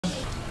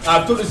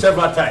I've told you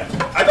several times.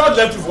 I don't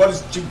left you for all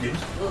these cheap games.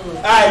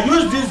 I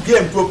used this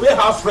game to pay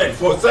house rent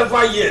for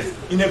several years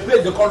in a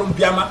place they call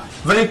Mpiama,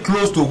 very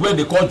close to where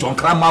they call John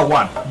Kramer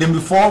 1. Then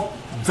before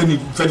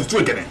Fenistu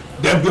again.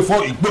 Then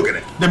before Igbo,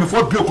 then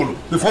before Biokolo,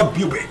 before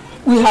Biube.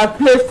 We have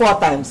played 4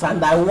 times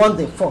and I won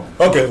the 4.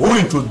 Okay, who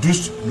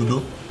introduced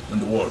Ludo in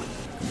the world?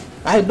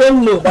 I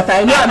don't know, but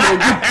I know I'm a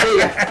good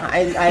player.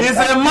 He's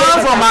a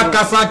man from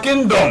Akasa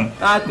Kingdom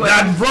that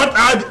brought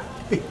out.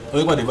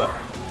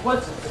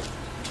 What?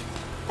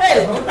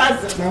 Hey,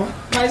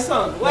 my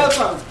son,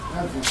 welcome.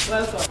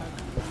 Welcome.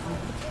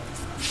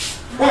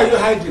 Why are you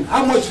hiding?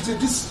 How much is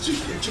this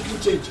chicken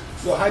change?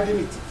 You're hiding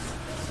it.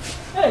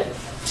 Hey,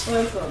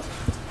 welcome.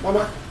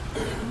 Mama,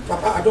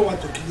 Papa, I don't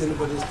want to kill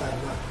anybody's time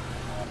now.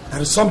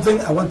 There is something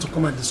I want to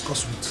come and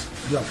discuss with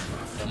you.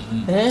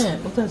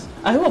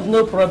 I hope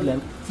no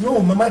problem.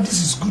 No, Mama,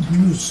 this is good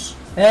news.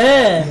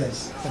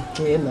 Yes.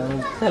 Okay,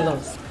 now tell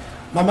us.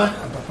 Mama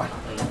and Papa,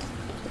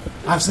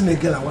 I've seen a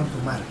girl I want to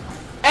marry.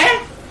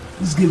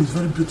 This girl is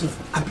very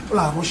beautiful and people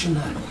are rushing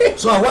her.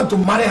 So I want to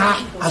marry her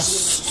as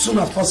soon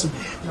as possible.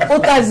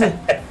 Otazi,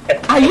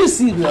 are you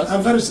serious?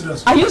 I'm very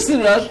serious. Are you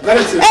serious?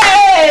 Very serious.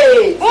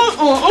 Hey!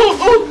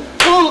 Come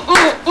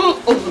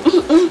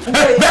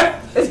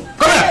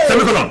here,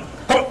 semicolon.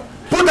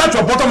 Put that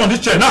your bottom on this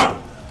chair now.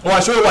 Oh, I'll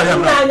show you what I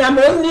am now. I'm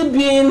only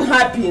being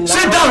happy now.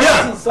 Sit down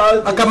here.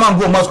 I can't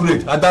go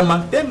masquerade.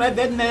 Adama.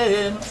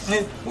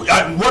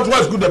 What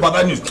was good about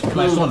that news?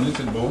 My son,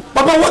 listen, bro.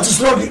 Papa, what is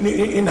wrong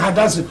in her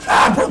dancing?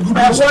 I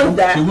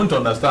wonder. You won't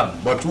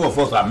understand, but 2 of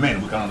us are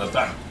men, we can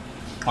understand.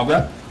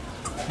 Okay?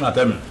 Now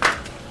tell me.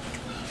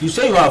 You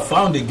say you have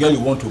found a girl you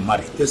want to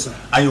marry. Yes, sir.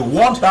 And you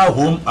want her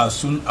home as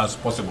soon as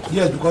possible.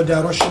 Yes, because they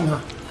are rushing her.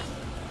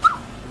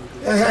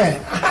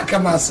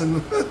 Come on,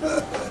 son.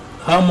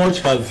 How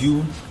much have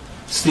you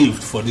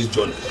saved for this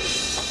journey?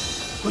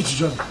 Which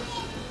journey?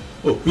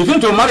 Oh, you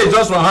think to marry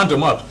just from hand to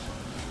mouth?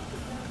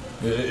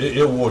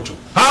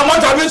 How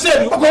much have you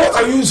saved? Papa, what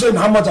are you saying?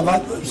 How much have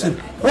I saved?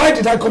 Why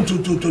did I come to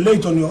lay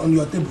it on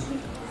your table?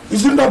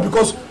 Is it not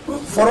because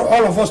for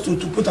all of us to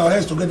put our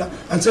heads together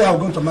and say I'm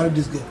going to marry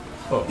this girl?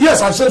 Oh.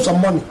 Yes, I've saved some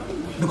money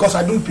because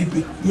I do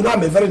PP. You know,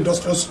 I'm a very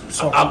industrious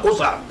son.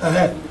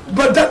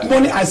 But that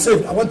money I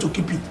saved, I want to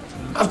keep it.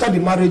 After the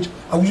marriage,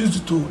 I will use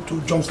it to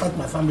jumpstart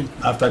my family.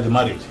 After the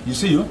marriage? You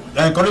see, you're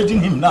encouraging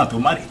him now to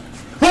marry.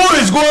 Who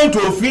is going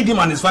to feed him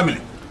and his family?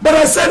 But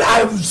I said I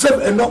have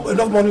saved enough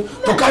money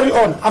to carry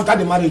on after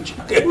the marriage.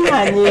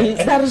 Nani,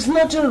 there is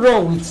nothing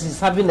wrong with his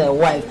having a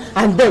wife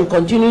and then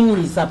continuing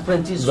his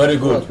apprenticeship. Very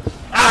good.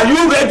 Are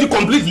you ready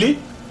completely?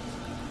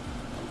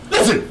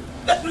 Listen,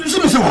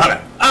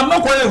 I'm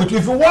not quarreling with you.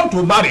 If you want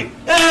to marry,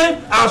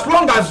 as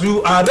long as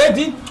you are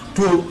ready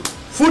to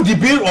foot the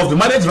bill of the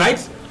marriage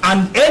rights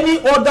and any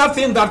other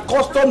thing that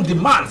custom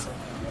demands.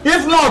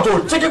 If not,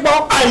 check it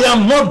out, I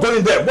am not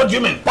going there. What do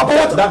you mean? Papa,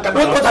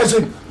 what I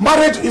say?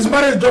 Marriage is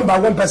done by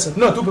one person.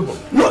 No, 2 people.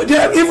 No,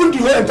 even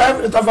the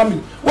entire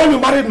family. When you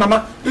married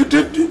Mama,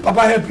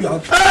 Papa help you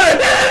out.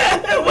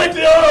 Wait.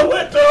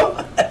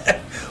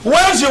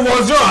 When she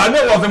was young, her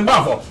name was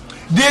Mbafo.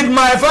 Did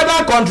my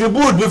father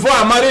contribute before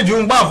I married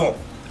you, Mbafo?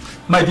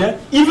 My dear,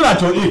 even at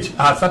your age,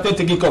 I started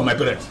taking care of my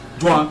parents.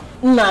 Juan?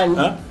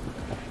 Nani,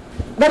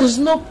 there is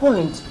no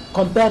point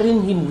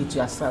comparing him with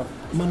yourself.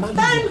 Mama,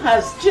 time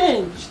has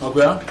changed.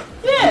 Okay.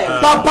 Yeah.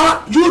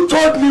 Papa, you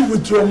told me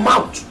with your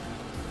mouth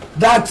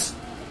that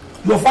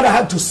your father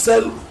had to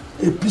sell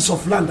a piece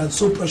of land that's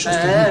so precious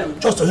to you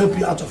just to help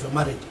you out of your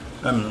marriage.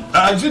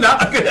 I see that.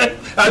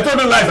 I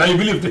told you lies and you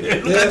believed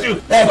it. Look at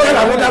you.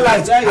 Tell another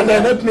lies and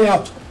then help me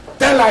out.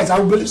 10 lies, I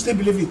will still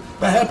believe it,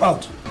 but help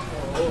out.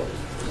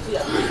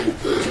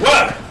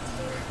 What?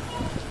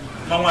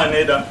 Mama and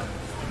Ada,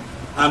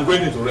 I'm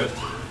going into rest.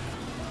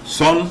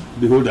 Son,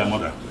 behold thy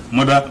mother.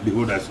 Mother,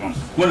 behold thy son.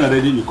 When I'm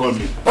ready, you call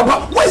me.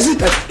 Papa, why is it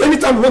that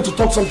anytime you want to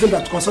talk something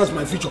that concerns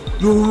my future,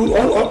 you will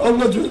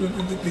always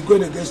be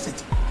going against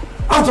it?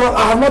 After all,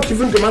 I have not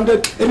even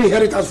demanded any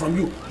inheritance from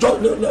you.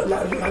 Just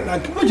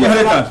like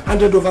inheritance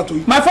handed over to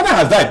you. My father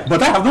has died,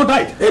 but I have not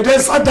died.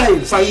 There's a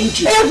dying, so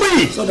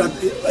that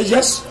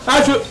yes,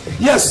 I should,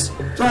 yes,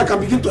 so I can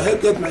begin to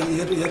help get my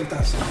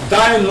inheritance.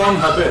 Die none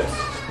habet.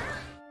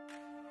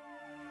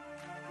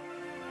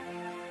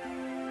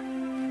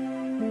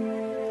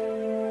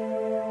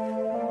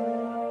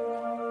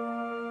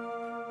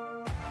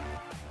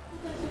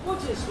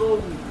 What is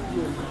wrong with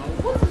you now?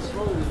 What is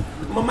wrong with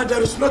you? Mama,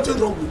 there is nothing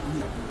wrong with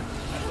me.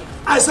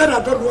 I said I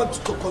don't want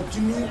to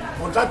continue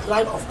on that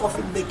line of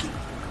coffee making.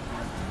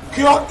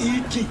 Cure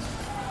ED.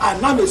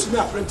 And now I'm a senior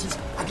apprentice.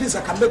 At least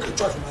I can make a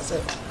choice for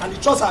myself. And the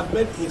choice I've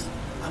made is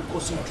I'm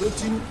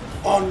concentrating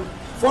on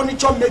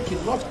furniture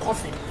making, not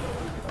coffee.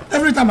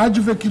 Every time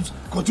Ajuve keeps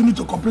continue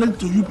to complain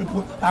to you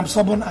people, I'm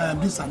stubborn, I am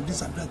this and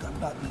this and that and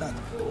that and that.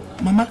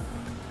 Mama,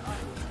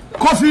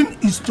 coffee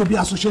is to be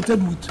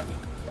associated with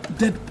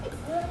dead people.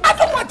 I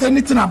don't want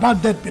anything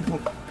about dead people.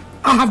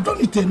 I have done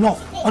it enough.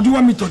 Or do you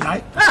want me to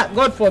die?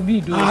 God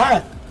forbid.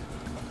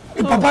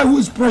 If Papa who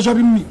is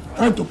pressuring me,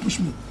 trying to push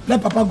me,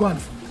 let Papa go and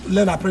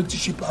learn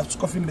apprenticeship as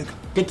coffee maker.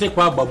 Get take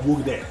one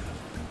babu there.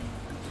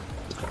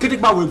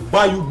 Kitikba will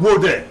buy you, go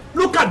there.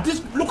 Look at this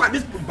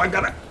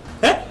Bagara.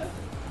 Eh?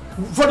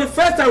 For the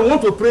first time, I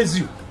want to praise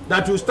you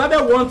that you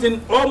started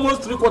wanting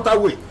almost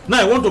 3/4 way.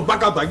 Now I want to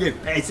back out again.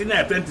 Hey, senior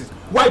apprentice.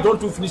 Why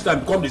don't you finish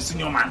and become the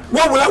senior man?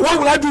 What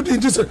will I do in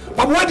this?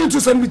 But why didn't you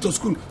send me to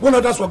school when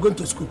others were going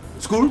to school?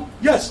 School?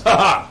 Yes.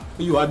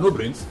 You had no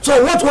brains.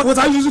 So what was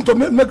I using to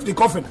make the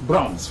coffin?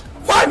 Browns.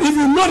 Fine, if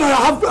you know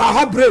that I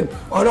have brain,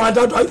 or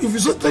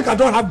if you think I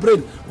don't have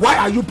brain, why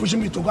are you pushing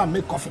me to go and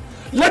make coffin?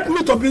 Let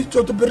me to be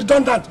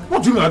redundant.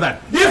 What do you mean by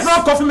that? If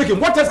not coffin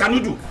making, what else can you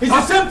do? It's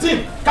the same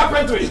thing.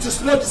 Carpentry. It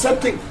is not the same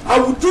thing. I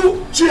will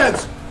do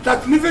chairs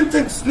that living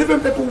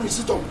people will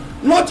sit on,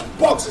 not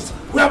boxes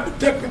where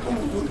dead people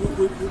will sit.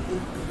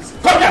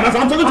 Come here, my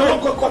friend. I'm talking to you.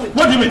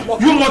 What do you mean?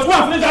 You must go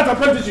and finish that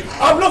apprenticeship.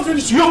 I'm not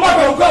finished. You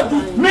must go and do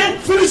it. Me?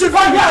 Finish it.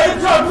 Come here.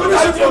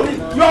 Finish it for me.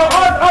 Your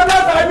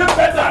others are even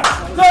better.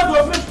 So to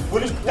finish.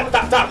 Finish.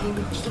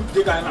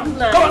 Take her now.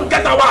 Come on,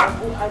 get away.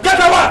 Get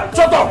away.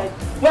 Shut up.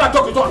 When I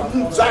talk, you talk.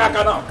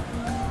 Zayaka now.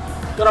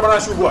 Get up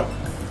and shoe boy.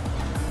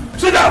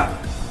 Sit down.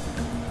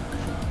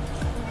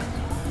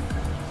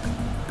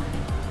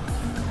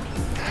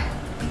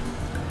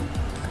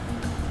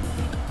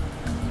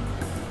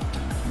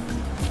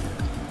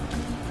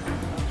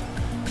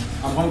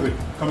 I'm hungry.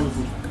 Come with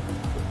food.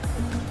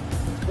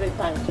 3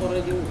 times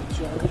already with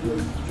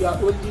you are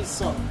only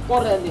son.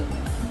 Quarreling.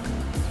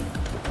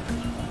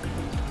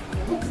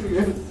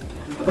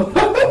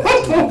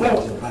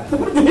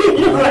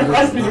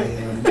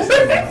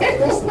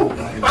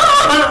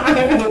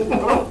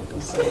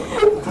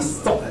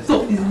 Stop,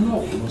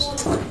 enough.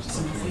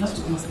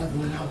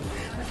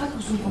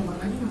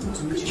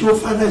 Your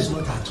father is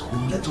not at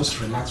home. Let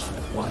us relax for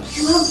once.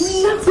 You like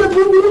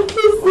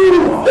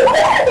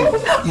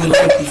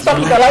it. Stop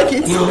it, I like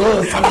it.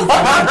 Your family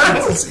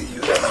like it.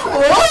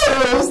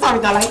 Oh, stop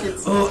it, I like it.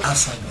 Oh,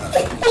 Asa, man,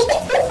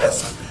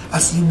 what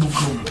is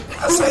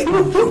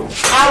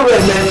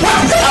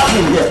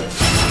happening here?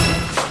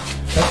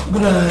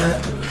 Good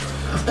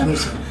afternoon,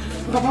 sir.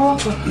 Papa,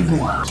 what? Evening.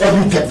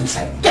 You get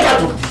inside. Get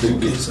out of the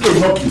place.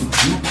 Not you.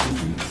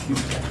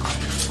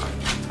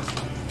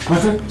 My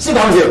friend, sit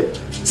down here.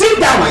 Sit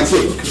down, I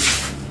say.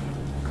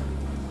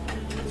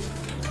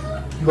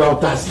 You are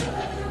Otasi.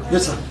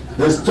 Yes, sir.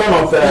 The son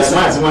of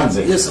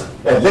Manzi. Yes, sir.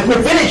 Let me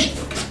finish.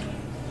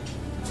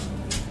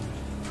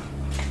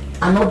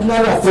 An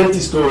ordinary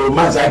apprentice to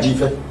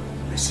Manzajife.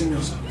 My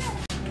senior, sir.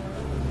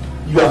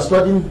 You are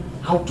studying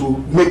how to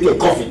make a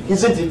coffin,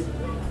 isn't it?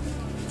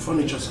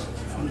 Furniture, sir.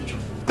 Furniture.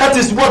 That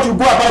is what you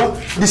go about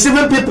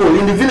deceiving people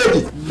in the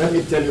villages. Let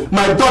me tell you,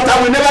 my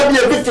daughter will never be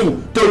a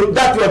victim to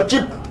that your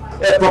cheap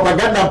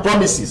propaganda and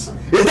promises.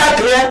 Is that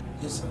clear?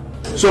 Yes, sir.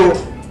 So,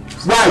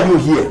 why are you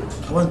here?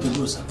 I want to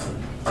go, sir.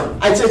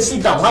 I said,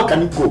 sit down. How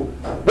can you go?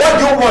 What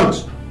do you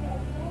want?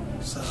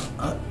 Sir,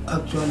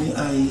 actually,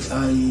 I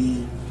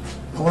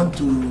want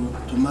to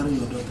marry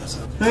your daughter,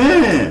 sir.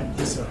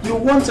 Yes, sir. You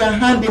want a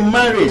hand in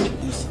marriage?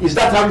 Yes, sir. Is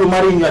that how you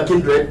marry in your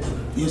kindred?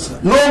 Yes, sir.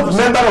 No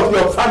member of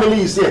your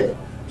family is here.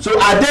 So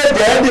are they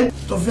dead?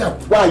 Tofia.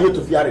 Why are you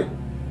Tofiaring?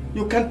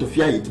 You can't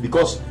Tofia it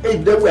because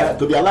if they were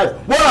to be alive,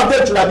 one of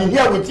them should have been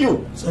here with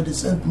you. So they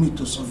sent me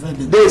to survey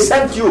the ground. They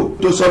sent you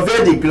to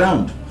survey the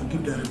ground. And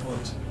give the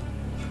report.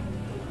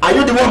 Are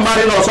you the one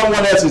marrying or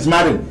someone else is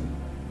marrying?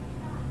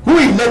 Who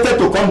elected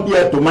to come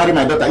here to marry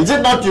my daughter? Is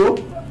it not you?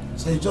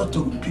 So just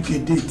to pick a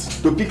date.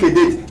 To pick a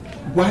date.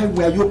 Why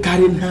were you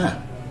carrying her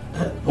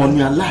on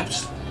your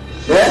laps?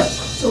 Yeah?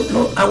 So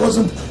no, I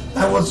wasn't.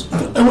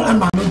 I'm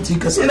not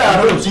taking. So you're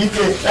already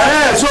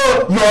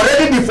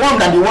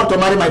deformed and you want to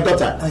marry my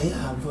daughter. I hear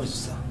her voice,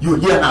 sir. You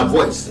hear her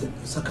voice.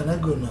 So can I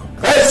go now?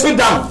 Hey, sit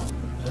down.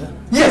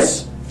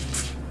 Yes.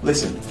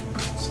 Listen.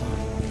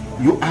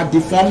 You are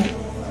deformed.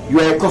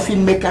 You are a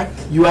coffin maker.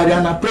 You are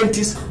an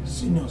apprentice.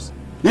 Seniors.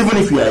 Even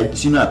if you are a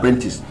senior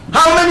apprentice,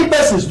 how many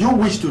persons do you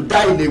wish to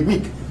die in a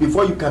week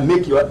before you can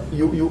make you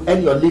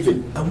earn your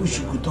living? I wish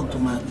you could talk to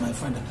my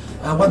father.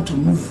 I want to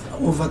move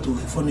over to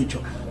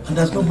furniture, and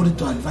there's nobody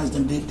to advise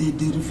them.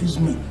 They refuse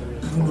me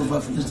even over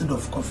instead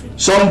of coffee.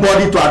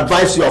 Somebody to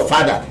advise your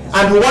father,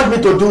 and you want me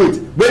to do it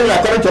when you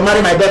are coming to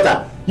marry my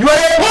daughter? You are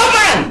a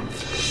woman.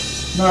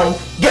 Now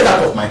get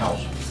out of my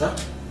house, sir.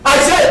 I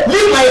said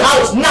leave my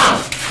house now.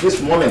 This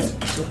moment.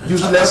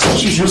 Useless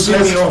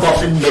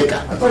coffin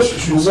maker. I thought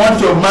you want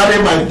to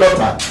marry my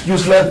daughter.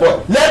 Useless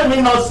boy. Let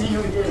me not see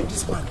you here.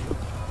 This man.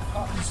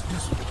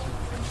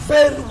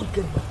 Very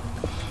wicked man.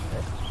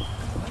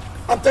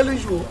 I'm telling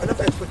you, I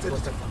never expected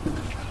this.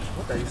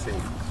 What are you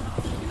saying?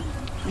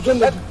 You don't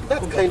know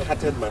that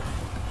kind-hearted man.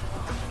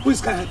 Who is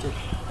kind-hearted?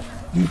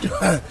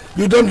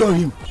 You don't know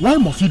him. Why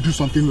must he do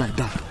something like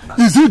that?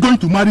 Is he going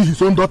to marry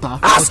his own daughter?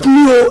 Ask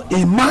me,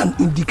 a man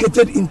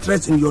indicated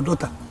interest in your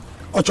daughter.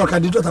 Ochoka,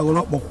 the daughter will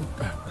not walk.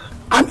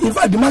 And in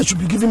fact, the man should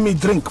be giving me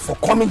drink for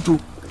coming to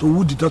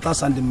woo the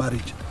daughters and the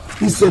marriage.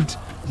 He said,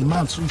 the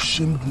man so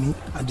shamed me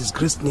and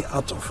disgraced me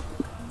out of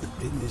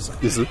this.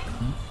 You see?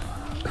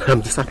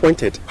 I'm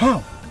disappointed.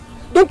 How?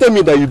 Don't tell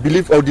me that you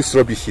believe all this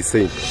rubbish he's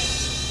saying.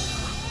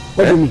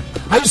 What do you mean?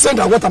 Are you saying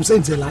that what I'm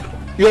saying is a lie?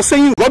 You're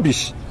saying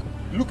rubbish.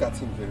 Look at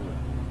him very well.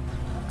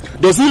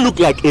 Does he look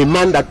like a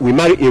man that will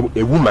marry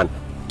a woman,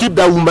 keep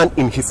that woman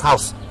in his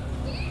house?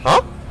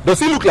 Huh? Does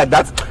he look like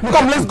that?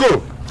 Come, let's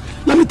go.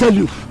 Let me tell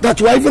you that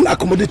we are even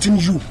accommodating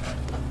you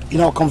in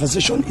our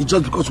conversation is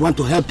just because we want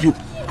to help you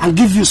and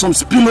give you some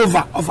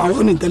spillover of our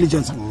own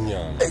intelligence.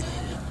 Yeah.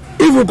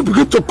 If we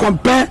begin to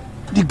compare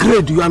the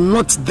grade, you are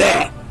not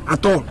there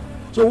at all.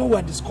 So when we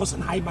are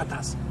discussing high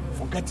matters,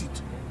 forget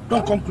it.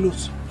 Don't come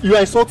close. You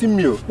are insulting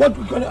me. What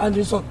we call it and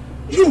insult?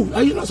 You,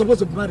 are you not supposed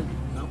to be married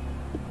now?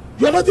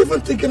 You are not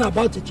even thinking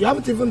about it. You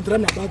haven't even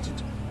dreamt about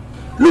it.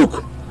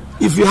 Look,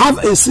 if you have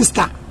a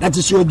sister that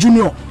is your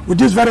junior with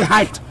this very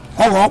height,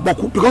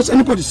 because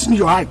anybody seeing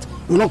your height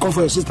will not come for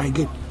your sister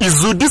again.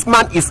 Izu, this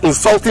man is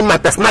insulting my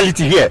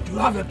personality here. You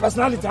have a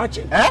personality,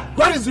 actually.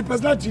 What is the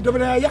personality? You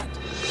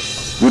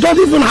don't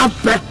even have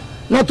pet,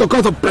 not to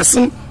call the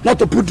person, not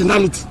to put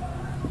personality.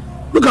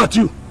 Look at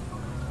you.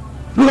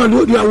 Look at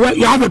you.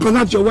 You have a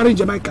personality you're wearing in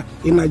Jamaica,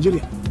 in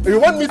Nigeria. You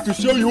want me to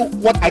show you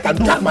what I can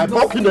do with my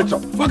bulky nature?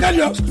 Forget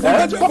your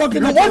bulky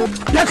nature.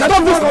 You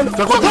cannot move on.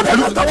 Come.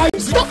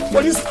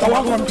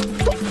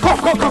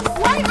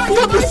 Why are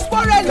you boys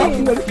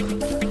quarreling?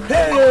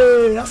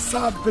 Hey, that's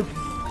our baby.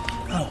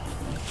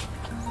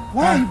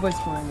 Why are you boys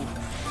quarreling?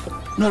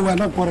 No, we're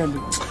not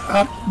quarreling.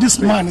 This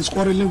man is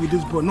quarreling with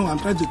this boy. No, I'm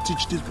trying to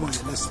teach this boy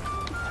a lesson.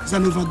 He's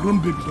an overgrown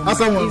baby.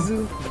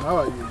 Izu, how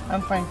are you?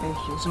 I'm fine, thank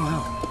you. So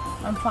how?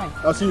 I'm fine.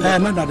 I'll see you later.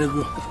 Not that they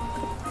go.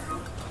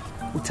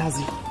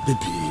 Utazi,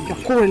 Baby, you're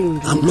quarreling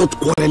with I'm not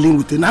quarreling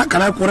with him. How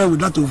can I quarrel with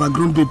that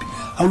overgrown baby?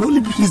 I will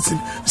only be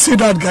listening. See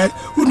that guy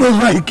who knows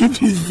why he keeps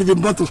his feeding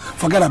bottles.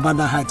 Forget about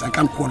that height. I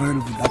can't quarrel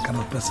with that kind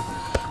of person.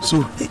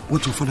 So,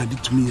 what your father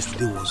did to me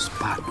yesterday was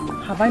bad.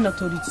 Have I not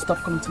told you to stop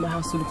coming to my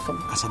house to look for me?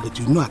 I said, but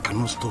you know I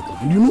cannot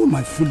stop. You know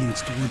my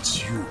feelings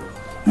towards you.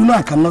 You know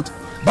I cannot.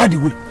 By the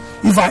way,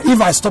 if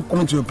I stop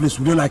coming to your place,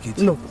 would you like it?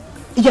 No.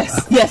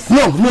 Yes, yes.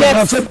 No,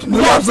 yes.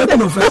 I'm saying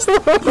no first.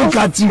 Look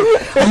at you.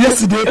 And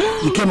yesterday,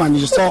 you came and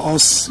you saw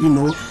us, you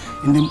know,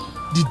 in the...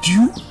 Did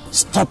you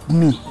stop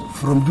me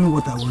from doing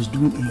what I was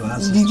doing in your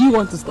house? Did you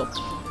want to stop?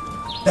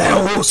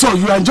 So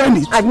you are enjoying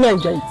it? I'm not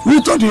enjoying it.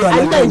 We told you are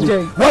enjoying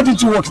it. Why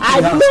did you walk to the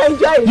house? I'm not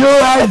enjoying it. You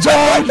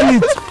enjoyed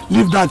it.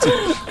 Leave that.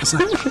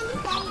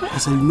 I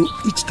said, you know,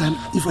 each time,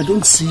 if I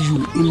don't see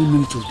you any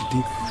minute of the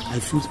day, I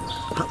feel...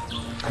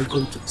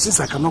 Since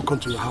I cannot come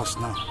to your house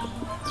now,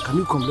 can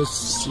you come? Let's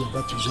see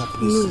about usual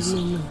places.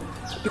 No.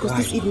 Because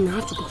this evening I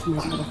have to cook for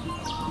my father.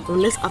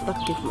 Unless after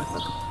cooking for my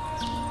father.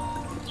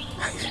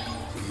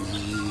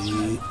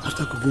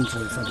 After cooking for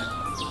your father?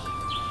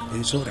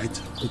 It's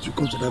alright. But you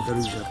come to that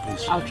very usual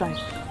place. I'll try.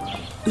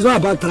 It's not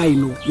about trying,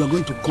 you know. You are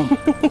going to come.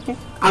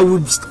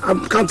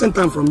 I'm counting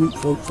time for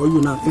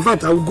you now. In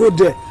fact, I will go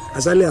there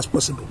as early as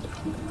possible.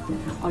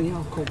 Oh yeah,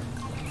 I'll come.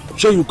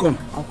 Sure you come?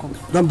 I'll come.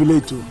 Don't be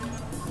late too.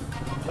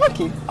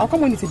 Okay, I'll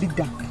come when it's a bit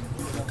dark.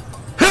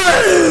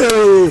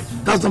 Hey!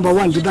 That's number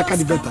one. The darker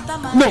the better.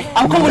 No,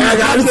 I'll come when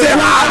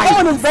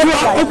it's better.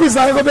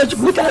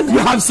 You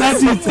have said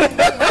it.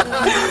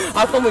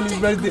 I'll come when it's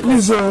birthday.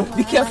 Please,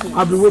 be careful.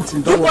 I'll be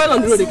waiting. Don't fall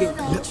on the road again.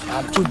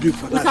 I'm too big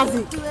for that.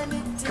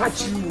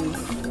 Catch you.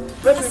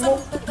 Baby,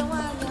 move.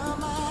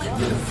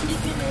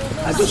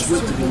 I just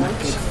went to the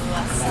market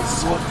and I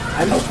saw.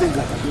 I don't think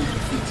that I'm going to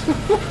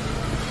fit.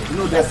 You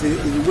know, there's a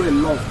way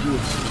love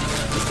goes.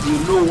 You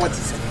know what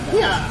is it.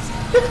 Yeah.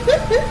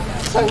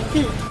 Thank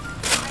you.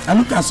 I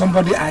looked at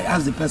somebody, I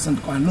asked the person,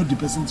 I know the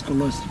person's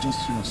color is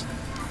just yours.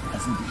 I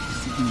said,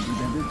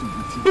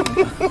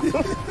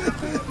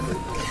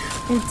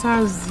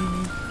 Utazi.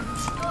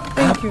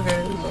 Thank you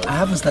very much. I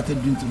haven't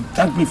started doing things.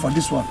 Thank me for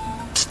this one.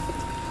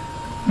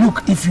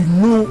 Look, if you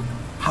know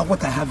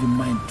what I have in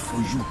mind for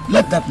you,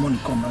 let that money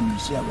come and you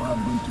see how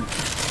I'm going to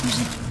use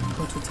it.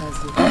 But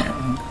Utazi,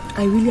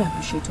 I really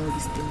appreciate all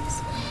these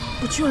things.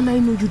 But you and I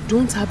know you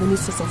don't have any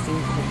source of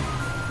income.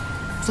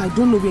 So I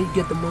don't know where you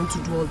get the money to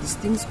do all these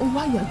things or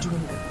why you are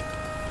doing them.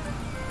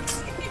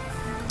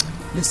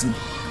 Listen,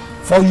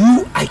 for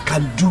you, I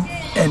can do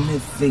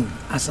anything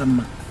as a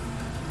man.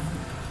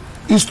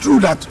 It's true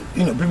that,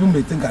 you know, people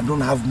may think I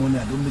don't have money,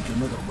 I don't make a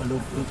lot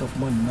of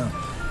money now.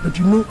 But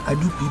you know, I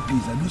do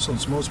PPs, I do some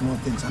small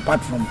things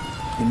apart from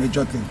the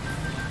major thing.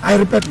 I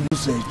repair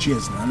those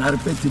chairs now, and I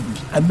repair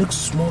tables. I make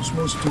small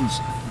stools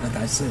that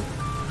I sell.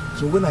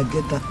 So when I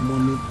get that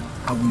money,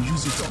 I will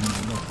use it on my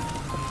own.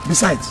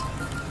 Besides,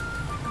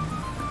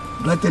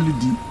 do I tell you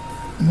the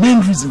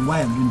main reason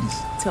why I'm doing this?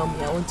 Tell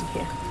me, I want to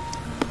hear.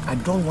 I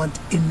don't want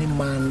any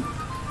man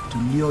to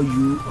lure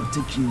you or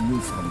take you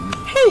away from me.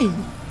 Hey,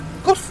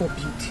 God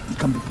forbid. It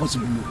can be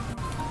possible.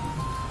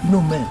 You know,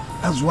 man,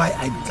 that's why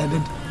I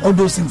decided all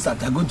those things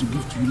that I'm going to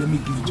give to you, let me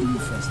give it to you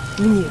first.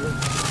 Leave me alone.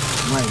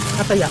 Why?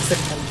 After you have said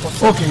it, it's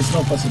possible. Okay, it's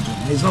not possible.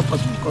 It's not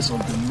possible because of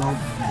the love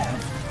we have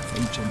for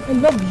each other. I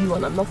love you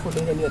and I'm not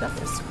following any other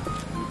person.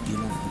 You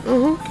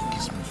know? Okay,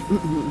 kiss me.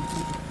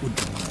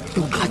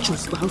 They'll catch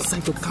us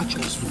outside, they'll catch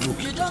us.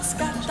 You don't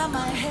scatter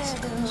my head.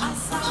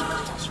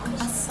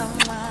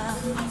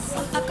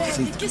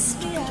 See it. Kiss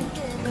me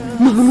again.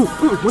 No.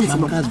 What is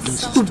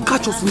it? They'll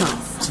catch us now.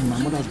 See, my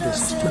mother's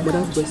breast. My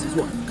mother's breast is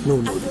what?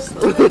 No, this is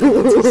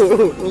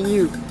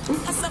You.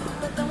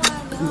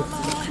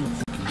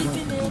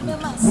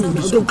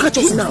 don't catch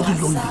us now.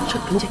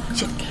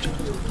 Check.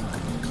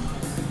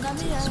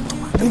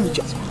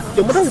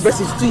 Your mother's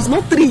breast is 2, it's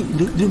not 3.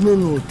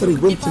 No, 3.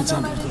 When things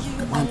are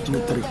 1, 2,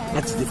 3.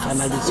 That's the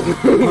final answer.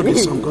 God the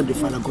Son, God the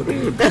Father, God the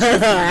Holy Ghost.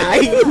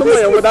 I don't know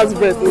your mother's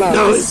breast now.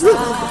 No, it's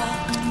not.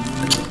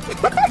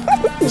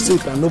 You see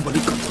that nobody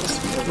can touch.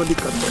 Nobody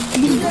can touch.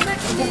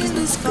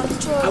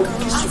 I will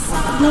kiss you.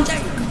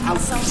 I will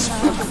kiss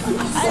you.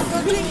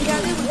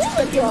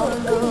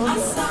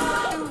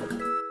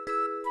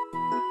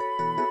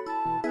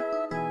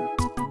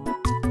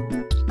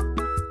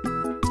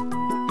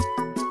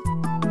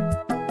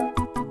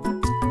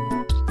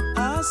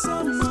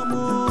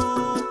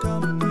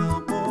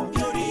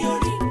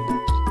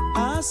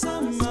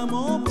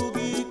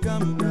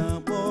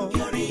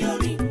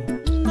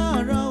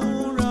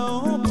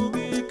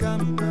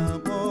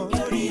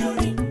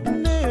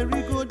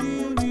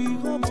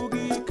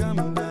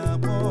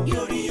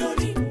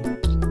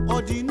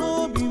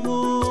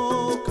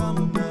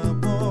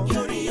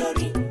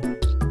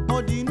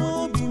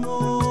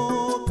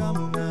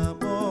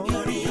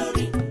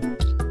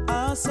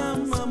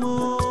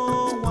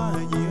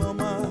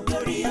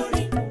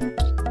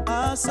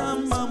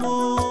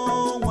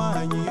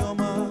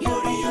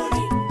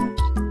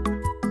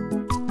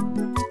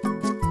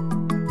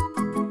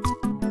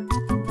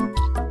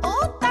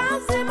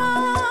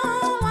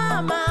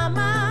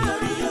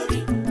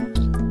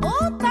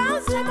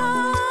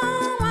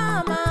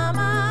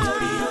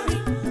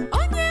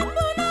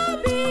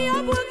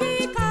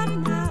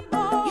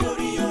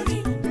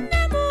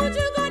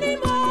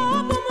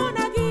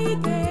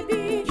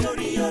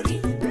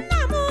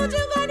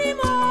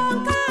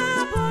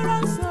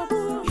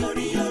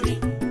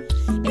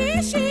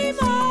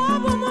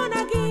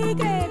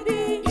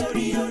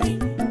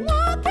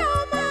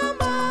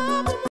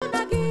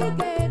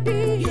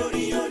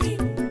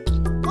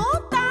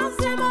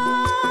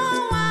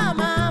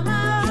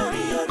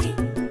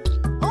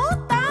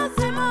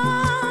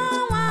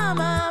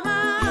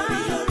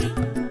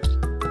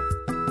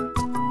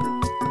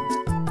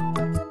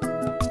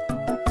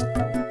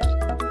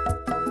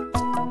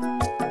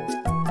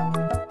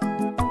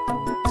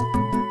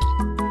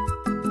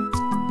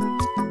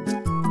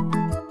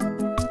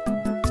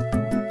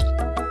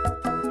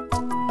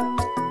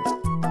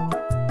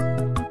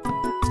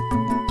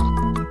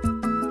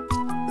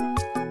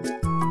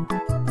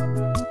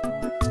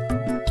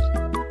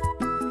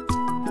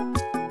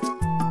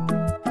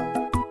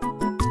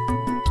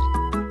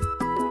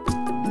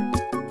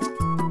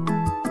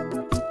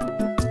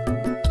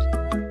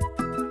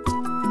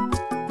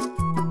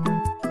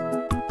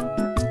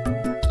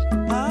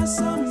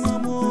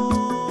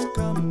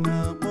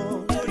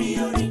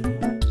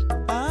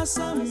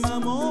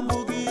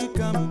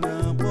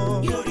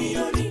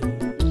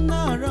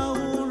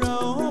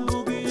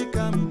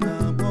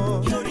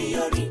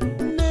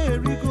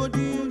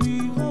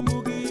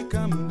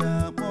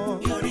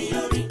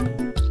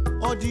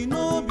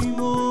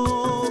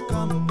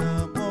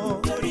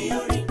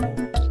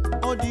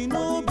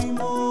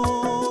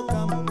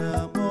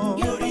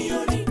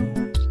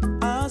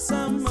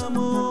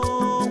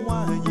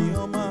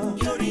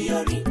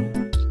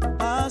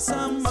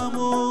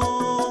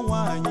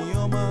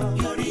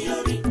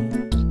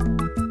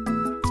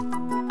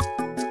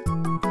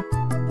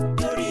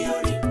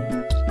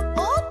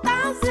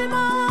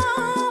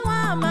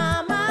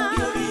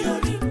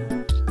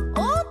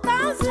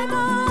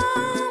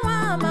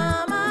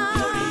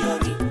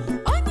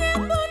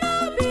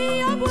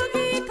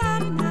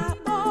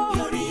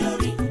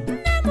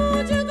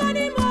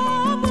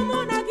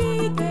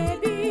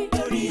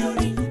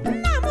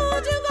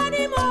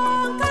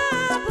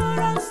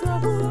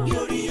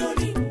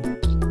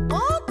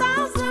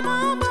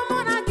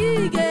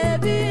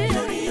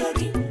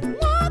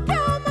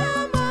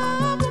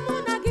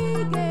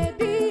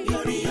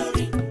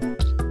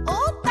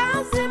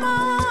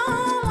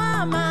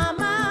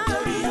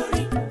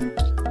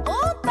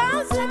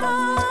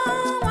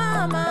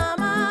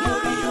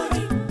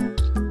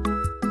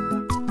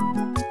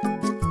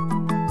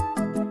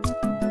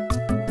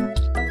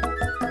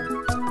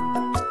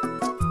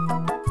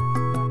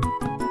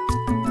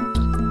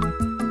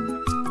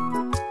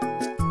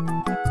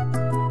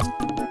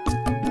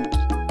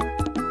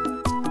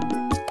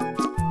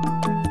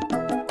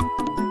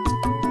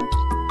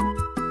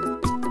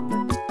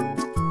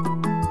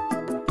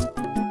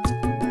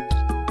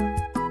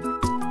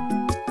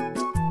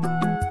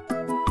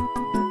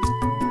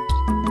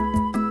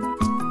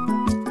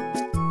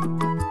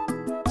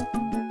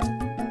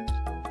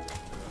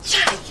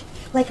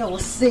 Like I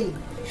was saying,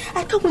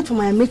 I can't wait for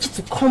my Amechi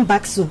to come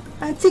back soon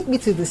and take me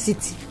to the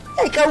city.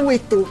 I can't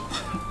wait though.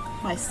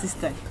 My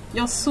sister,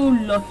 you're so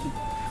lucky.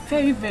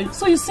 Very, very.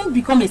 So you soon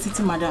become a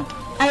city madam.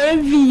 I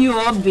envy you,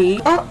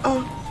 babe.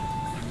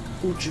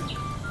 Uju,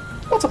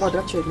 what about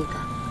that Chemika?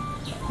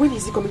 When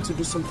is he coming to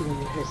do something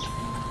on your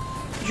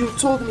head? You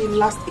told me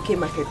last Eke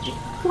Market day.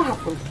 What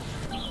happened?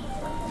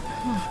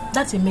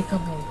 That's a maker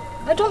boy.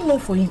 I don't know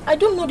for him. I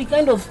don't know the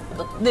kind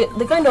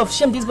of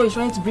shame this boy is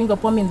trying to bring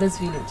upon me in this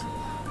village.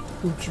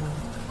 Uju,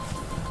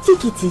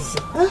 take it easy,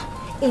 huh?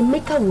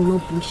 Emeka will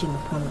not bring shame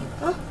upon you,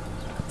 huh?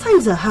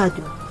 Times are hard,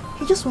 though.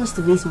 He just wants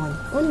to raise money,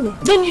 only.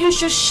 Then he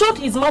should shut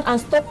his mouth and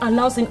stop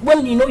announcing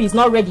when you know he's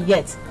not ready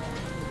yet.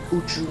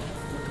 Uju,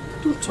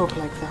 don't talk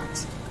like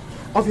that.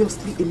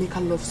 Obviously,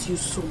 Emeka loves you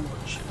so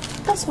much.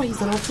 That's why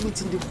he's announcing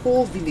it in the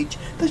whole village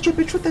that you're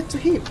betrothed to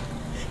him.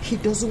 He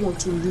doesn't want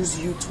to lose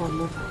you to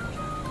another.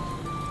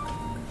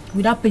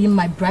 Without paying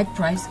my bride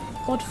price,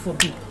 God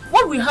forbid.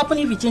 What will happen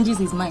if he changes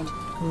his mind?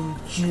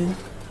 Uju,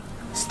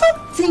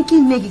 stop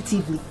thinking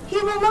negatively. He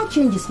will not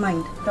change his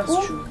mind. That's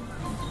true.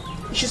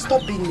 You should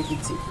stop being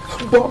negative.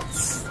 But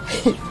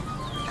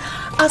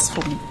as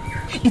for me,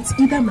 it's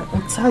either my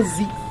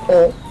Otazi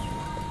or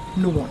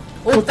no one.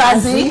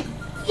 Otazi?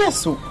 Yes,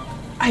 so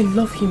I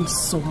love him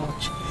so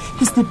much.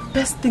 He's the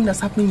best thing that's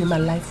happening in my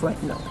life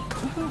right now.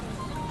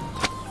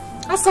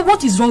 Asa,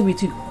 what is wrong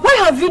with you? Why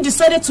have you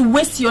decided to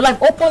waste your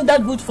life upon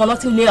that good for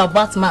nothing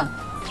layabout man?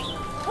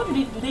 What do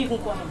they even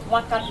call him?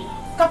 One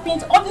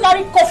carpenter,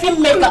 ordinary coffee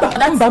maker.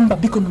 Bamba,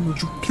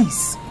 Bikonomuju,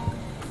 please.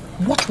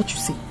 Watch what you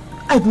say.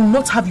 I will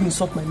not have you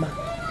insult my man.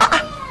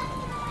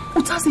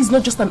 Utazi is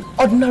not just an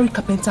ordinary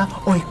carpenter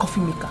or a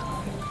coffee maker.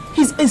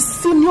 He's a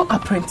senior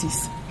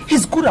apprentice.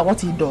 He's good at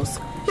what he does.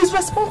 He's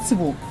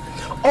responsible.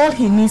 All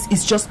he needs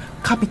is just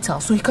capital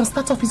so he can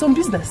start off his own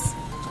business.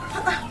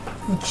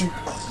 Uju,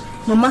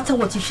 no matter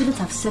what, you shouldn't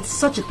have said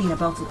such a thing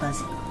about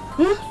Utazi.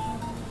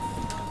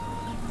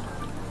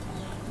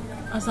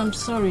 As I'm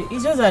sorry,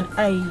 it's just that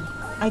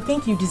I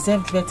think you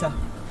deserved better.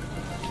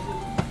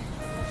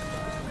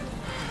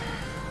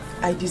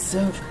 I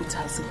deserve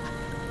Utazi,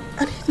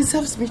 and he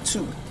deserves me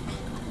too.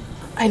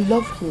 I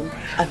love him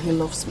and he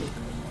loves me.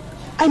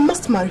 I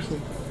must marry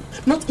him.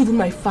 Not even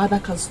my father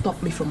can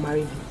stop me from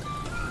marrying him.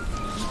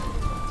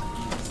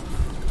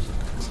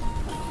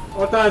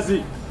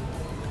 Otazi!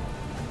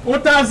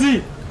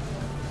 Otazi!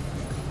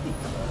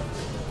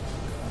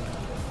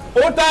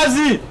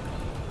 Otazi!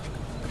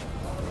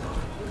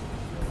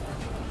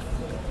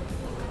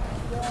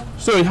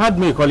 So you had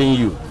me calling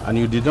you and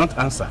you did not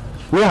answer.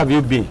 Where have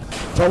you been?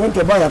 So I went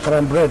to buy akara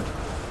and bread.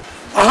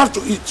 I have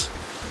to eat.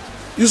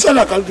 You said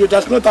I can do it.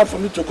 There's no time for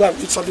me to go and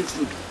eat solid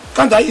food.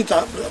 Can't I eat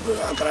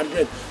akara and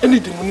bread?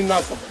 Anything we need now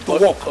to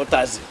work.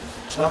 Otazi.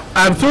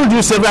 I've told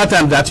you several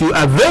times that you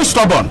are very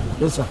stubborn.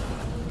 Yes, sir.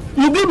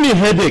 You give me a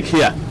headache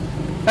here.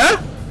 Huh?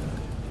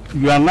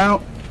 You are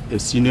now a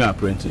senior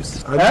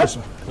apprentice. Yes,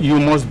 sir. You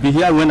must be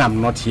here when I'm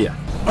not here.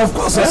 Of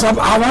course, sir.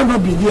 I will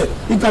not be here.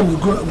 Each time you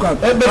go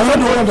out. I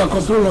don't want to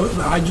control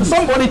hygiene.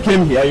 Somebody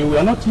came here, you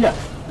were not here.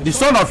 The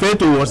son of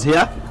Eto was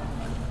here,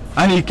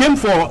 and he came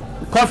for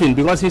coffin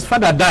because his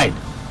father died.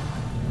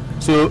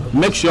 So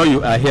make sure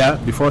you are here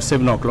before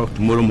 7 o'clock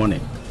tomorrow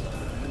morning.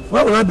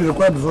 Why will I be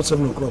required before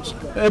 7 o'clock?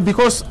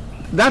 Because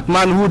that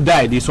man who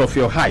died is of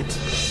your height.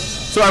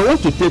 So I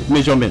want to take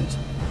measurement.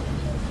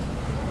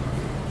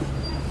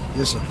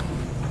 Yes, sir.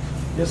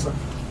 Yes, sir.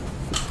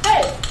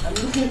 Hey, I'm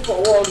looking for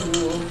one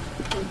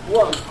I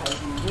will.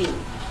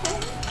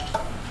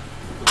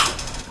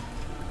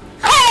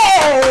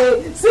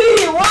 Hey,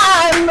 see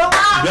one.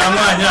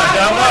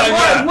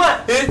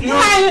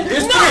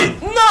 It's three.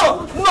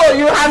 No,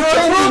 you have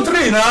changed it.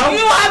 Three now.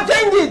 You have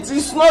changed it.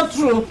 It's not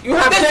true. You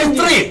have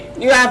changed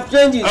it. You have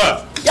changed it.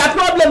 Your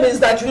problem is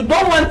that you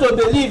don't want to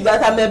believe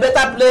that I'm a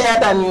better player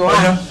than you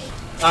are.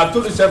 I've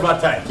told you several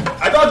times.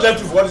 I don't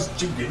left you for this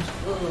cheap game.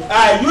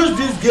 I used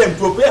this game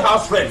to pay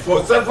house rent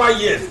for several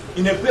years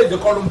in a place they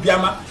call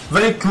Mpiama,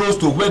 very close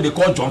to where they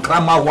call John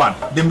Kramer 1.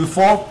 Then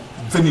before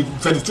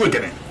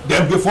Fenitwegene,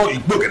 then before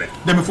Igbogene,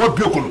 then before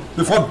Biokolo,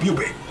 before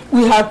Biube.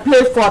 We have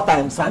played 4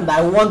 times and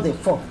I won the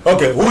 4.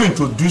 Okay, who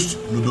introduced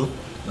Ludo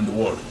in the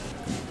world?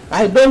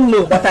 I don't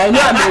know, but I know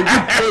I'm a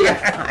good player.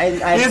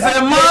 He's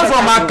a man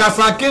from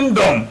Akasa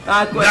Kingdom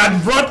that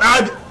brought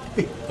out.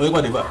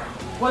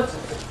 What?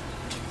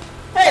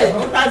 Hey,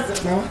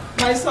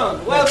 my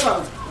son,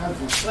 welcome.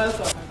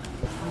 Welcome.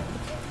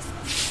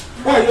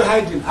 Why are you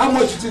hiding? How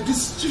much is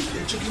this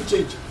chicken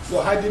change?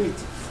 You're hiding it.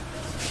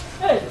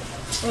 Hey,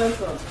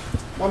 welcome.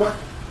 Mama,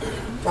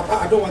 Papa,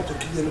 I don't want to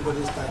kill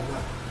anybody's time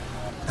now.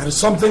 There is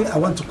something I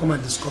want to come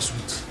and discuss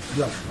with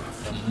you.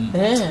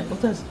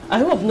 I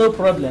hope no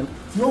problem.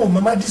 No,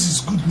 Mama, this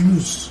is good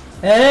news.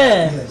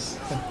 Yes.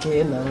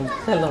 Okay, now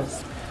tell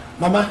us.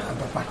 Mama and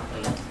Papa,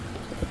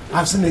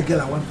 I've seen a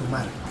girl I want to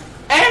marry.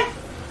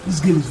 This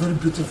girl is very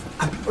beautiful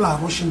and people are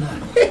rushing her.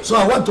 So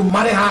I want to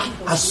marry her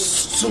as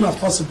soon as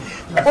possible.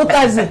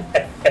 Otazi,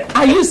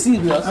 are you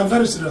serious? I'm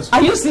very serious.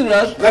 Are you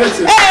serious? Very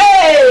serious.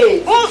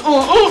 Hey!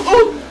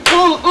 Come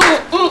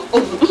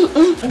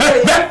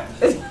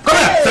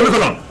here,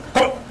 semicolon.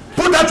 Come,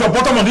 put that your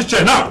bottom on this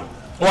chair now.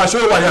 Oh, I'll show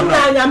you what I am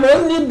now. I'm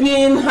only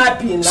being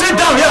happy now. Sit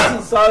down here.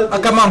 I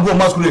can't man go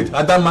masquerade.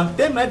 I don't man.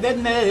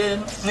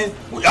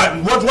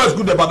 What's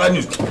good about that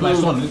news? My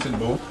son, listen,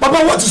 bro.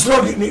 Papa, what is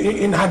wrong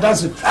in her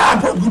dancing? I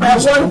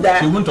wonder.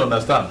 You won't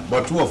understand,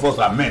 but 2 of us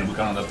are men. We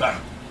can understand.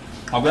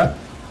 Okay?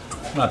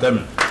 Now tell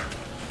me.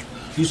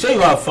 You say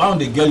you have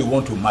found a girl you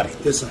want to marry.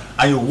 Yes, sir.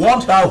 And you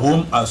want her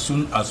home as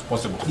soon as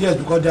possible. Yes,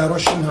 because they are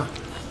rushing her.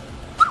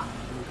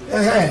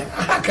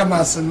 Come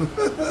on, son.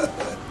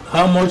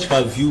 How much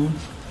have you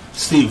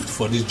saved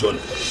for this journey?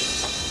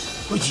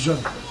 Which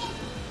journey?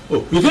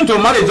 Oh, you think to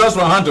marry just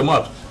from hand to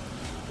mouth?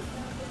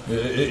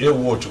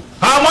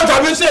 How much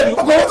have you saved?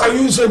 Papa, what are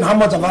you saying? How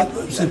much have I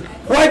saved?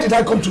 Why did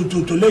I come to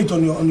lay it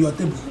on your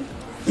table?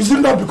 Is it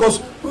not because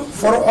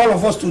for all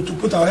of us to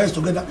put our heads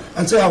together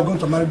and say I'm going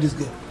to marry this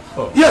girl?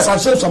 Oh. Yes, I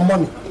saved some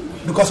money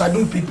because I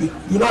do PP.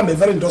 You know I'm a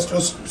very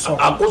industrious son.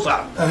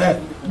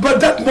 But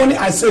that money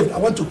I saved, I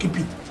want to keep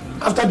it.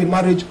 After the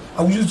marriage,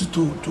 I will use it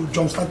to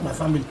jumpstart my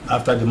family.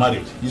 After the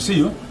marriage? You see,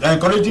 you're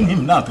encouraging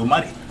him now to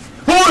marry.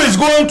 Who is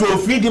going to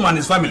feed him and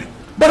his family?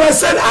 But I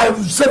said I have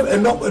saved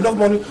enough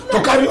money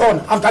to carry on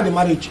after the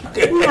marriage.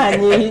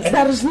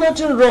 There is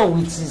nothing wrong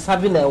with his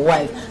having a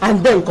wife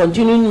and then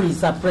continuing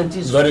his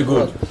apprenticeship. Very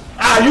good.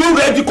 Are you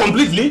ready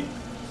completely?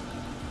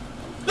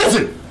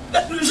 Listen,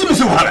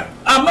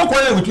 I'm not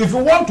quarreling with you. If you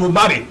want to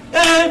marry,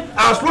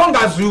 as long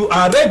as you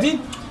are ready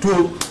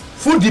to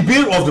foot the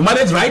bill of the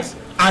marriage rights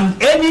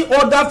and any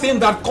other thing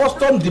that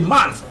custom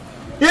demands.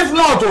 If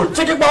not,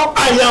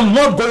 I am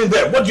not going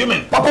there. What do you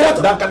mean? Papa,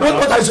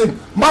 what I say?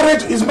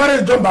 Marriage is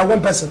marriage done by one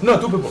person. No,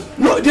 two people.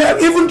 No,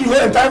 even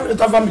the entire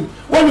family.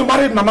 When you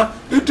married Mama,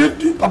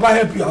 Papa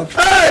help you out.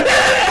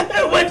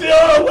 Wait.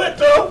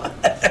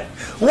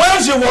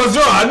 When she was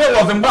young, I know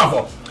was in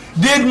Bafo.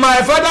 Did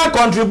my father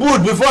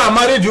contribute before I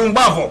married you in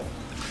Bafo?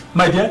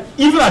 My dear,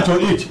 even at your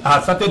age, I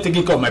had started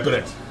taking care of my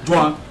parents.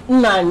 Joan?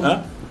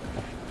 Nani,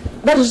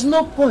 there is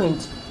no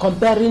point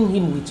comparing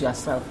him with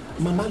yourself.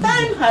 Mama,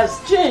 time has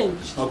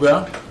changed.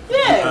 Okay.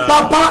 Yeah.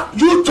 Papa,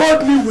 you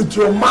told me with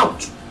your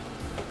mouth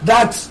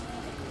that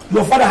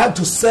your father had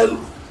to sell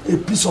a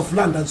piece of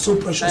land that's so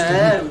precious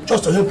to you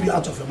just to help you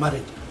out of your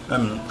marriage.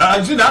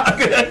 I see that.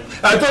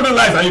 I told you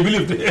lies and you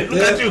believed it.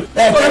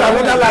 Tell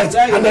another lies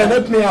and then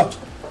help me out.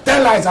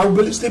 Tell lies, I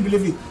will still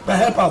believe it, but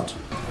help out.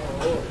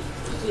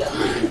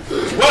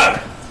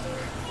 What?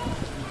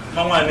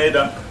 Mama and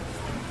Neda,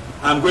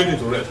 I'm going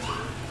into rest.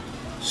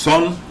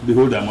 Son,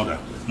 behold thy mother.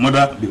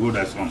 Mother, behold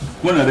thy son.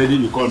 When I'm ready,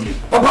 you call me.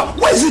 Papa,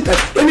 why is it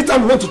that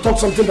anytime you want to talk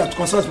something that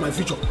concerns my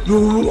future, you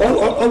will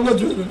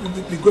always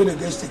be going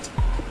against it?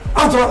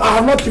 After all, I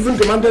have not even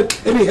demanded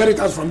any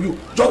inheritance from you.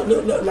 Just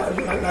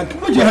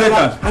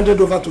like handed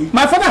over to you.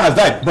 My father has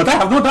died, but I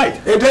have not died.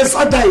 And then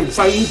start dying,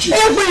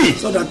 every.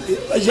 So that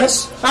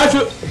yes, I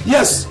should.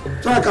 Yes,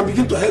 so I can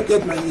begin to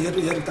get my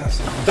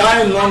inheritance.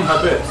 Die none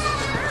habet.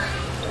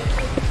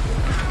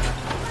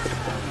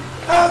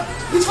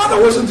 His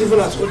father wasn't even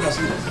as old as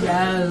he was.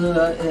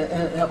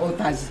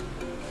 Otazi.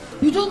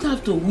 You don't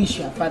have to wish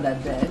your father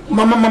dead.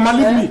 Mama,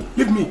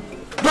 leave me.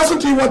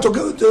 Doesn't he want to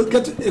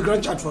get a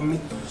grandchild from me?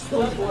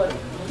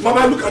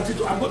 Mama, look at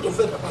it. I'm going to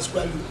face Papa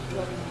squarely.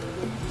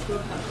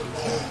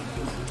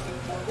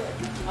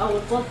 I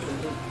will talk to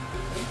him.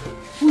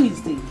 Who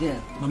is the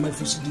girl? Mama, if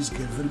you see this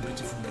girl, very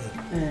beautiful girl.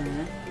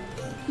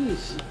 Who is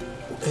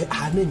she?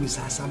 Her name is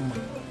Asama.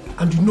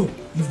 And you know,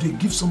 if they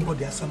give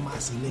somebody Asama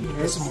as a name, the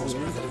person must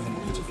be very,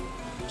 very beautiful.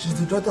 She's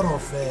the daughter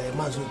of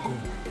Mazi Okoh.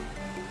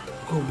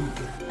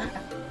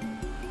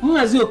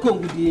 Mazi Okoh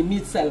with the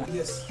meat seller?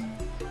 Yes.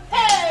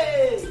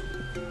 Hey!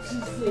 She's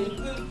a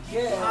good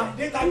girl.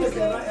 They can make a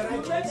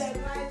right choice.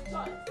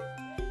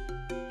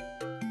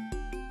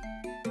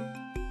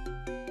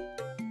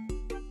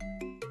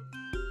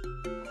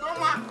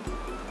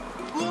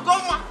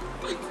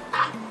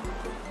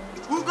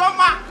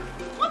 Ugoma!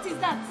 What is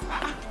that?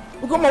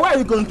 Ugoma, why are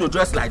you going to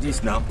dress like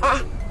this now?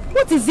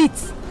 What is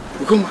it?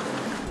 Ugoma,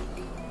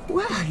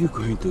 why are you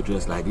going to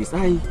dress like this?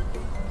 I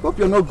hope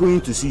you're not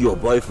going to see your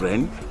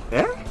boyfriend.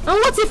 Eh? And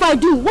what if I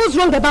do? What's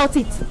wrong about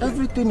it?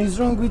 Everything is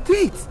wrong with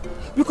it.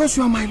 Because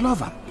you are my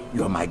lover.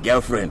 You are my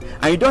girlfriend.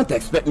 And you don't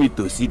expect me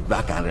to sit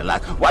back and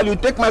relax while you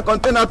take my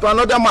container to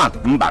another man.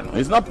 Mbano,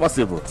 it's not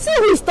possible. See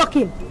who is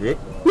talking? Eh?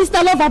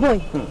 Mr.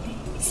 Loverboy.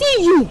 See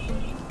you.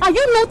 Are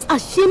you not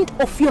ashamed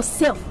of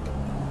yourself?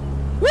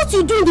 What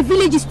you do in the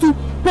village is to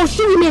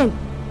pursue women.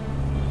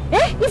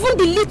 Even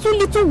the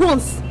little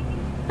ones.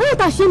 Are you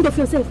not ashamed of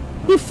yourself?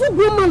 A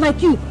full-grown man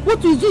like you,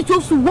 what you do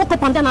is to walk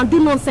up and down and do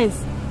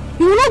nonsense.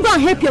 You will not go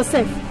and help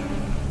yourself.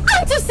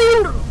 Aren't you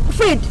seeing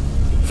Fred?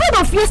 Fred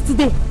of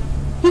yesterday.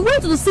 He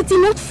went to the city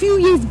not few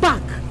years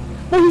back,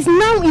 but he's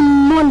now in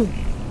money.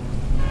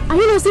 Are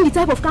you not seeing the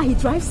type of car he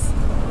drives?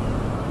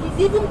 He's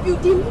even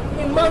building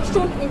a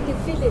mansion in the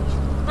village.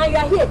 And you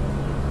are here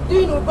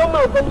doing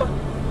Ugoma.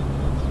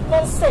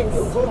 Nonsense.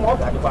 Ugoma,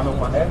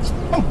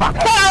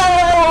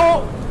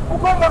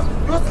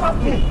 you slap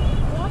me.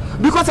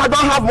 Because I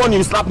don't have money,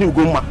 you slap me,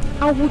 Ugoma.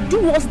 I will do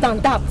worse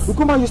than that.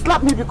 Ugoma, you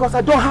slap me because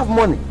I don't have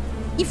money.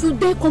 If you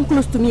dare come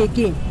close to me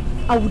again,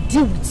 I will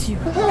deal with you.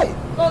 Hey!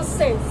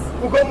 Nonsense.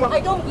 Ugoma. I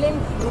don't blame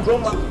you.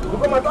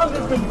 Ugoma, don't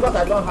leave me because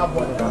I don't have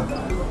money.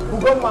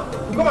 Ugoma,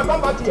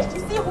 come back here.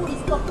 See who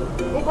is talking.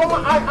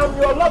 Ugoma, I am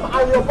your lover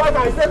and your boyfriend.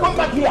 I say, come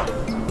back here.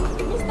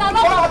 Mr. Lover.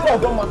 Come back here,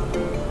 Ugoma.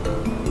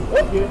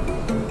 Okay.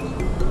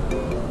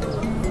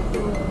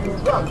 You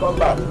go and come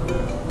back.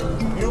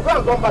 You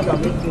can't come back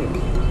and meet me.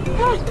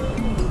 Hey!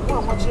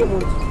 Wow, what you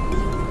want?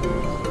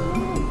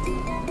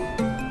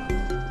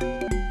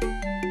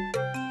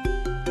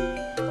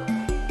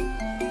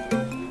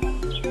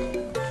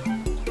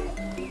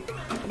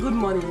 Good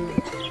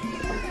morning.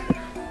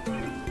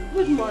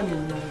 Good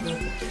morning, my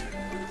daughter.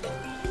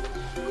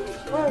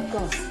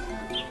 Welcome.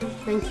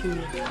 Thank you.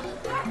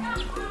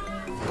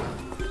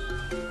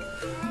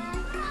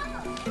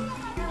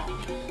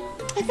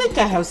 I think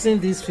I have seen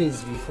this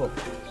face before.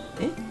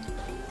 Eh?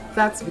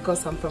 That's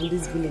because I'm from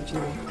this village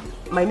now.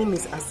 My name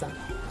is Asa,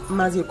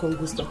 Mazi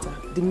Okongu's daughter,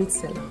 the meat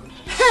seller.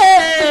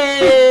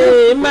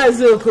 Hey,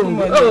 Mazi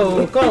Okongu.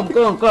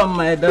 Oh, come,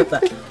 my daughter.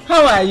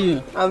 How are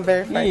you? I'm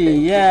very fine. Hey,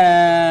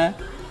 yeah.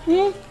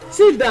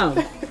 Sit down.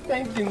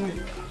 Thank you.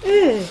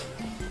 Hey.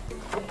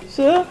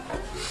 So,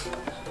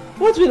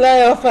 what will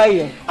I offer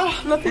you?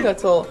 Ah, nothing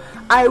at all.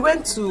 I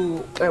went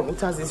to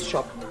Utazi's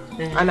shop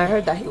and I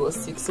heard that he was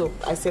sick, so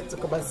I said to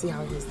come and see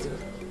how he's doing.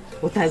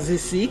 Utazi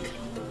sick?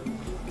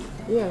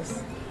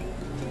 Yes.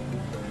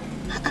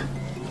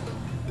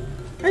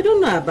 I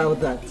don't know about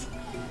that.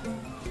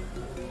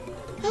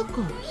 How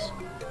comes?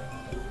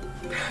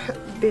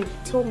 They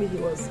told me he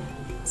was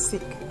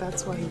sick.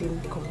 That's why he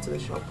didn't come to the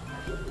shop.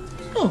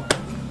 Oh,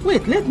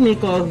 wait, let me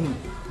call him.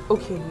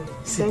 Okay, no.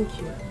 Thank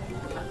you.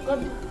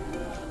 Come.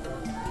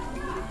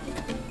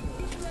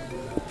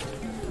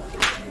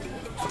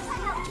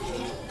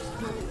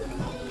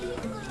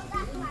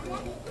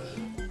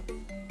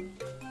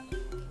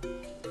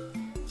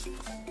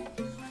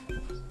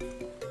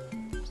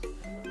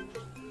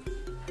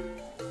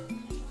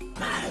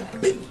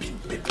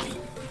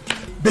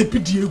 Baby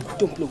Diego,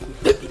 don't blow.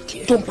 Baby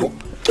Diego, don't blow.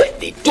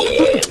 Baby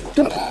Diego,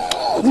 don't.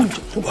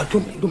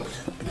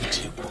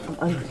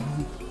 I'm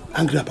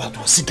angry about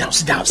what? Sit down.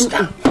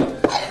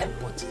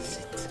 What is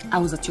it? I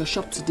was at your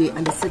shop today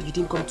and they said you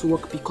didn't come to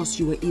work because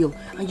you were ill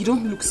and you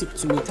don't look sick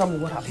to me. Tell me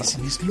what happened.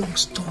 Listen, it's long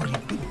story,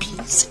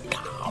 baby. Sit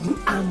down. You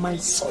are my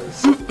son.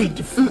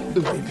 Baby,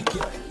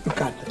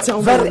 look at that. Tell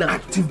me Very now.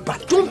 active,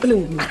 but Don't play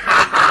with me.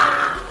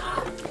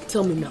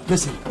 Tell me now.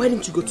 Listen. Why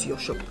didn't you go to your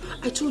shop?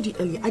 I told you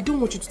earlier, I don't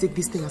want you to take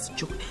this thing as a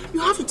joke. You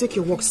have to take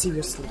your work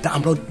seriously.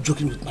 I'm not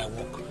joking with my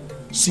work.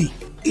 See,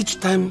 each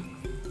time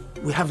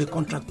we have a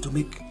contract to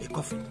make a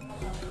coffin,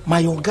 my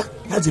yoga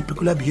has a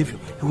peculiar behavior.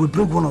 He will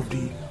bring one of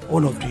the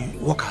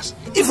workers,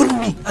 even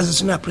me as a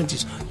senior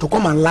apprentice, to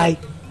come and lie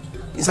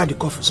inside the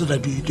coffin so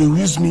that they will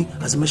use me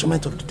as a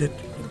measurement of the dead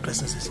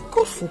person's.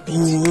 God forbid.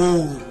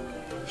 Oh.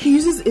 He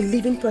uses a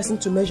living person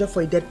to measure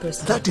for a dead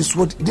person. That is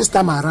what, this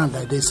time around,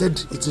 they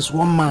said it is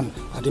one man,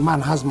 and the man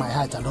has my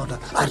height and all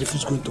that. I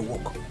refuse going to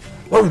work.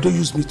 Why would they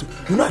use me to?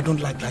 You know I don't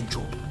like that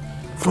job.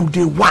 From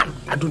day one,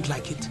 I don't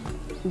like it.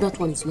 That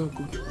one is not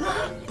good.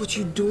 But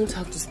you don't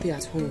have to stay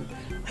at home.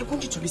 I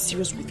want you to be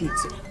serious with it.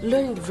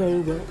 Learn it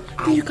very well.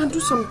 Then you can do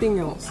something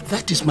else.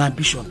 That is my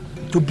ambition.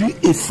 To be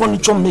a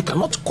furniture maker,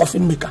 not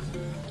coffin maker.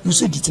 You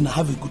said it and I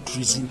have a good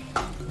reason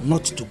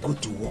not to go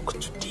to work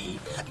today.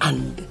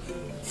 And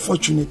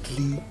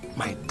fortunately,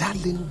 my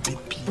darling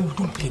baby.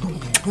 Don't play.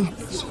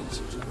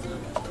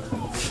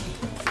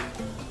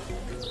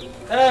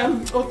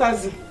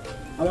 Otazi,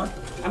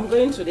 I'm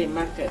going to the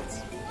market.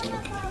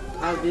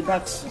 I'll be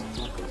back soon.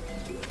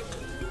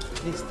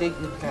 Please take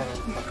good care of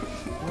her.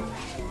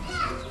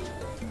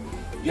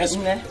 Yes,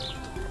 ma'am.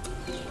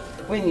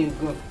 When you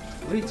go,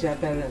 reach your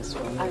parents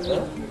for me. I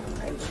will.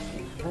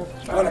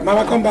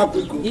 Mama, come back.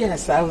 We go.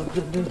 Yes, I will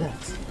do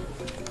that.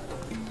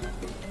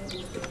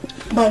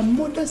 My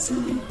mother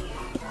said,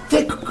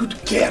 take good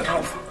care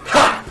of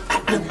her.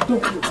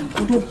 Don't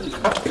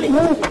play.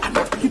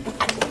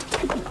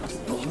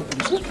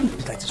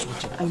 That is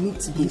what I need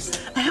to do.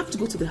 I have to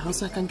go to the house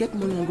so I can get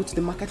money and go to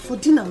the market for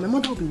dinner. My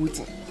mother will be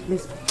waiting.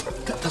 Let's go.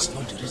 That's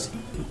not the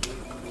reason.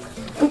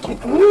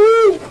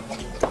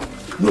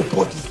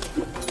 Nobody's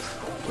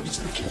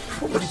looking.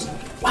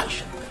 Why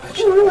should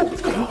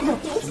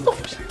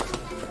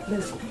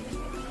Let's go.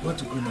 You want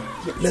to go now?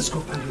 Yeah. Let's go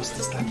and you're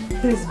still standing.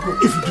 Let's go.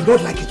 If you do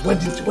not like it, what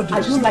did you I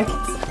don't like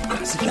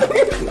it. Sit down.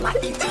 You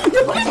like it.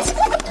 You like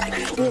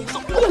it.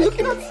 What are you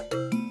looking at?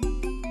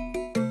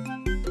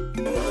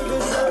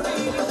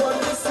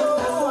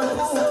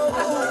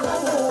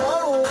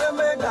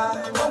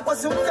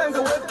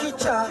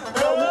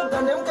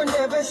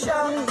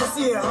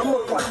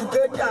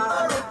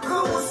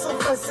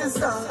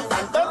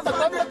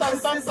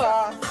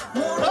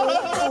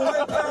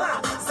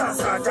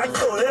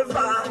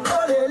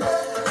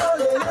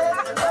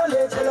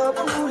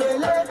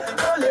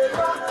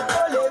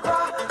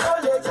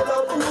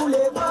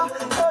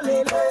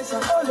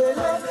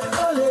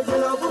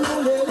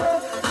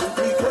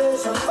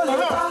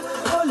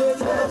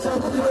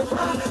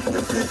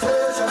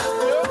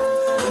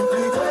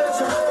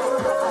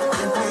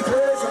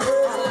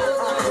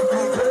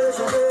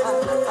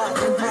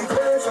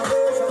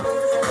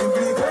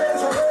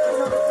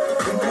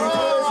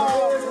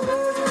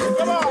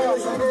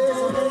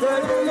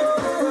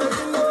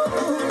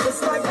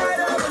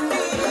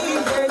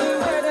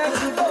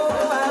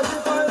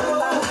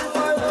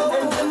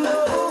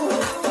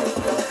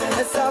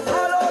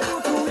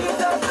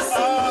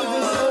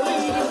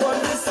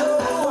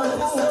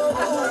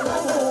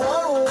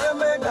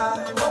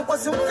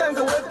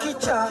 Tanga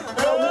Wakicha,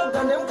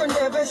 and them can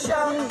never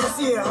shine.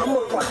 See, I'm a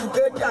part of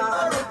the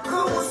dark.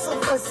 Who's so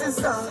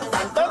persistent?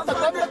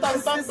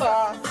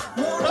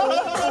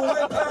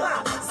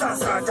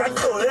 Sasa, Jack,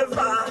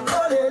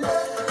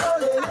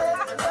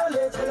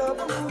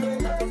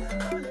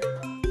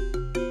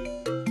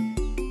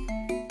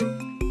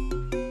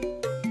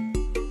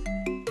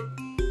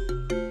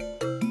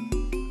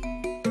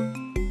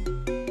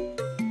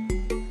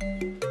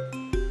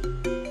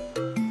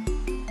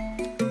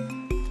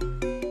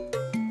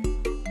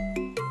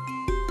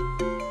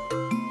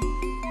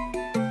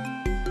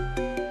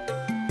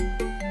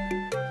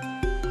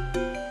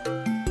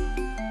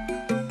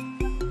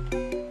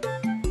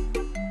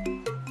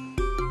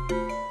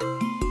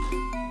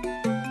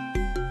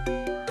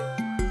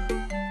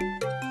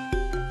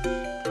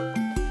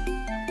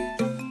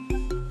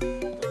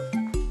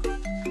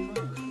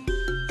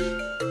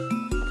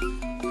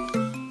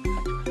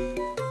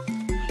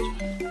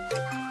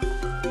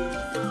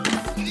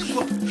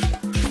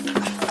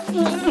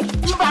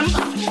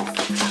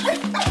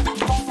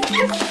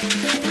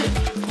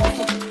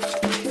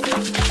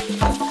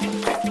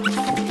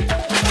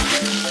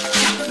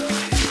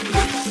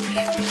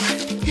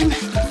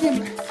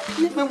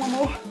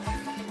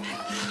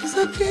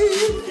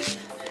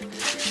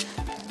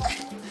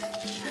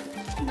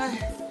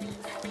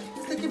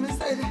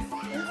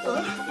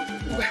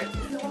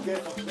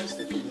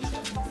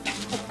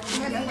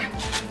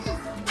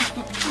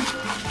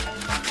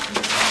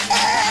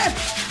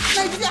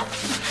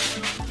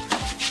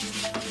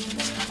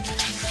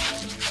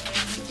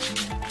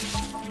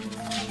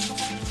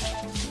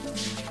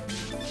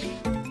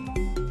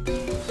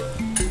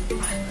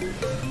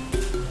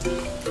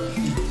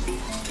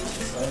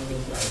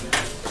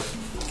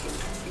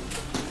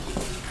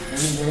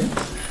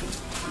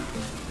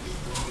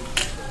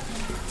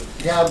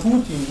 They are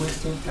good in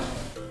wasting time,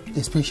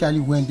 especially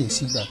when they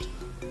see that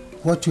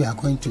what we are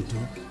going to do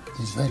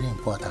is very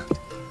important.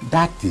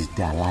 That is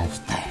their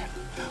lifestyle.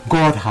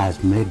 God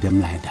has made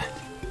them like that.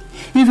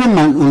 Even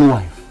my own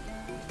wife,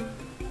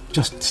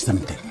 just the same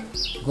thing.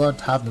 God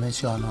have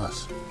mercy on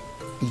us.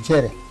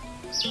 Ijere,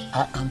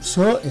 I am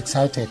so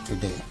excited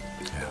today.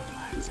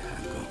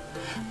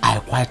 I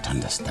quite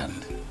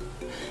understand.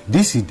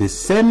 This is the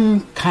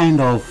same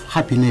kind of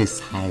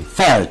happiness I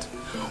felt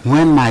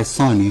when my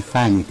son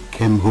Ifani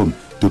came home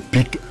to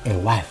pick a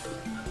wife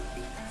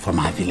from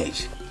our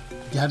village.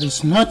 There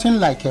is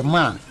nothing like a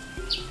man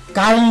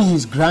carrying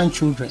his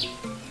grandchildren,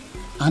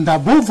 and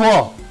above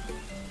all,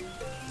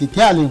 the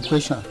girl in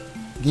question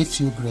gives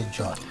you great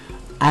joy.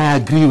 I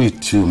agree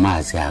with you,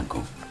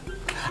 Maziago.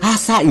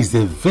 Asa is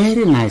a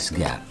very nice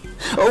girl.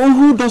 Oh,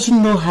 who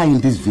doesn't know her in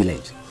this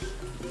village?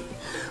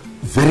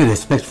 Very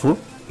respectful,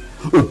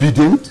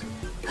 obedient,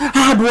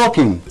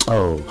 hardworking.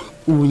 Oh,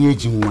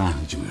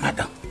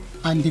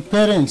 and the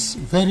parents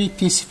very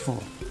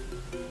peaceful.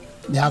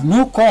 They have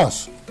no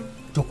cause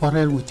to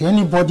quarrel with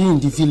anybody in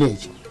the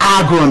village.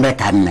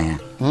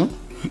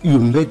 You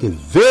made a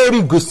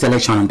very good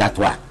selection on that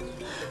one.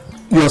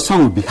 Your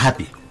son will be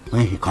happy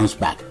when he comes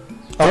back.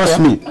 Trust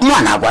me.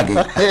 I'm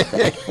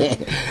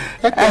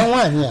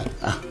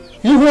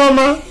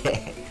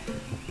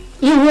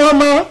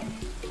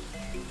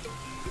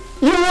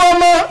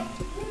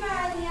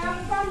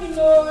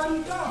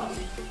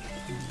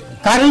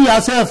carry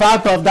yourself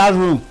out of that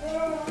room.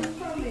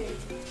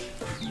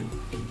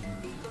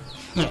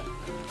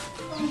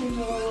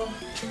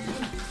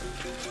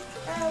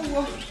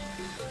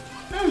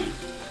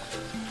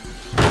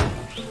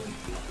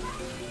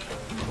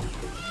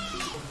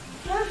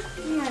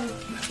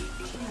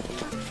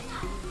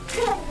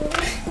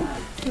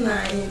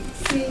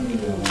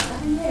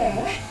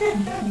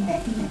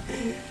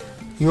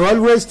 You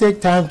always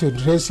take time to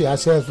dress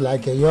yourself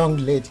like a young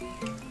lady.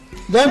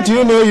 Don't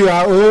you know you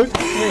are old?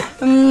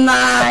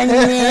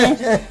 Nani,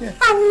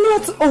 I'm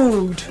not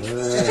old.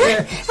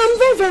 I'm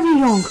very, very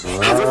young.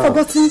 Have you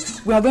forgotten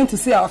we are going to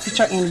see our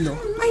future in-law?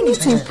 I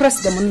need to impress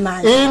them,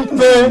 Nani.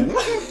 Impe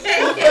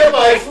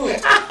my food.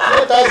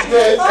 Let us go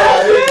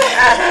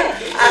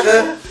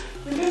inside.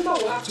 Remember,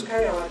 we have to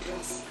carry our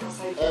dress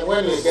outside.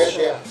 When we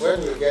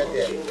get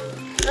there.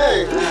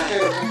 Hey.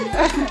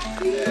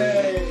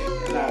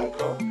 Now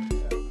come.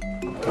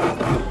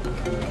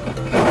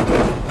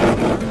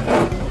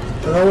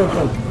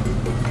 Welcome.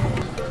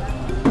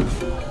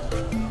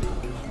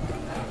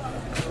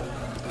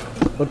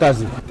 What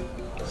is it?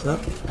 Sir?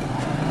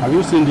 Have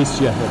you seen this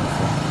chair here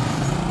before?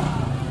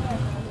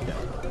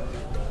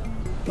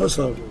 No,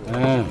 sir.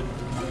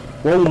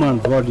 One woman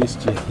brought this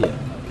chair here.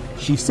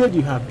 She said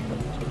you have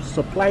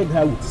supplied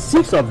her with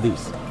 6 of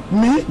these.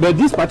 Me? But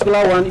this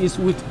particular one is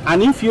with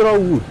an inferior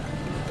wood.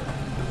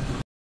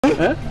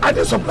 I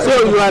did supply.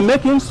 So you are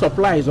making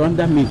supplies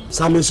under me.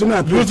 So I'm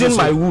assuming using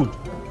my wood.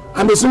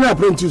 I'm a senior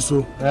apprentice,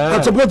 so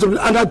I'm supposed to.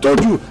 And I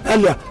told you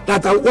earlier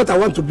that what I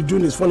want to be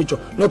doing is furniture,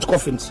 not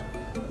coffins.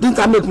 Didn't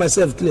I make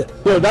myself clear?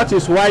 So that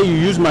is why you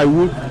use my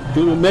wood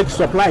to make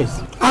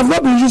supplies. I've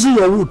not been using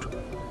your wood.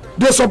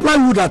 They supply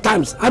wood at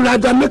times, and I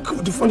make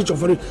the furniture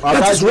for it.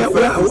 That is where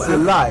it's a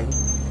lie.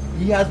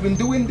 He has been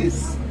doing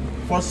this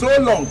for so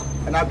long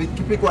and I've been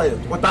keeping quiet.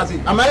 What has it?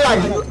 Am I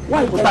lying?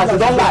 Why? What has it?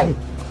 Don't lie.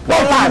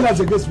 What has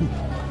against me?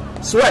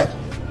 Swear.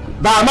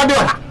 But I'm not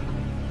doing it.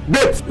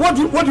 Babe. What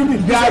do you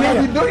mean? They are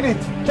not doing it.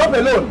 Chop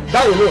alone.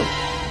 Die alone.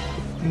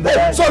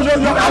 So you're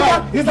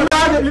he's the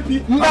man.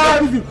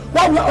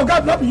 Why will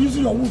Oga not be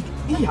using your wood?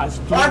 He has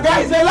to.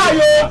 Oga is a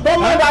liar.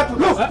 Don't let that.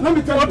 Look, let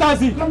me tell you. What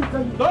has he?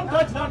 Don't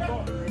touch that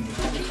door.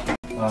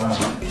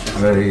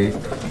 Very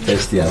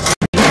tasty.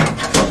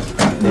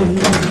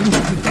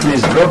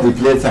 Please drop the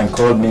plates and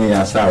call me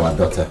as our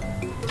daughter.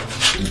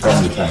 You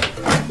come with time.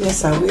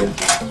 Yes, I will.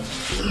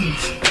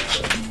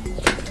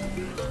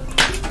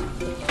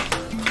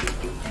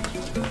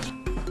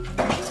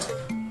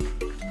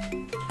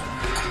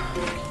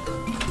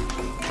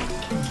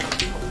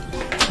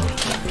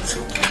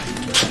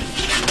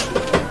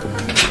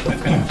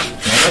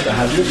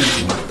 Have you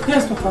eaten?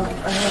 Yes, Papa.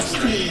 I have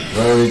still.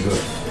 Very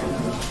good.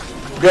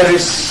 There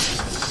is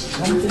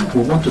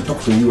something we want to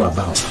talk to you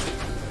about.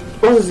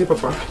 What is it,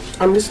 Papa?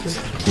 I'm listening.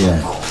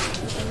 Yeah.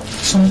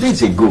 Some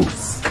days ago,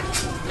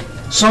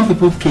 some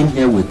people came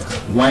here with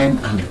wine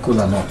and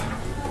cola nut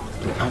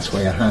to ask for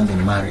your hand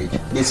in marriage.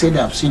 They say they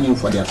have seen you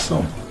for their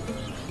son.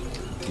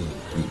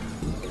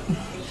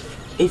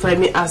 If I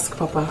may ask,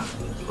 Papa,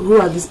 who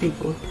are these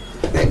people?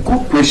 A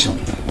good question.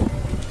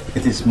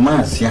 It is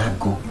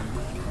Maziago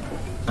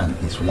and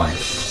his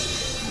wife.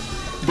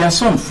 Their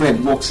son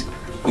Fred works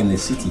in the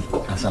city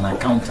as an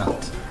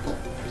accountant.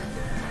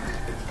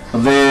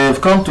 They've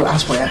come to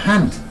ask for a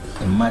hand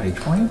in marriage.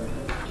 Why?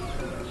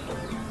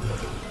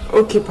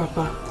 Okay,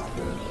 Papa.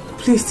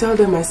 Please tell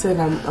them I said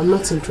I'm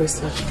not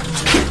interested.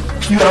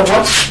 You are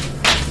what?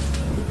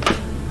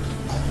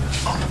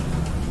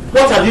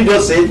 What have you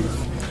just said?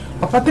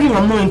 Papa, tell him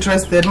I'm not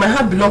interested. My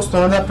heart belongs to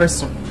another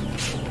person.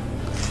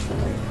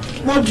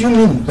 What do you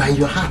mean by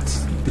your heart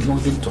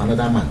belonging to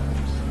another man?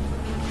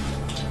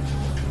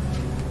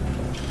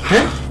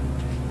 Huh?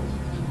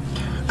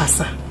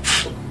 Asa,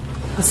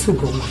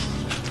 Asugoma,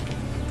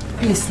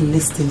 please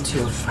listen to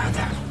your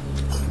father.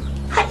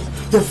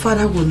 Your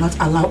father will not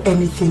allow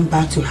anything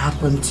bad to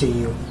happen to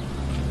you.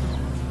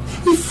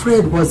 If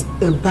Fred was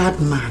a bad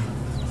man,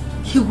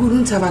 he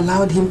wouldn't have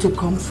allowed him to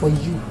come for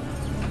you.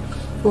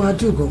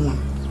 Owadugoma,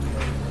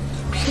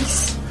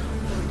 please,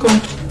 come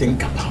to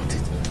think about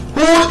it.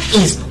 Who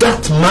is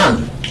that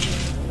man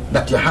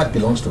that your heart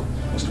belongs to?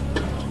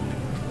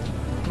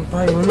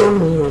 Papa, you don't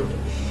know him.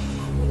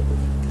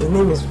 His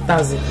name is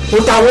Tazi.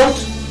 What I want?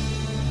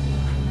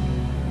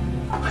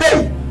 Hey!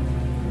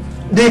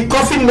 The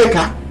coffin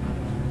maker?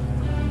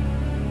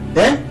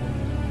 Eh?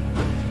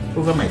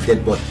 Over my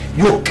dead body.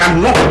 You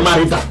cannot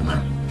marry that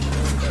man.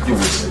 You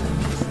will see.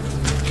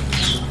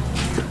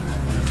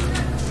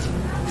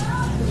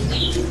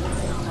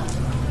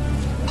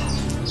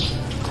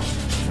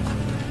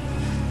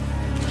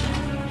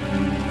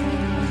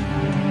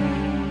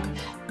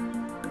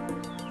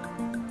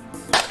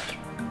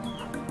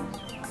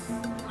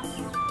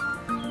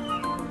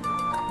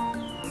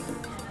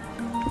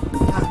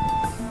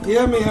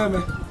 Hear me.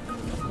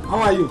 How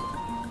are you?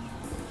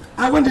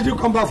 And when did you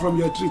come back from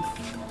your trip?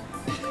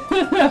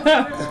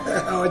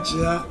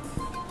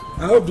 I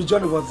hope the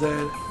journey was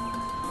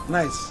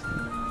nice.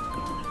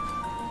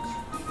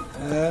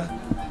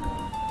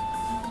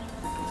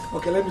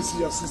 Okay, let me see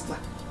your sister.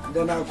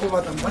 Then I'll come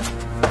out and buy.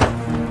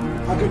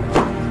 Okay.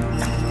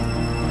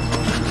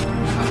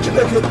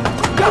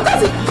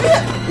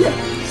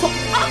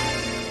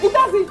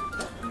 Utazi!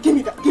 Give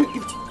me that.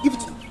 Give it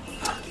to me.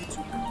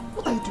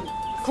 What are you doing?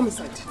 Come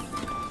inside.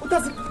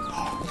 Utazi,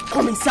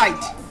 come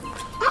inside.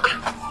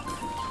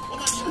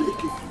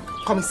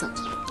 Come inside.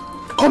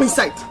 Come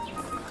inside.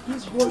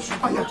 This boy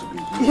should be here to be.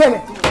 You hear me?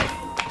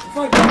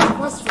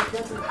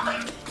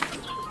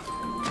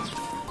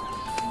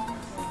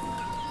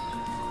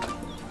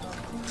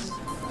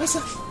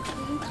 Listen,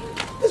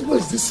 this boy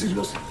is this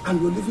serious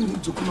and you're leaving him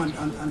to come and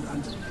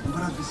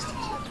embarrass visitors.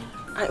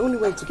 I only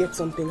went to get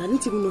something. I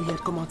didn't even know he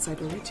had come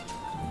outside already.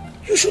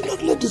 You should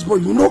not let this boy,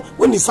 you know,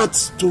 when he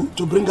starts to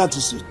bring out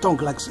his tongue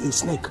like a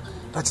snake,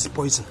 that is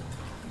poison.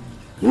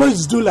 You know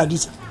he's doing like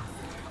this.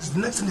 It's the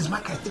next in his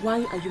market.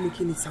 Why are you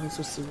making it sound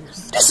so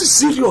serious? This is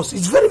serious.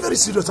 It's very, very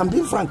serious. I'm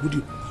being frank with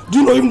you. Do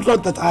you know, even though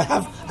that I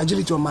have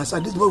agility on my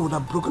side, this boy would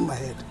have broken my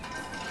head.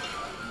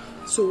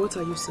 So what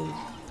are you saying?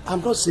 I'm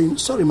not saying,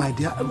 sorry my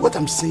dear, what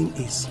I'm saying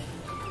is,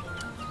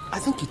 I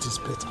think it is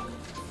better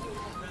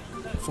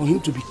for him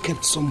to be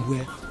kept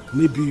somewhere.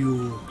 Maybe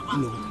you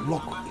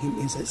lock him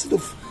inside instead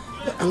of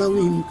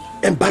allowing him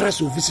embarrass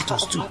your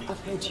visitors too.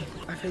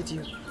 I've heard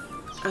you.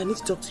 I need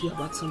to talk to you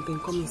about something.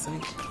 Come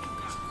inside.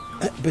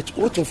 But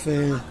what of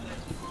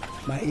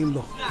my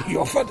in-law,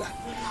 your father?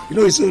 You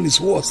know his own is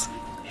worse.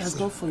 He has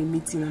gone for a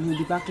meeting and he'll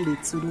be back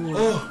late, so don't worry.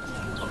 Oh.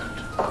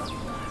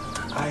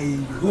 I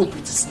hope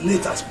it is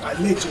late as by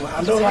nature.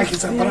 I don't like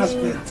his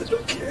embarrassment.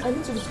 Okay. I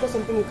need to discuss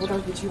something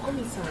important with you. Come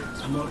inside.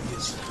 I'm not,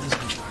 yes. Let's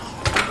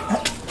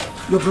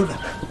go. Your brother?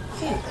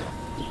 Yeah.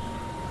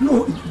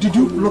 No, did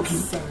you lock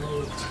him?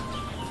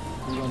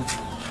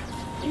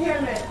 Hear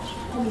me.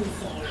 Come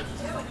inside.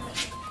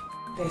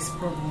 There's a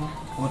problem.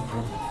 What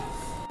problem?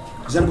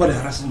 Is anybody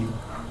harassing you?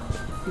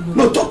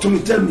 No, talk to me,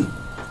 tell me.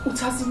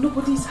 Utazi,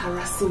 nobody is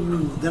harassing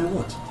me. Then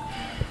what?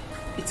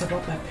 It's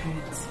about my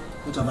parents.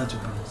 What about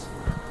your parents?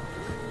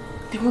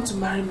 They want to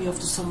marry me off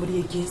to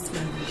somebody against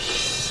my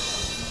wish.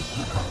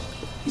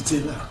 It's a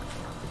lie.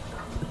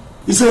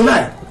 It's a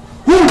lie.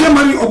 Who will get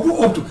married up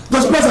to?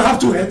 Does person have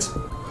two heads?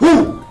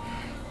 Who?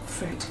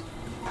 Fred.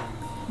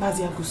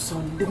 Maziago's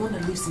son, the one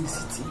that lives in the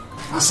city.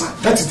 Asa,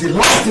 that is the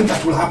last thing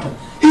that will happen.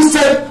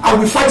 Instead, I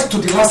will fight to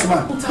the last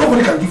man.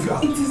 Nobody can give you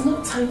up. It is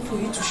not time for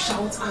you to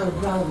shout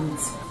around.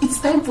 It's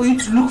time for you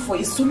to look for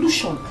a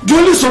solution. The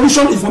only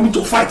solution is for me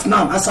to fight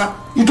now, Asa.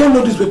 You don't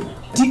know these people.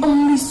 The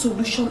only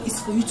solution is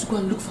for you to go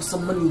and look for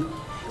some money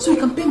so you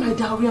can pay my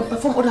dowry and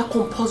perform other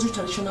compulsory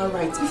traditional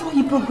rites before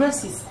he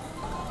progresses.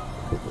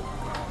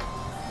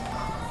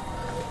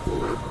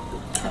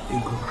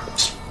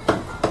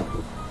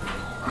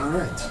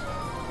 Alright.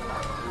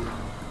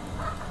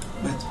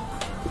 But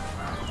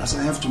as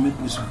I have to make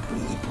me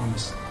a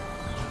promise.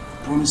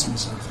 Promise me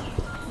something.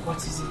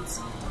 What is it?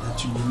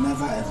 That you will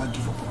never ever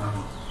give up on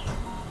me.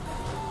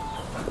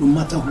 No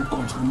matter who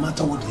comes, no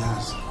matter what he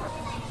has.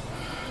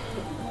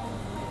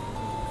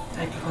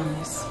 I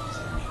promise.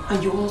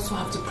 And you also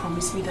have to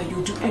promise me that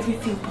you'll do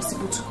everything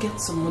possible to get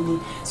some money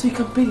so you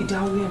can pay the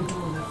dowry and do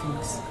other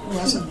things. Well,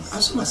 as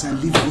soon as I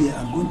leave here,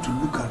 I'm going to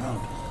look around,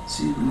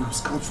 see,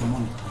 scout for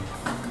money.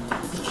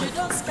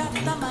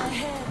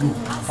 No,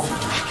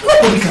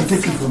 nobody can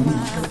take it from me.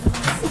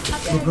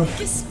 My brother,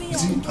 is he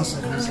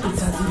outside? It has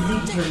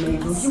leave your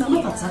neighbor. You will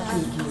not attack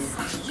me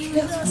again.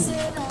 Let's go.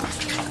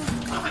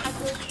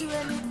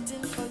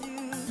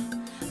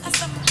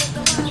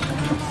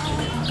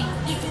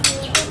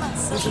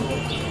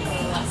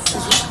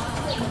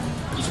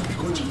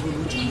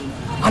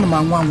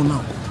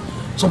 Now.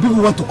 Some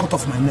people want to cut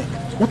off my neck.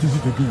 What is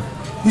it again?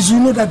 Is you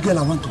know that girl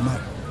I want to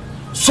marry?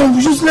 Some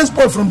useless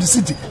boy from the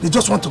city, they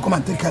just want to come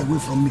and take her away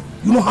from me.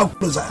 You know how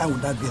close I am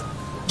with that girl.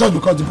 Just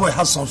because the boy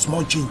has some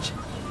small change.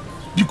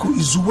 Because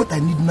Izu, what I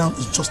need now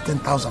is just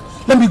 10,000.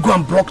 Let me go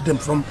and block them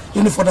from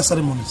any further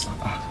ceremonies.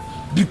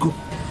 Biko.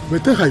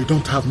 But tell her you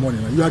don't have money.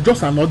 You are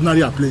just an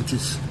ordinary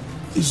apprentice.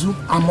 Izu,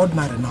 I'm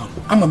ordinary now.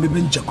 I'm a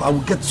maybe Njeko. I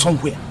will get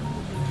somewhere.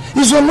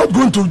 Izu,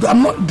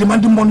 I'm not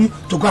demanding money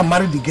to go and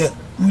marry the girl.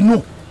 We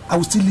know. I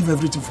will still leave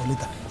everything for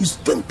later. It's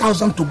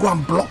 10,000 to go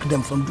and block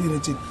them from doing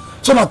anything.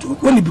 So that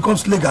when it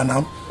becomes legal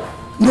now,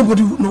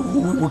 nobody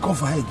will come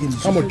for her again.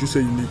 How much do you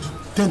say you need?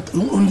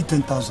 Only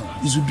 10,000.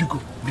 Izu, Biko,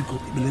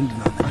 Belendi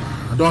now.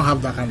 I don't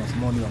have that kind of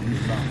money on me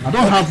now. I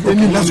don't have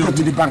any money. Let's go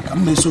to the bank.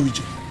 I'm not so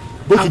rich.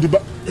 Go to the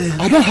bank.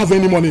 I don't have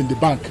any money in the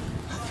bank.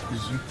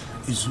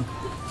 Izu.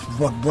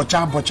 But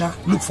Bocha,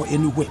 look for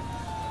anywhere.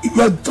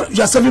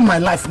 You are saving my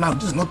life now.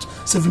 This is not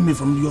saving me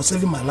from you. You are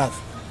saving my life.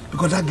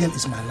 Because that girl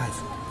is my life.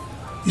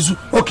 Izu,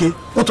 okay,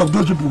 what of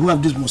those people who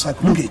have this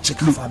motorcycle? Look at check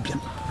Fabian.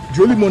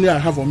 The only money I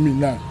have on me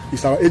now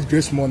is our 8th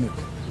grace money.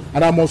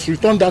 And I must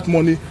return that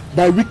money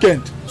by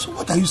weekend. So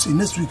what are you saying?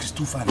 Next week is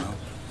too far now.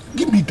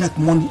 Give me that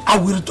money. I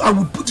will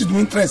put it in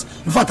interest.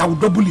 In fact, I will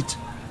double it.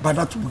 By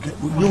that we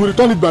will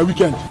return it by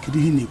weekend.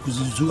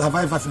 Have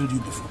I ever failed you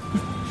before?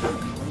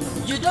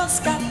 You don't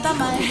scatter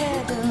my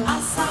head,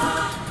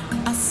 Asa,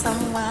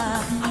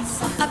 Asawa,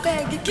 I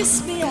beg you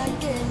kiss me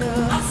again,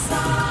 Asa,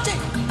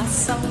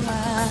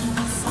 Asawa,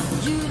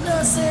 you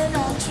know say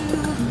not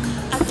true,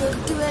 I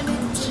don't do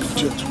anything for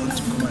you,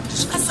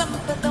 Asa,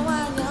 but the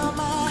one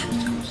yama,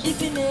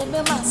 if you name me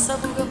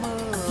Masabugamo,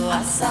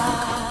 Asa,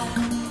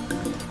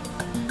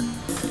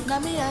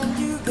 Nami and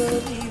you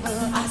baby,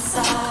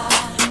 Asa,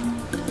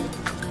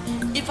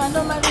 if I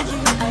don't marry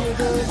you, I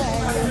go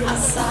die,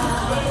 Asa.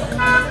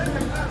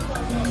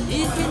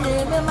 If you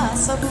name me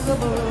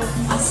Masabugabo,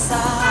 Asa.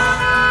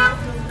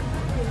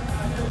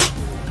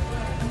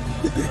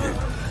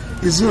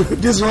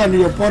 This one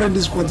you are pouring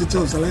this quantity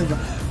of saliva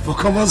for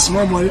common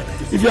small money.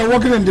 If you are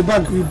working in the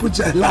bank, you put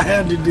your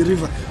hand in the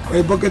river or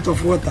a bucket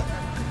of water.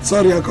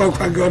 Sorry, I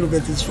can't go on,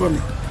 but it's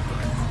funny.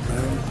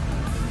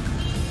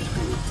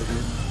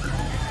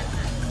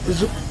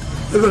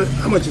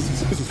 How much is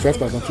this? This is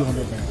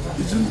 12,200.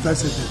 Isn't that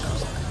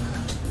 10,000?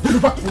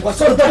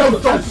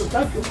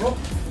 Thank you, bro.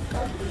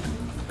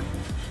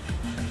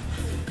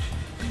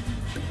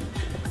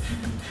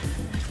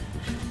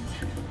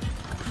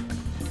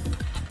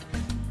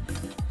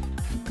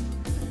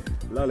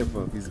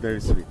 Lollipop is very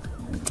sweet.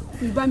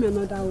 You buy me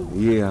another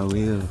one. Yeah, I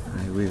will.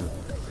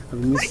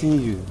 I'm missing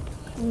you.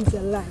 It's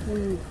a lie.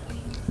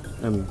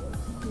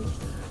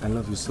 I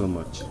love you so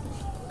much.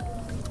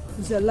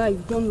 It's a lie.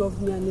 You don't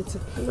love me, Anita.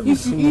 I love you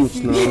so much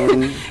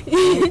now.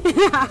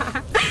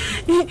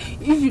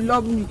 If you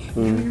love me,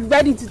 you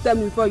ready to tell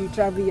me before you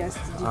travel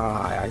yesterday?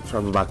 I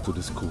travel back to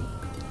the school.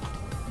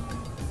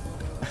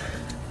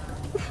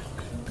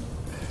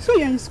 So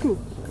you're in school?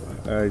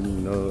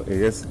 No,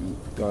 yes.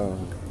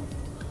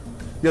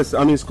 Yes,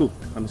 I'm in school.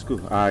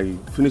 I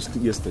finished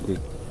yesterday.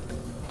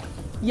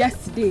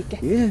 Yesterday?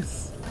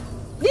 Yes.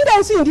 Did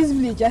I see in this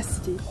village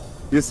yesterday?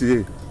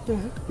 Yesterday?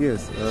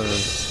 Yes.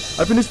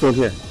 I finished from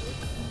here.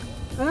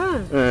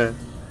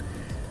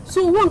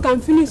 So one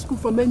can finish school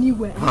from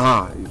anywhere?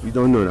 You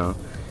don't know now.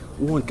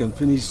 one can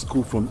finish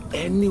school from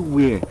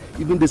anywhere,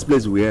 even this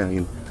place we are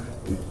in.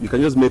 You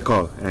can just make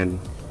call and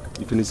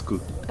you finish school.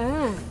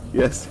 Ah.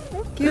 Yes.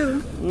 Thank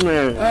you.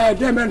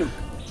 Dear man.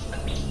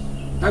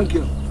 Thank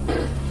you.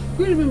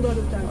 Good evening,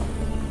 brother. Thank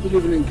you.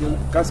 Good evening, girl.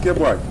 Casket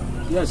boy.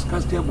 Yes,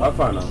 casket boy. How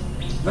far now?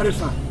 Very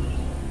far.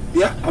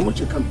 Yeah, how much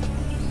you come?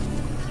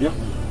 Yeah.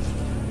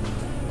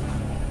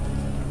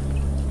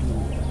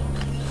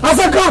 As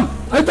I come,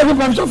 I take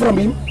permission from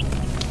him.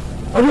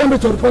 I want me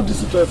to report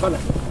this to your father.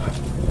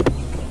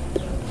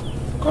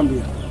 Come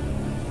here.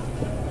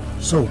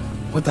 So,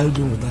 what are you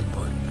doing with that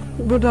boy?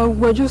 Brother,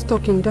 we're just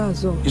talking,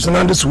 that's all. It's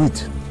not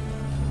sweet.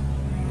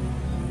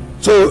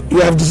 So,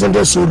 you have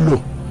descended so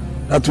low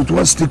that with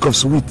one stick of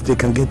sweet, they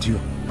can get you.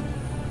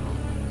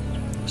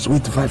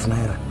 Sweet 5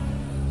 naira.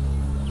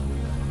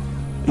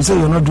 You say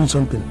you're not doing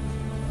something.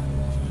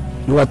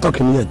 You are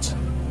talking yet,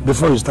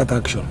 before you start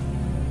action.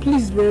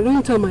 Please, brother,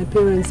 don't tell my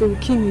parents. They will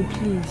kill me,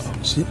 please.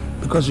 See,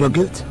 because you're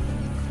guilty.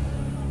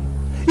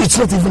 It's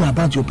not even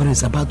about your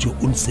parents, it's about your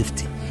own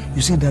safety.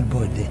 You see that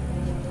boy there?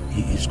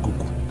 He is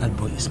cuckoo. That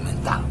boy is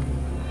mental.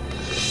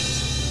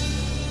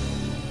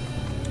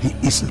 He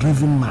is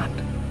raving mad.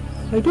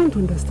 I don't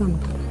understand.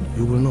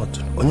 You will not.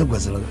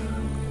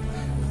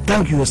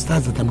 Thank your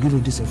stars that I'm giving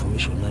you this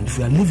information. And if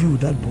I leave you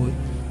with that boy,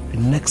 the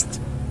next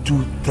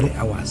 2-3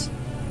 hours,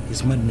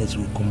 his madness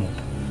will come up.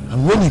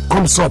 And when he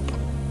comes up,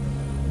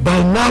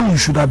 by now you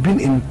should have been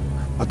in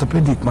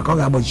orthopedic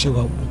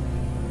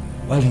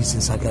while he's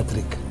in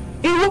psychiatric.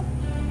 Ew!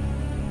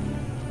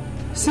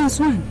 Since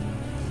when?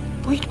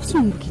 But it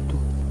doesn't look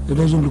it. It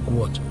doesn't look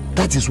what?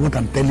 That is what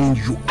I'm telling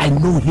you. I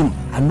know him.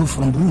 I know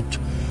from root.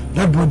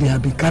 That boy, they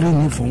have been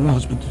carrying him from one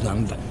hospital to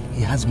another.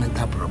 He has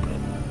mental problem.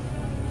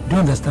 Do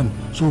you understand?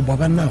 So,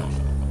 Baba, now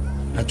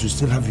that you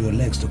still have your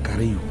legs to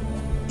carry you,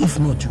 if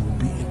not, you will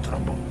be in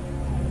trouble.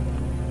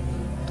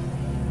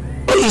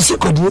 But is he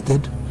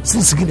coordinated?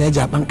 Since you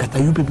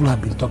people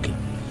have been talking.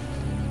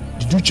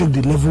 Did you check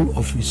the level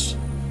of his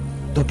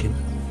talking?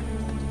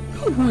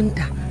 No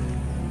wonder.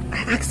 I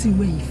asked him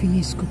when he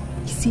finished school.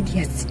 He said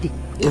yesterday.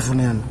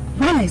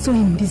 When I saw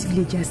him in this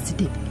village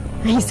yesterday,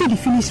 and he said he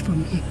finished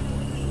from here.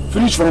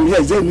 Finished from here?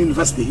 Is there an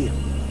university here?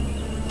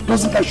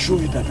 Doesn't that show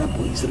you that that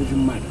boy is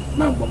raving mad?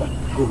 Now, Baba,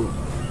 go home.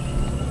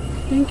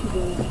 Thank you,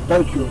 brother.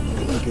 Thank you.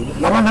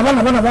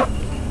 Naba.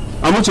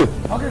 Amuche.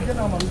 Okay, get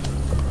down, Mami.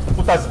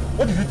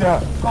 What did you tell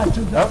her? What did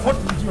you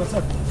do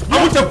yourself?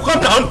 Amuche, come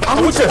down.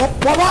 Amuche.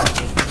 Baba,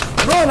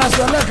 run as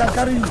your leg can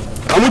carry you.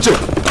 Amuche.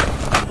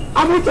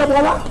 Amuche,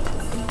 Baba.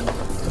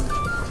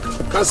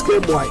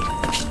 Casket boy.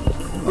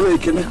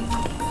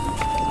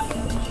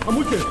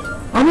 Amuche.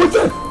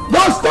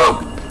 Don't stop.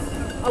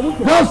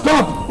 Don't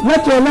stop.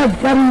 Let your leg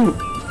carry you.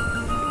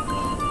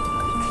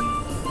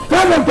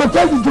 Tell them to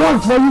take the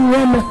drugs for you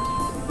when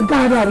you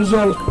can't have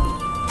result.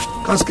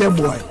 Casket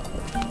boy.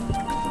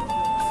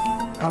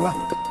 Allah.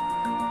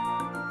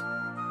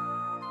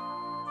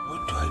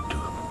 What do I do?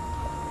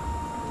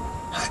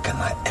 How can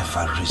I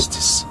ever reach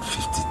this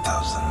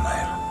 50,000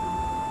 naira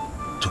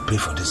to pay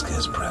for this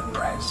girl's bride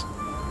price?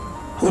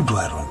 Who do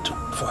I run to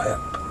for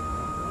help?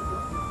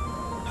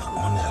 Her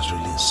money has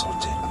really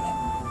insulted me.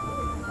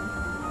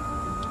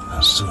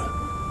 And soon,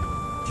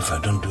 if I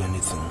don't do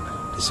anything,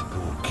 these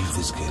people will give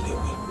this girl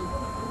away.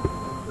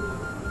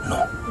 No,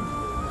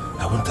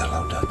 I won't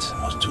allow that. I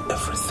must do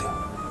everything.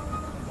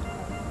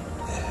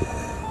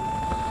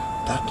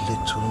 That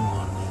little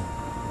money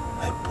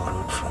I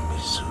borrowed from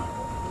Izu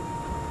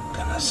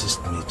can assist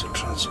me to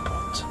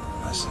transport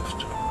myself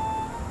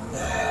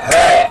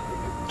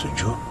to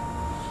Joe.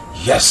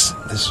 Yes,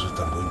 this is what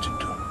I'm going to do.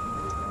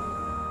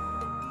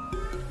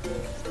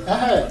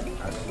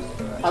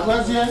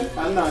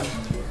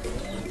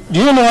 Do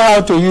you know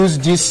how to use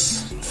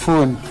this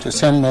phone to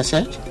send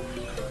message?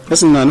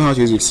 Yes, I know how to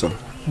use it, sir.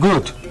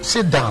 Good.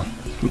 Sit down.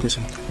 Okay,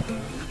 sir.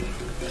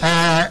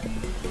 I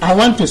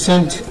want to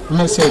send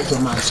message to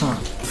my son,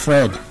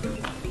 Fred.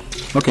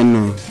 Okay,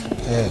 no.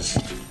 Yes.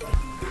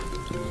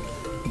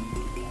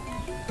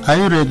 Are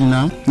you ready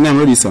now? No, I'm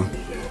ready, sir.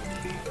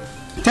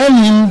 Tell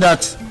him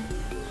that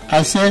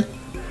I said,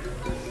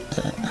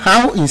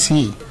 how is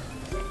he?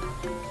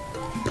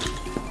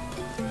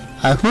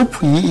 I hope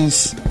he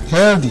is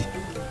healthy.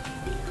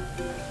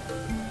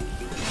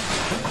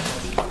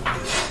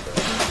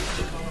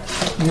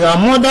 Your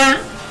mother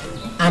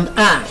and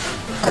I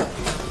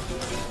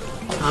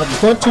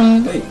have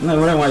gotten... Hey, no,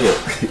 where am I here?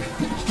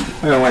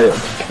 Where am I here?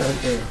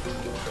 Okay.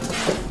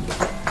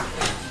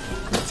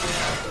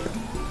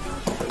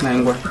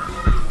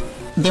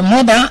 The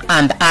mother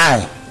and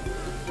I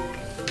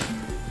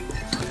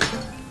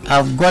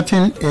have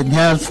gotten a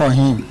girl for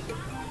him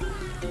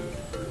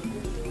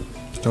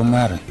to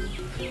marry.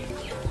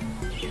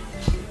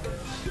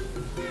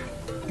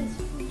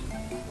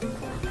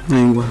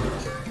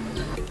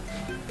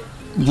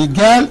 The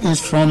girl is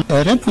from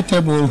a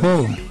reputable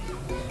home.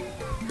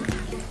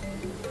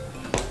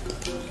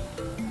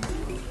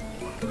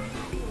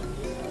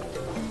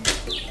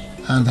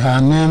 And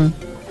her name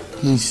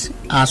is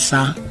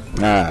Asa.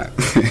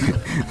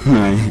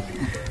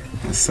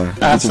 Sir.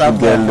 That's a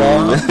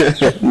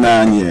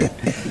Nanya.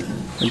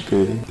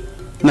 Okay.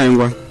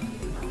 Nangwa.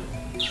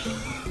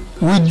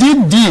 We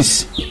did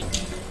this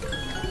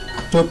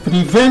to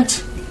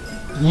prevent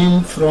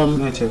him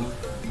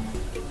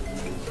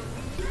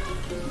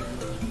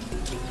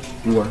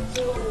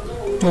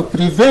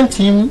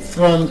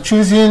from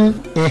choosing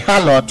a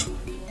harlot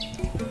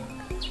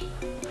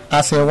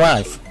as a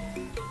wife.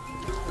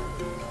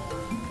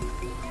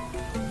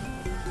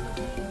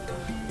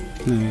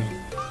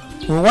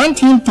 We want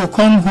him to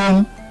come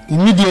home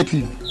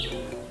immediately.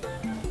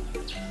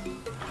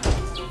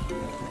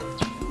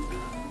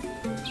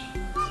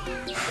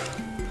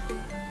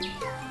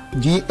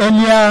 The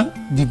earlier,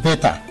 the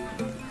better.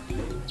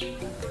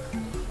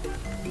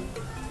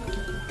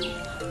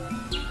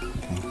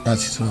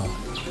 That's all.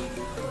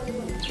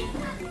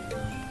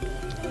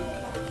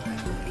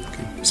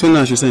 So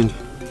now she send?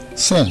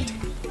 Send.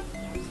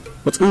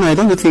 But I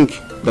don't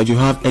think that you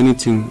have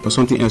anything or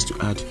something else to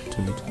add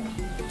to it.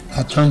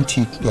 I don't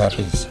think there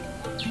is.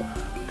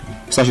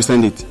 So I should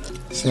send it?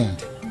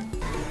 Send.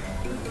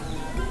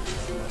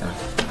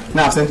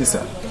 Now I've sent it,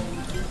 sir.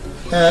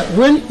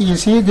 When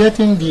is he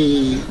getting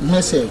the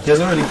message? He has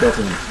already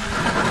gotten it.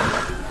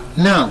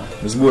 Now?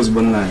 It's was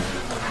born now.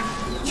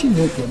 Do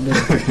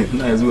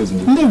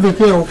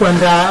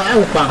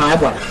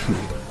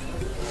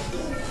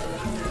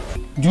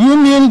you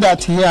mean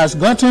that he has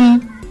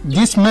gotten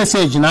this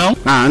message now?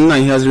 No,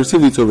 he has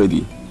received it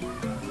already.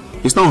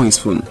 It's not on his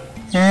phone.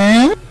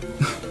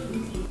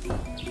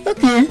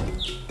 Okay.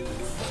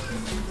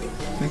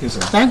 Thank you,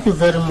 sir. Thank you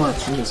very much.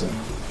 Thank you, sir.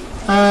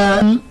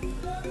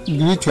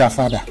 Greet your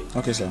father.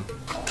 Okay, sir.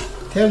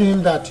 Tell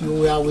him that you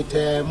were with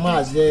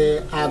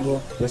Maze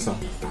Ago. Yes, sir.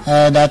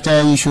 That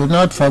you should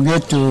not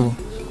forget to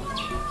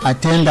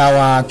attend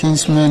our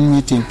Kingsman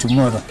meeting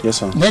tomorrow. Yes,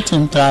 sir. Let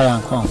him try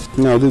and come.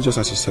 No, I'll do just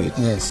as you said.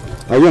 Yes.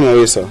 Are you on my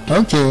way, sir?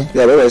 Okay.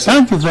 Yeah, bye-bye, sir.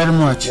 Thank you very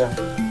much. Yeah.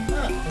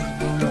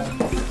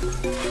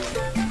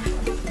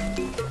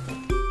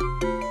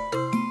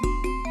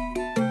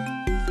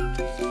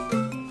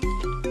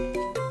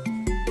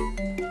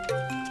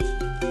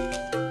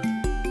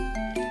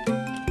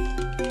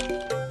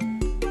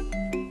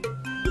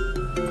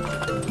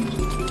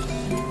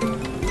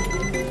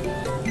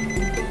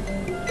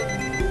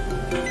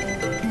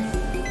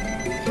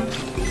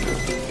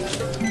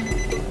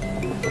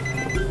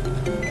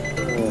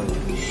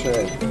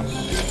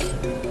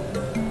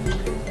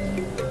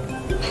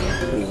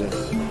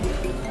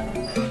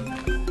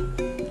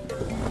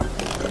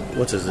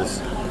 What is this?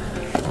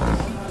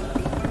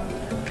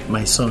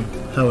 My son,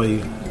 how are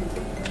you?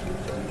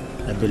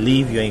 I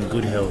believe you're in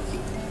good health.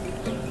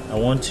 I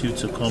want you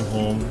to come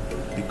home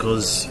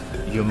because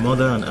your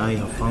mother and I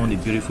have found a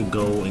beautiful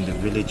girl in the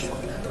village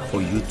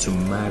for you to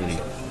marry.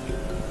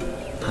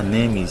 Her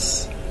name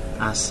is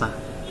Asa,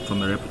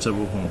 from a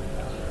reputable home.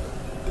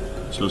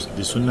 So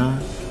the sooner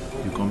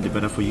you come, the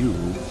better for you.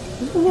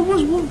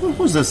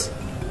 What's this?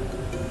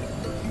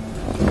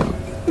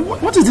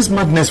 What is this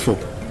madness for?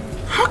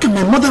 How can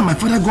my mother and my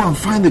father go and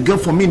find a girl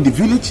for me in the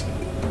village?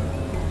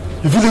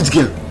 A village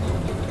girl?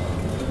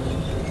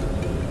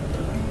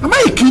 Am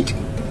I a kid?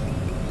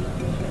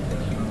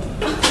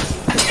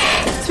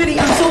 Sweetie,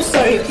 I'm so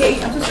sorry,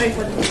 okay? I'm so sorry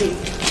for the delay.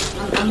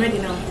 I'm ready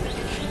now.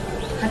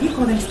 Have you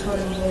called and told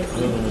them where?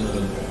 No.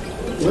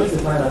 Where's the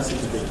final seat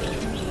today?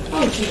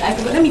 Oh, gee, I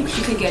forgot. Let me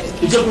quickly get it.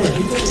 It's okay.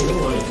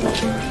 Don't worry.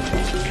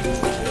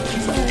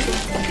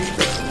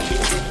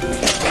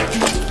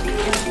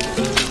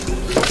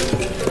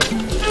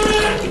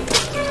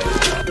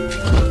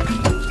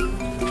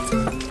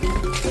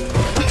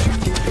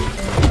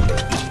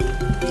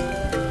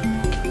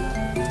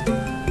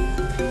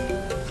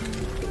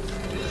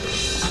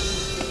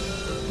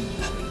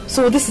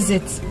 So this is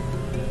it.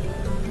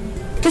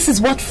 This is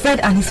what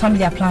Fred and his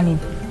family are planning.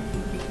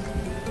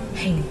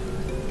 Hey.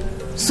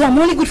 So I'm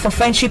only good for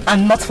friendship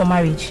and not for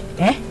marriage,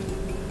 eh?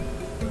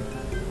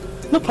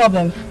 No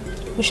problem.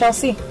 We shall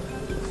see.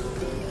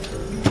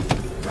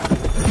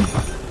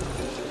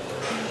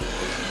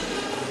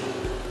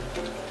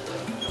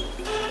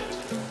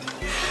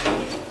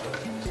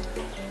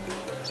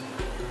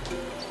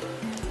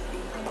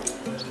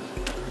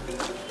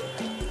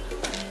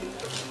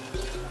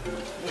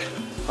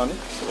 Honey?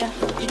 Yeah,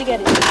 did you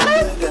get it?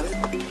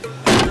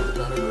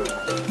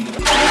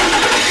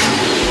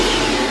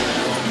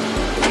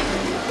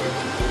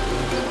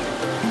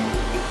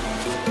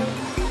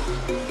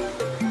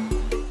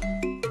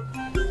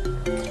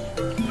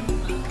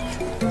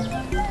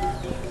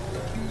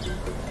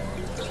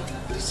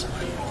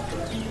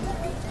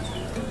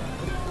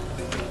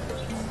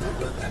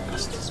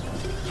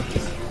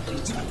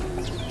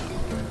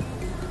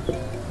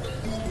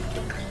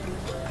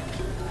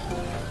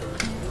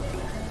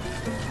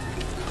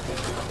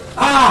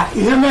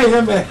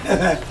 Yeme.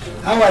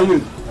 How are you?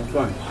 I'm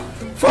fine.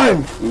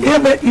 Fine.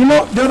 Yeme, you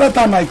know, the other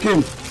time I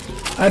came,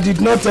 I did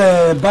not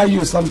buy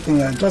you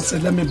something. I just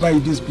said, let me buy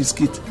you this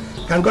biscuit.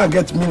 You can go and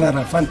get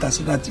mineral Fanta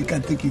so that you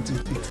can take it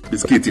with it.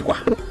 Biscuit,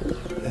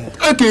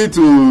 okay,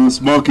 to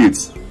small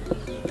kids.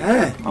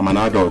 Eh? I'm an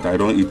adult. I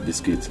don't eat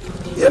biscuit.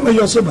 Yeme,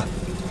 you're sober.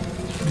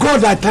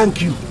 God, I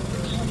thank you.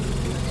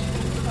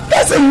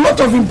 There's a lot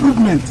of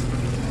improvement.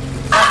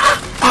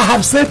 I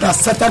have said that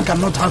Satan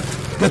cannot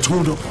get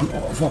hold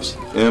of us.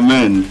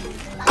 Amen.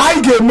 I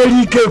get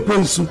married Ike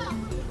Kwensu.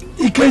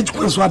 Ike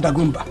Kwensu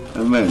Adagumba.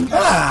 Amen.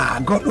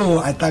 God, oh,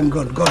 I thank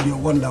God. God, you're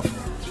wonderful.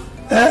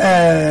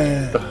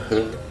 Hey,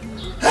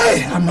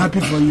 I'm happy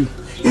for you.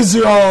 Is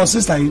your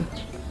sister in?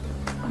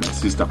 My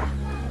sister?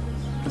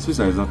 My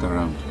sister is not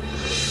around.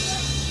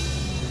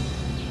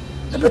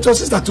 But your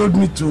sister told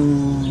me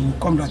to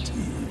come that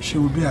she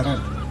will be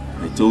around.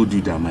 I told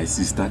you that my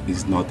sister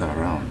is not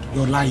around.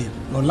 You're lying.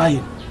 You're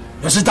lying.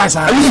 Your sister is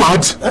around. Are you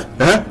mad?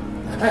 Eh?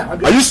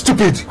 Are you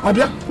stupid?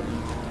 Abia?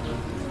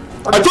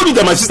 I told you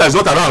that my sister is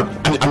not around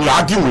and you're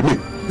arguing with me.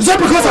 Is that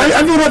because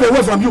I run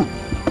away from you?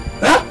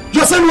 Eh?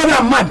 You're saying when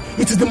I'm mad.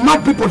 It is the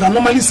mad people that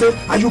normally say,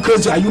 are you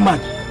crazy? Are you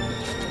mad?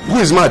 Who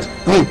is mad?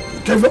 Me?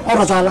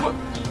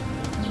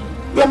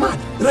 You're mad.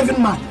 You're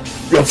even mad.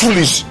 You're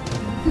foolish.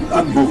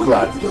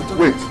 Buklad.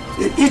 Wait.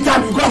 Each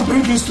time you go and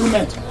bring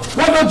instruments,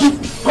 why don't you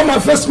come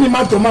and face me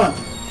man to man?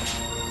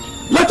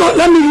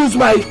 Let me use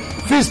my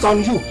fist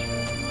on you.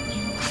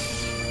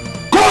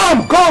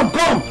 Come.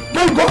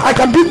 Don't go. I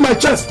can beat my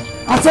chest.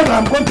 I said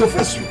I'm going to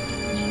face you.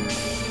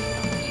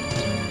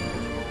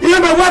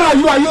 Even where are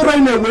you? Are you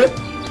running away?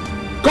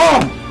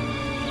 Come.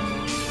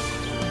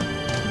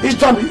 Each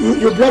time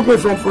you block me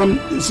from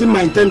seeing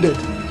my intended.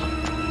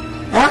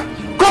 Huh?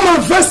 Come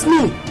and face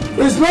me.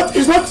 It's not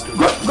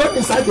go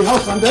inside the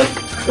house and then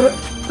go.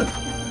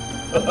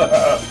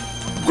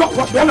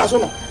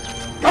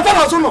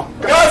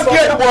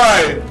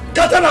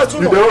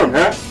 You the wrong,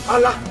 eh?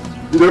 Allah.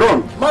 You the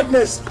wrong.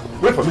 Madness.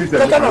 Wait for me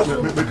there.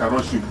 Make I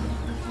rush you.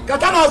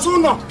 Katana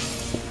Zuno.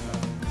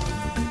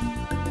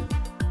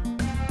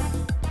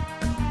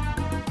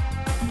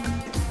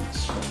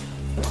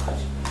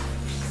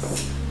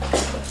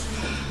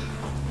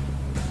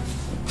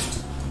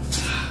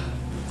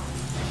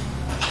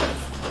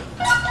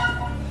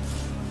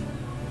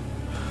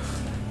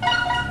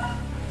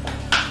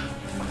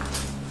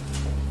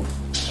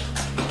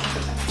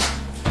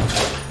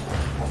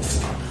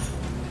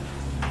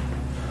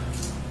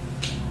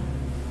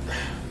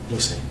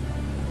 Listen,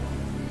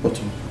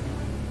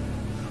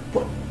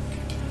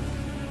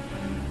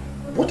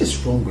 what is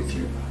wrong with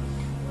you?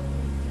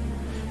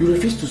 You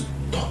refuse to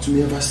talk to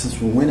me ever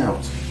since we went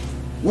out.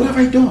 What have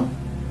I done?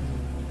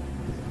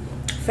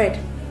 Fred,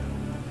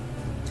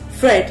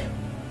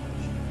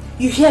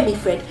 you hear me,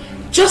 Fred?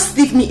 Just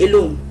leave me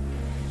alone.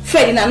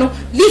 Fred, Nano,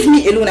 leave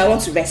me alone. I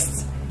want to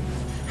rest.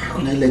 How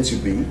can I let you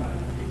be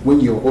when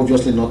you're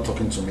obviously not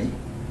talking to me?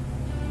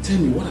 Tell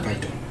me, what have I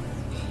done?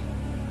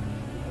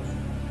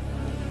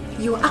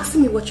 You are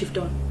asking me what you've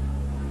done.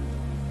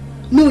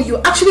 No,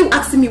 you're actually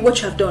asking me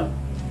what you have done.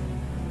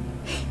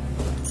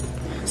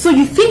 So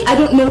you think I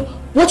don't know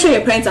what your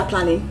parents are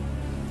planning?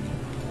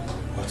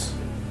 What?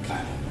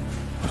 Planning?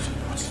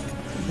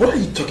 What are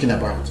you talking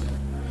about?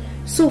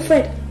 So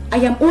Fred, I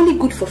am only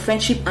good for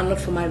friendship and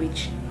not for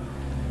marriage.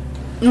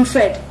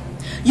 Fred,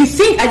 you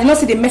think I did not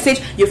see the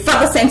message your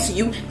father sent to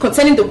you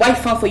concerning the wife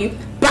found for you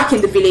back in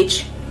the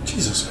village?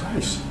 Jesus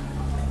Christ.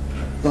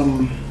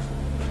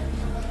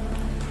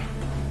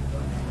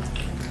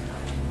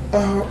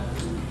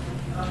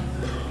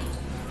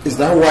 Is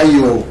that why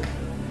you're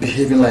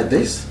behaving like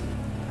this?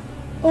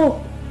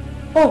 Oh,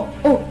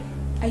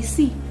 I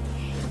see.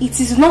 It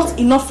is not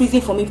enough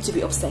reason for me to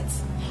be upset.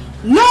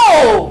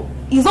 No!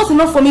 It's not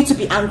enough for me to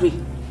be angry.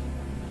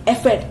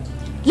 Fred,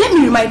 let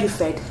me remind you,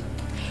 Fred.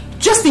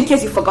 Just in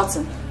case you've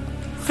forgotten.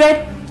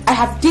 Fred, I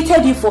have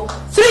dated you for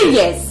 3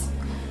 years.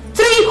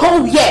 3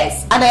 whole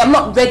years. And I am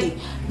not ready.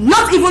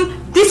 Not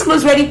even this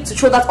close ready to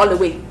throw that all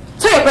away.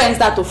 Tell your parents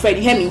that to Fred,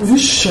 you hear me? Will you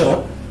shut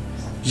up?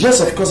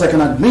 Yes, of course I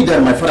can admit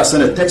that my father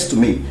sent a text to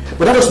me.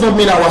 But that does not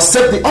mean I will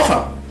accept the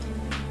offer.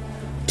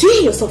 Do you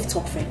hear yourself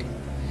talk, Fred?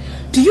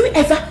 Do you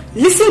ever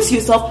listen to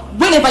yourself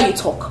whenever you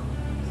talk?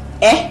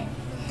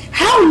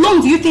 How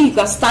long do you think you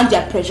can stand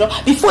their pressure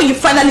before you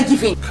finally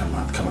give in? Come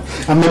on.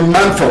 I'm a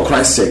man, for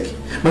Christ's sake.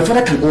 My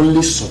father can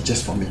only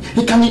suggest for me.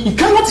 He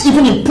cannot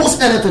even impose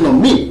anything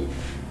on me.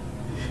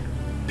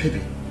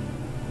 Baby,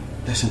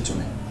 listen to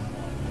me.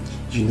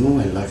 You know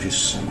I love you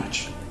so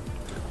much.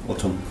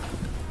 Autumn,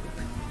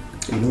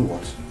 you know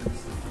what?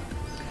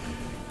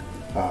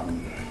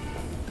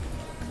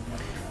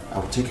 I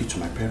will take you to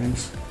my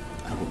parents.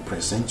 I will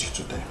present you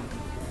to them.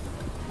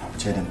 I will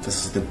tell them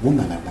this is the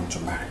woman I want to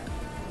marry.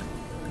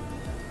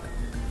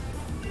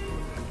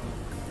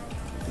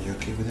 Are you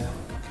okay with that?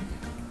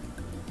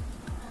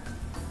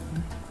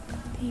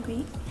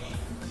 Baby,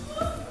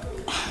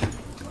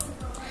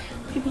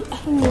 I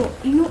don't know.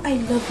 You know I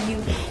love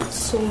you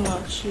so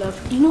much,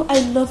 love. You know I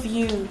love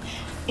you.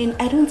 And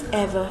I don't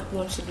ever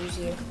want to lose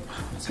you.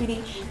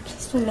 Sweetie,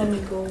 please don't let me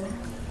go.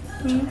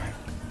 I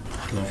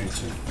love you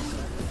too.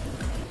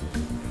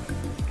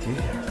 Okay?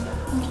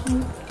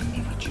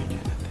 Never change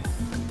anything.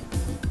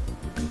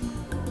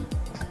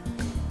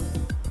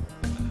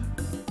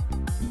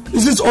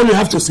 Is this all you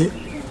have to say?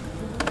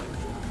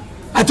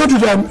 I told you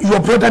that your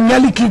brother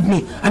nearly killed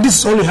me, and this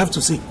is all you have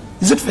to say.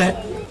 Is it fair?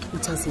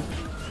 Utazi,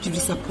 You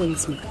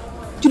disappoint me.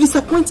 You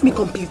disappoint me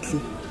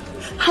completely.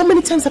 How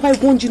many times have I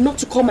warned you not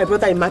to call my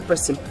brother a mad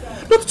person?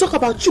 Not to talk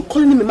about you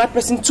calling him a mad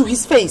person to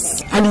his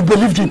face. And you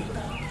believed him?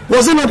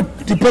 Was he not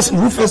the person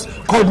who first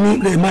called me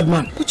a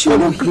madman? But you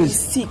know he is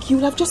sick. You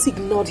would have just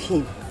ignored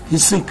him.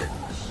 He's sick.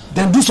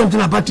 Then do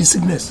something about his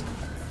sickness.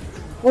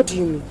 What do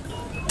you mean?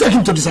 Take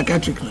him to the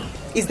psychiatric now.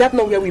 Is that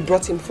not where we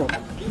brought him from?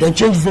 Then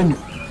change venue.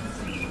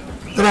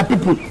 There are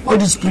people, all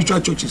these spiritual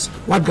churches,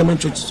 white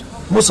garment churches,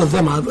 most of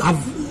them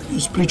have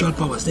spiritual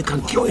powers. They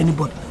can cure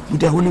anybody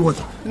with their holy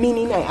water.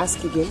 Meaning, I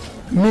ask again?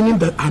 Meaning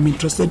that I'm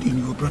interested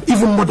in your brother,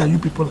 even more than you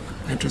people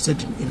are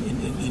interested in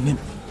him.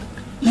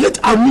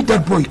 I'll meet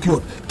that boy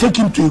cured. Take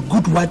him to a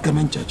good white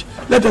garment church.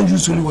 Let them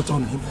use holy water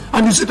on him.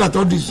 And you see that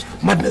all this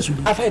madness will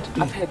be. I've heard.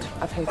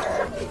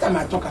 Every time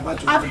I talk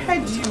about you. I've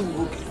heard you.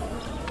 Okay.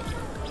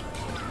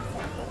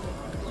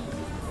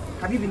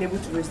 Have you been able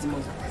to raise the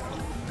money?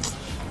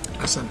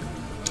 Hassan,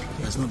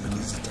 he has not been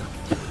easy.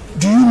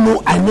 Do you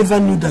know I never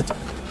knew that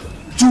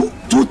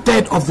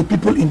two-thirds of the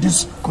people in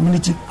this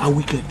community are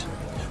wicked.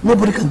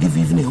 Nobody can give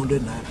you even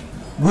 100 naira.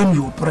 When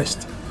you're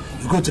oppressed,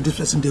 you go to this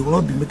person, they will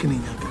all be making a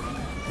yanka.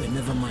 But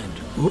never mind.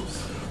 Oh,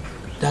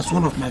 that's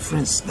one of my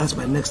friends. That's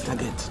my next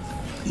target.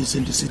 He's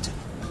in the city.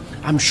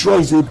 I'm sure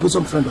he's a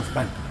bosom friend of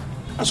mine.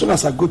 As soon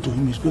as I go to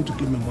him, he's going to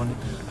give me money.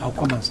 I'll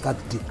come and start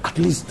at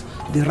least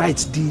the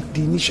rights, the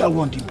initial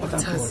one, the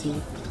important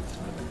one.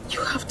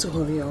 You have to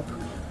hurry up.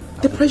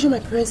 The pressure my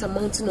parents are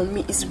mounting on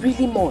me is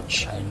really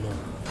much. I know.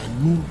 I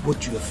know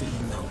what you are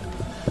feeling now.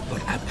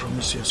 But I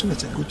promise you, as soon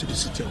as I go to the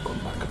city and come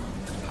back,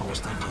 I will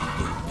start the right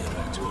way.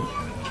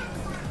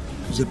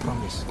 It's a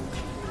promise.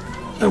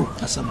 Oh,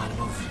 Assam, I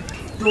love you.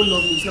 Don't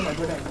love me, say my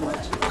brother is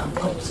mad. I'm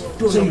promise.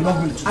 Say you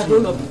love me too. I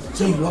don't love you.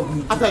 Say you love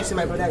me too. After you say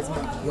my brother is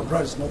mad. Your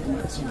brother is not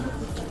mad. Say you love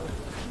me too.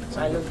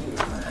 I love you.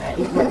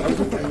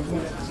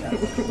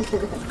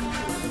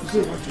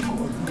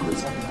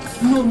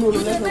 No,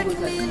 let's not go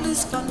there.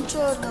 Lose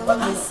control.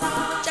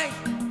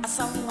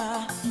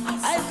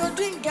 I go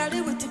drink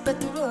Gary with the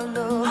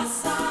petrol.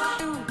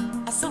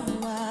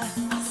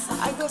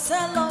 I go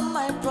sell all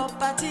my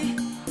property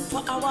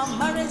for our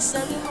marriage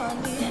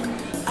ceremony.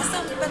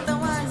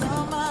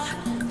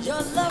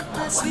 Your love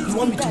is sweet. You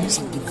want me to miss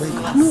something very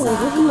good? No, I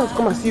really want to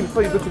come and see you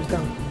before you go to the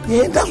town.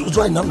 Yeah, that was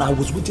why now I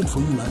was waiting for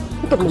you now.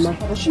 What of Mama?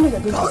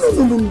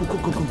 No,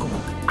 Go.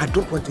 I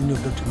don't want any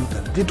of them to meet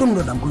them. They don't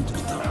know that I'm going to the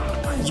town.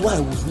 That's why I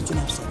was waiting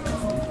outside.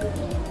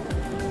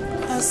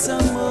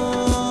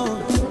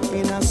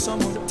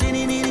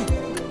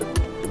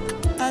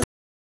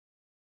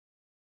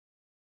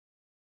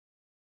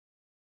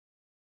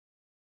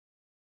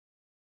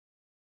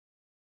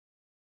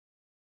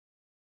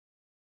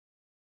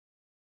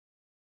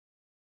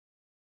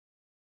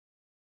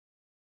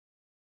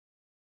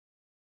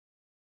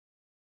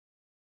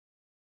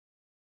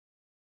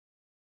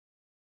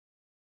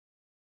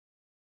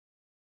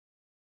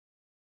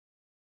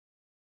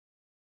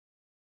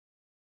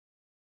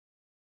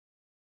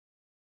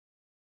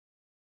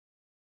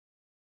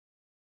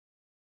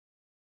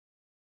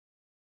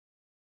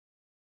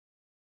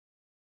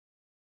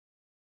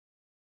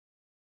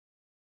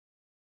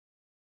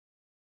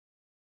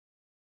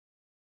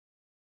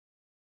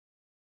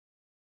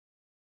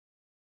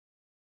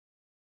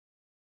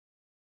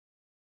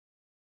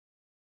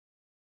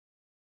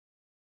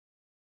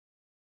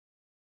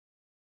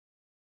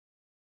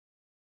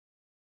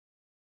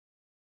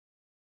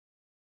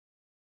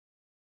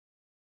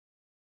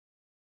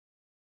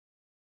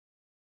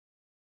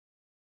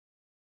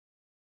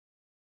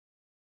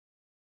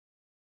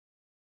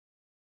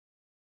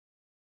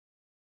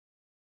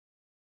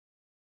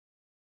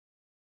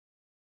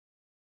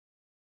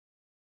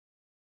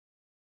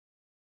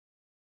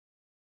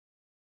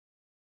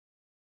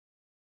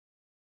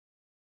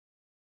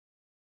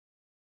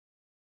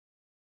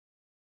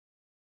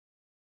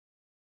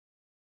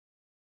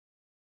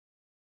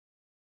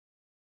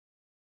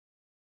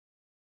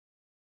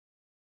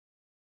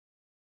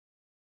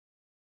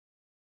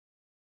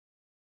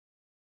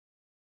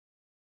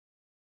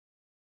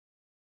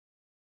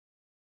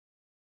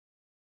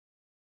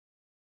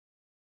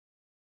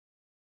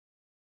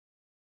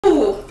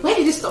 Why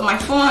did you stop my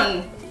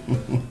phone?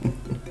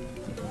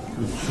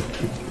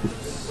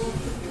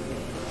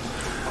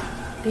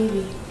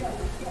 Baby,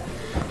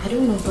 I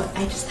don't know, but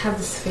I just have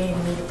this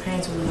feeling that your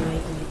parents will like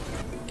me.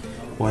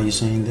 Why are you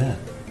saying that?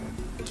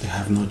 They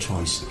have no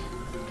choice.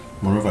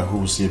 Moreover, who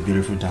will see a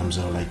beautiful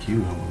damsel like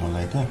you and will not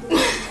like that?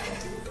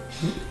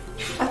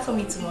 You flatter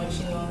me too much,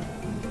 you know.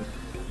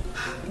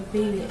 But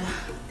baby,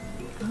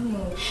 I don't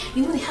know.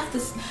 You know, they have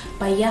this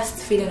biased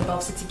feeling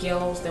about city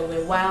girls that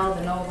were wild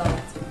and all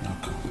that.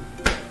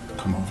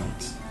 Come over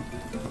it.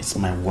 It's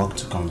my work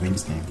to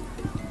convince them.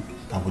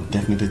 I would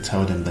definitely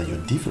tell them that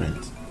you're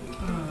different.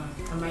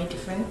 Am I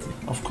different?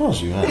 Of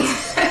course you are.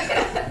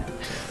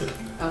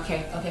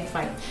 Okay,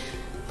 fine.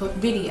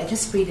 But really, I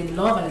just pray they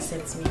love and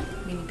accept me.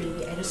 Really,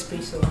 baby, I just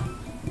pray so.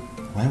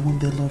 Why won't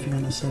they love you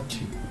and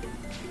accept you?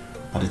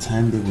 By the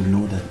time they will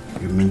know that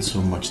you mean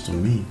so much to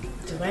me.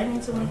 Do I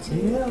mean so much to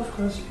you? Yeah, of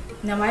course.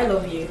 Now I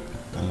love you.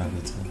 I love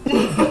you too.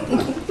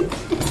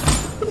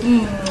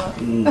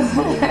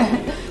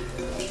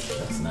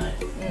 That's nice.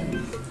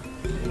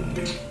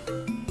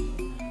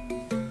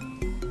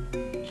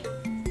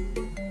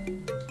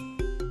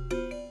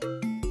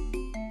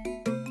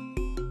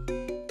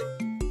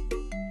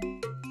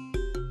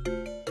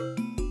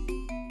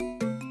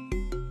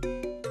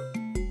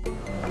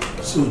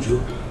 So,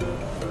 Joe,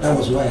 that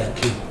was why I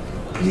came.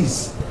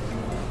 Please,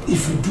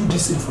 if you do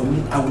this thing for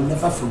me, I will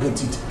never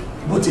forget it,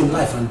 both in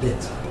life and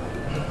death.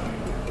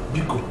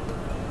 Biko.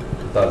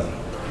 Tazi,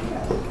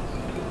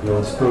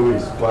 your story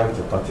is quite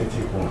a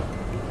pathetic one,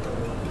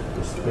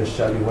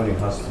 especially when it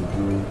has to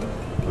do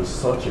with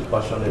such a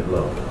passionate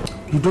love.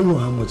 You don't know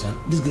how much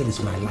this girl is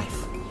my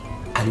life.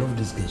 I love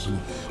this girl so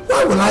much.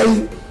 Why will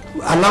I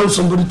allow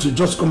somebody to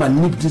just come and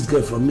nip this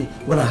girl from me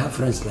when I have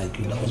friends like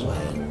you? That was why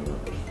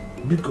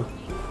Biko.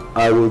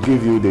 I will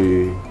give you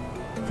the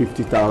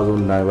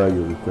 50,000 naira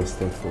you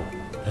requested for.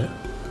 Huh?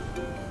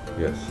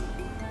 Yes.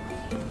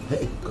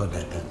 Hey, God,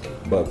 I thank you.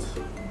 But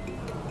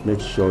make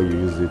sure you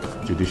use it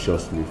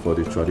judiciously for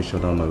the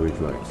traditional marriage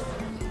rites.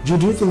 Do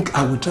you think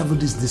I will travel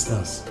this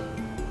distance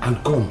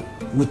and come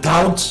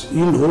without,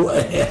 you know,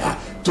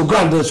 to go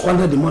and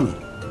squander the money?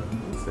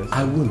 Yes.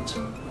 I won't.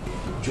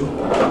 Joe,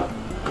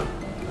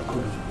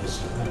 God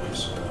bless you. Thank you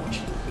so much.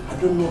 I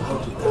don't know how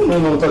to thank you.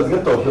 No,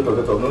 get up. No,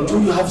 Joe,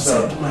 you have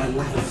saved my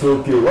life. It's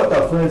okay. What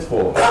are friends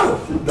for?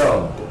 Sit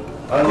down.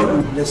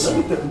 God bless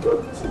you.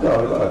 Sit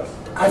down, relax.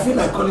 I feel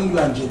like calling you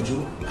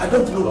Anjeju. I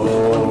don't know.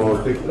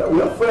 Oh,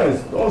 we are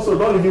friends. Also,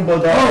 don't even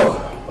bother.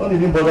 Don't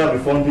even bother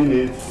refunding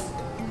it.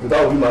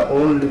 That will be my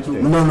own little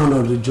thing.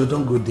 No, Joe,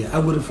 don't go there. I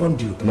will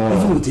refund you,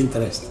 even with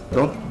interest.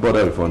 Don't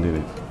bother refunding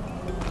it.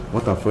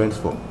 What are friends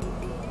for?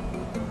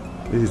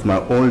 This is my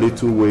own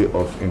little way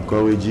of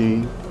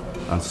encouraging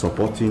and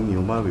supporting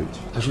your marriage.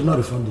 I should not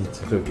refund it.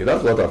 It's okay.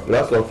 That's what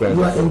friends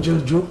you are are Angel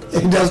Joe.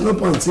 There's no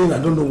point saying I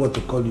don't know what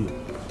to call you.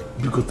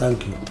 Biko,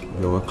 thank you.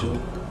 You're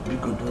welcome.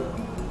 Biko,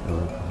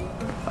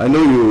 I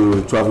know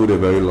you traveled a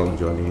very long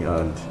journey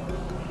and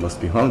must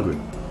be hungry.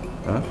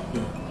 Huh?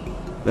 Yeah.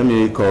 Let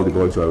me call the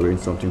boy to arrange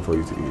something for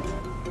you to eat.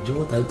 Joe,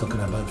 what are you talking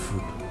about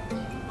food?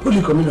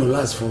 Holy Communion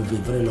lasts for a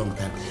very long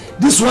time.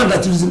 This one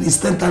that you're using is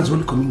 10 times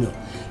Holy Communion.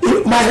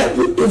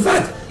 In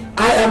fact,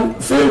 I am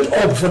filled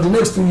up for the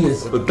next 2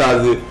 years. But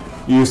Tazi,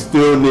 you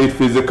still need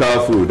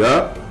physical food,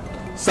 huh?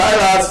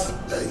 Silas!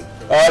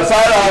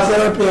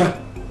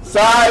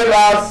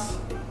 Silas!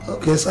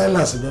 Okay,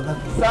 Silas.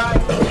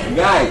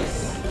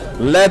 Guys,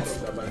 let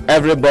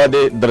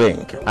everybody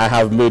drink. I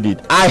have made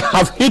it. I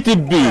have hit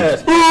it big.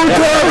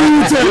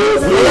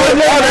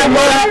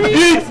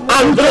 Eat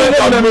and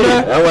drink on me.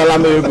 Well,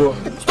 I'm able.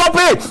 Stop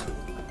it!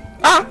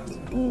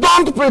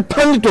 Don't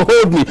pretend to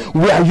hold me.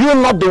 Were you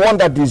not the one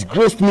that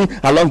disgraced me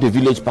along the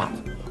village path?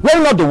 Were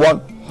you not the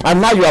one?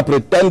 And now you are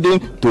pretending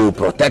to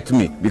protect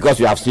me because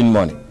you have seen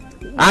money.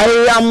 I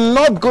am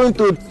not going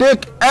to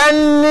take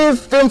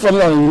anything from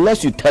you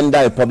unless you tender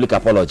a public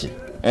apology.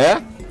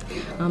 Eh?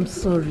 I'm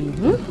sorry.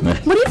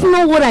 But if you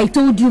know what I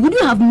told you, would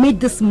you have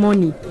made this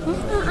money?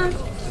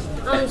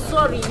 I'm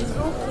sorry,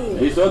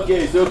 it's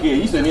okay. It's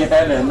okay. It's only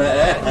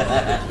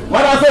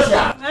Madam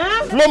Social,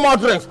 no more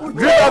drinks.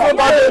 Drink,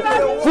 everybody.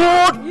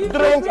 Food,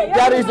 drink.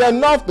 There is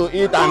enough to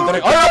eat and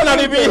drink. Oh, you're not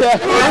even here.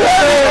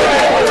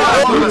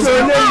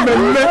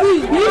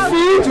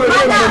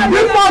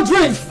 Drink more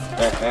drinks.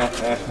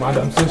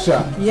 Madam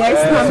Sasha.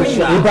 Yes, mommy.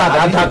 You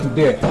got that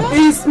today.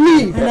 It's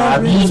me.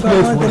 This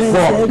place was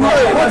for.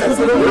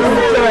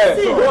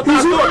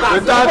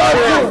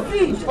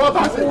 What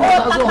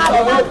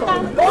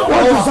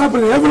is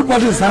happening?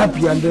 Everybody's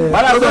happy and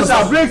Madam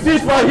Sasha, bring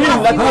fish for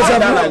him. How's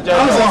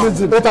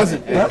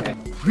everything?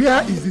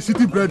 Where is the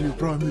city bread you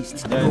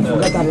promised? Don't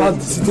forget about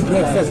the city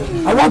bread first.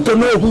 I want to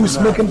know who is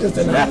making this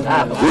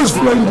and who is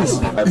flowing this.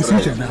 It's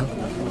Uche now.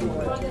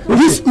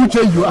 This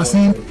Uche you are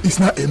seeing is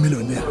not a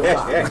millionaire.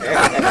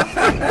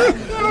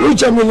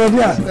 Uche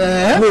millionaire?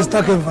 Who is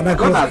talking for that?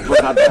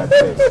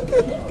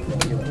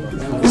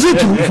 Is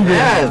it you?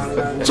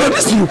 Yes. So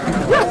this is you.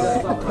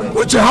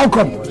 Uche, how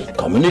come?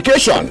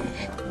 Communication.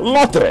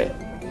 Lottery.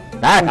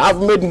 I have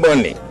made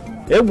money.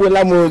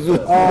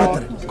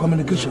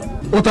 Communication.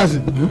 Otazi,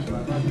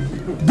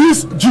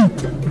 this jeep,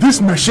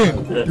 this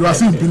machine you are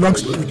seeing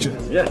belongs to Uche.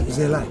 It's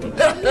a lie.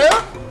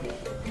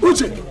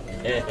 Uche.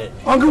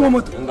 Uncle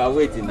Momoto. I'm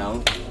waiting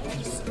now.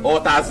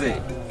 Otazi.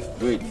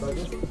 Wait.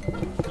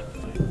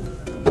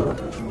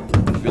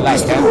 You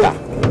like enter.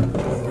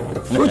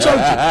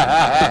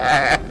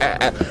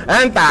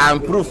 Enter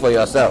and prove for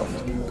yourself.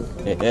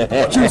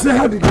 Say,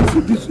 how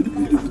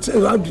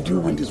did you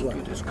win this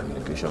one? This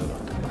communication.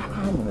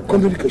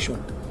 Communication.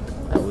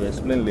 I will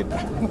explain later.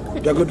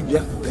 They're going to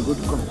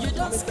come. You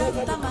don't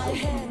scatter my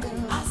head.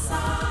 Asa,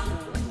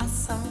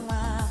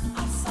 asawa,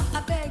 asa.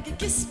 I beg you,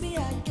 kiss me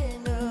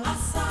again.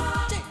 Asa,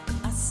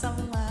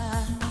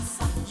 asawa,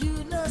 asa.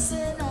 You know,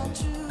 say not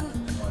true.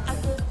 I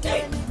could do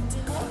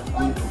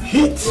anything.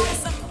 Hit.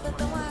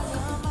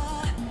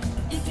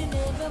 If you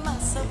never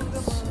mess up,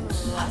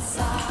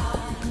 asa.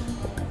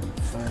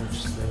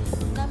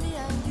 Nami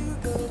and you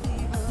go,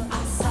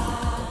 asa.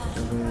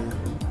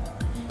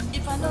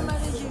 don't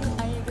marry you,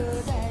 I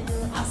go die,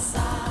 you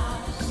asa.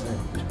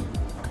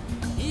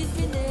 If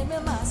you name me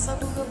Massa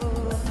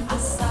Bugo,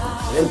 asa.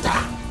 Enter.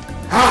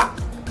 Ha!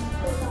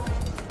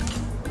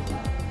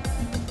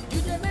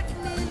 You don't make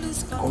me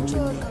lose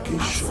control.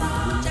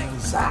 Communication,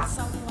 sir.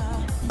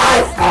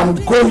 I am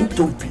going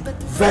to be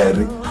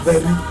very,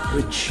 very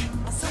rich.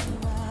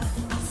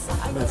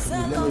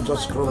 Let me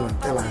just scroll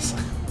and tell us.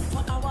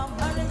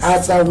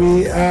 As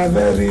we are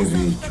very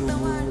rich,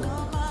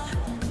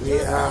 we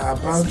are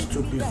about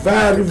to be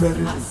very,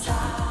 very rich.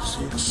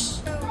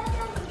 6,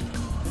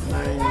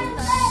 9,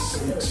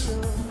 6,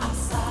 9,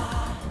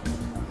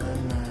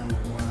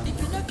 1.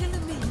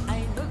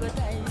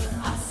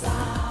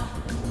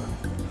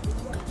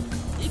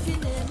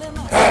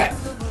 Hey!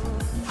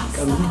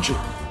 Can Uche,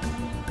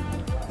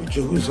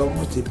 who is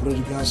almost a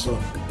prodigal son,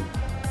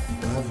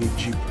 to have a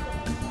jeep.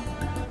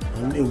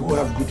 And me who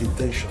have good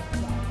intention.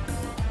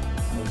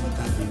 But not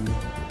have me.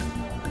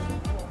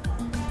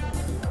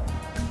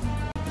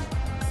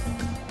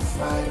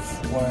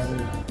 5, 1,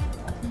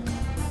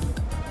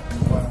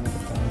 1,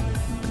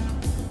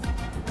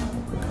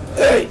 3.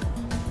 Hey!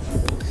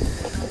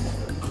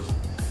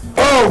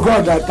 Oh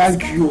God, I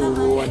thank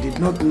you. I did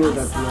not know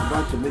that you were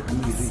about to make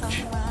me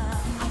rich. I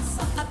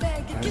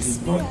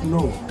did not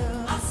know.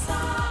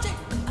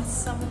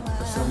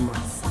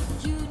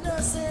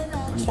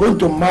 I'm going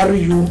to marry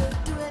you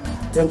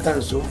 10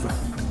 times over.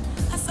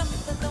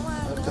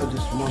 After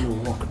this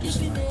morning walk this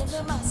night.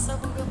 7,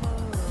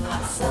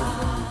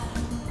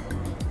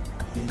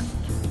 8, 2,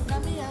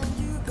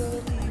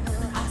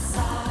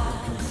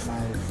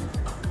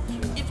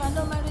 5. If I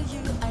don't marry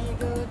you, I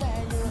go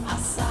die, you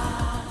asa.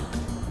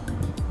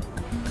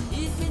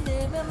 If you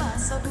name me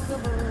Massa Bugo,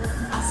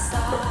 asa.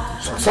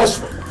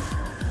 Successful.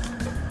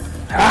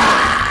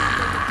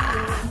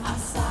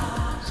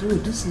 So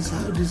this is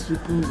how these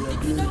people are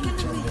doing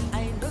each other.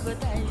 I did not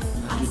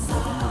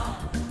know.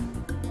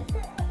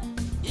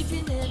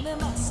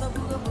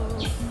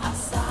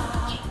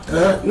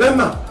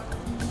 Nema,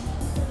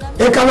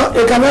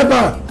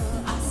 Ekaneba,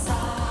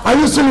 are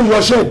you still in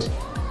your shed?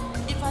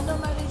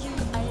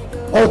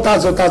 Oh,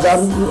 Taz. I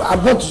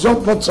just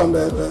bought some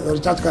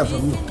recharge card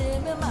from you.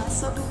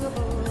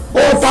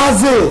 Oh,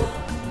 Taz.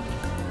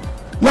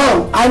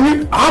 Now, I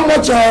need, how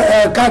much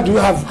card do you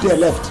have there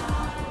left?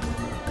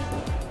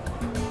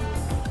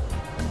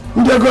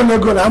 Go,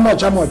 how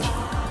much?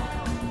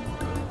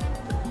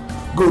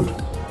 Good.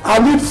 I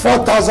need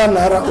 4,000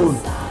 naira own.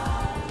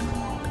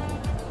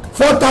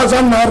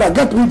 4,000 naira.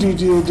 Get me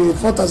the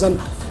 4,000.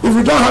 If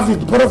you don't have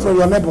it, borrow from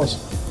your neighbors.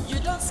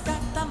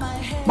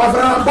 My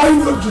friend, I'm buying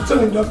you to tell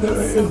in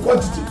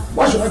quantity.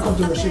 Why should I come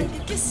to your shade?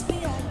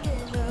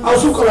 I'll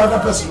also call another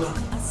person now.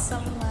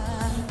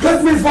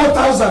 Get me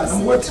 4,000.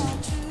 I'm waiting.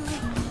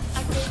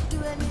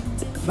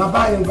 Now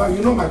buy,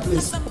 you know my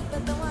place.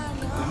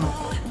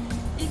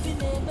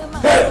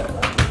 Hey!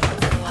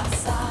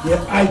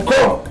 Yeah, I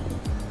come.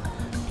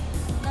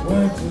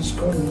 What is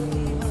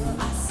coming?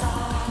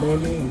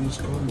 Money is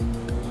coming.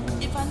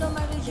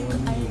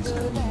 Money is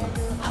coming.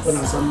 When I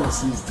say my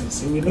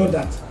sisters, we know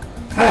that.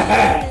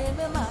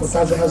 But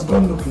as it has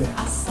gone nuclear.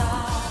 So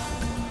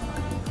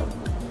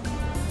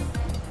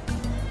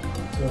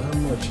how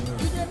much now?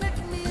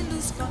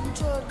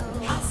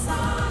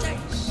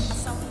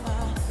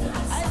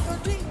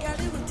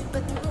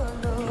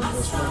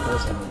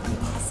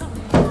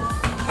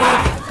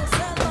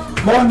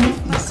 Money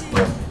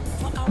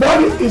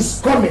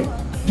is coming.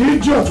 The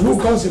idiot who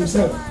calls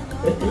himself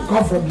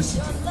come from the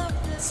city.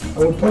 I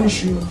will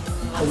punish you.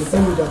 I will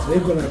tell you that they're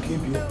gonna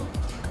keep you.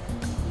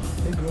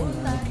 They're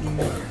gonna keep you.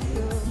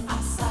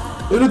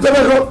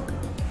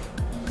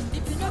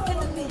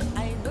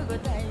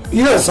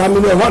 Yes, I'm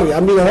in a hurry.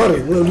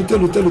 No,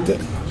 little.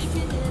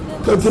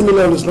 30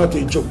 million is not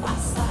a joke.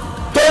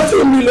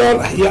 30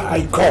 million, here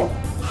I come.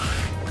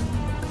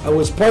 I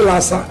will spoil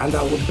Asa and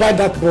I will buy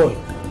that boy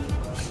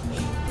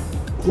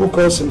who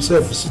calls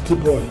himself a city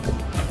boy.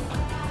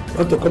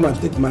 Not to come and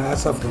take my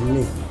Asa from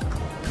me.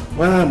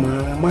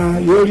 Mama,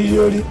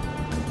 yori.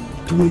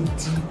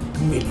 20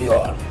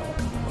 million.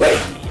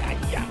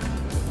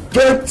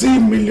 20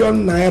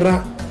 million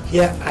naira,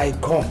 here I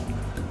come.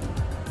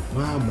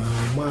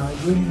 Mama,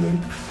 yori.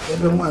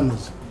 Everyone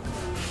knows.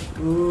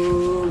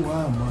 Oh,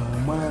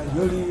 mama,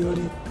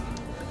 yori.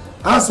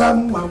 Asa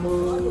mama,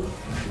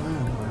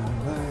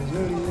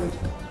 yori.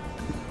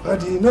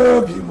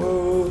 Odinobi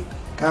mo,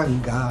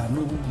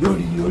 kanganu,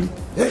 yori.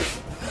 Hey,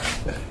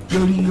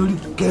 yori,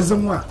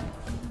 kezemwa.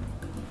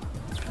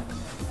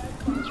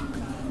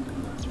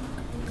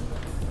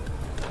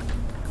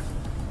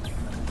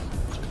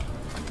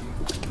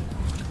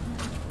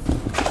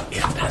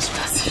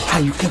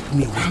 You kept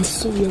me waiting. I'm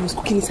sorry, I was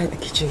cooking inside the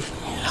kitchen.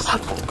 How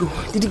did it go?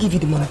 Did he give you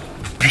the money?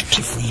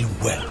 Beautifully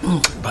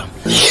well. Bam.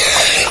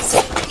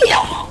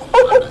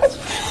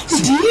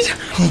 He did?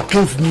 He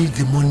gave me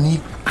the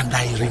money and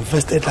I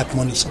reinvested that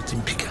money in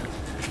something bigger.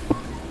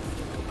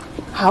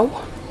 How?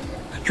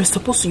 You're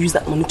supposed to use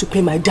that money to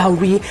pay my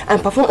dowry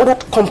and perform other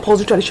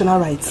compulsory traditional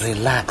rites.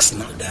 Relax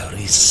now,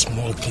 dowry is a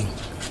small thing.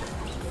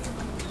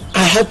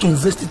 I have to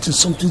invest it in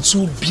something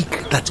so big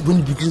that when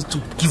it begins to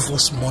give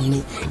us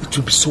money, it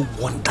will be so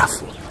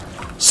wonderful.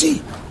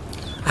 See,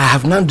 I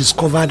have now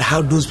discovered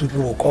how those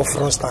people will call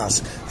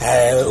fraudsters,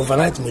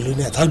 overnight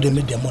millionaires, how they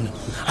make their money.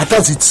 I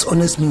thought it's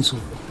honest means so.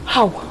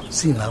 How?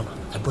 See now,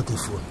 I bought a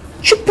phone.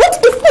 You bought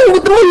a phone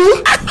with the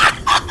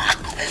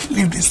money?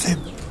 Leave this thing.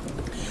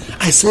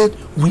 I said,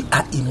 we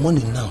are in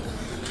money now.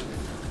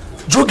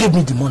 Joe gave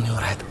me the money,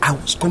 alright. I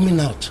was coming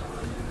out.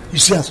 You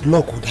see, as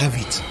luck would have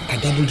it, I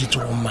doubled it to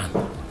one man.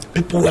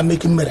 People were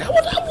making money. I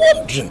was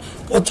wondering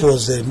what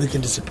was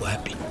making these people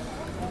happy.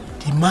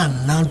 The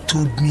man now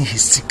told me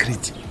his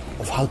secret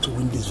of how to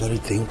win this very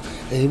thing.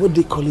 What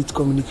they call it,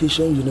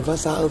 communication,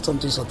 universal,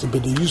 something,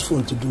 but they use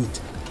phone to do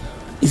it.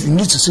 If you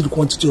need to see the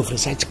quantity of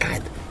research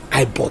card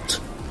I bought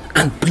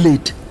and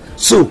played.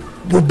 So,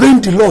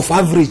 obeying the law of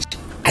average,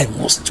 I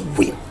must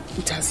win.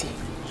 Utazi,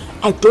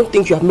 I don't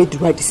think you have made the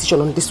right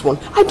decision on this one.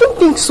 I don't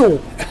think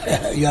so.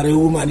 You are a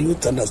woman, you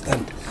won't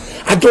understand.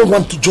 I don't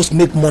want to just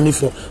make money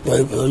for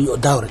your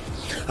dowry.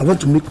 I want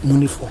to make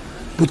money for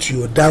put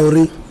your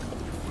dowry,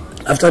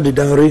 after the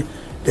dowry,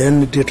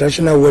 then the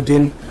traditional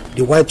wedding,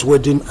 the white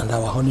wedding, and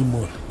our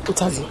honeymoon.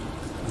 Utazi,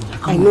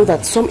 I know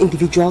that some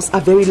individuals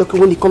are very lucky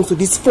when it comes to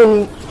this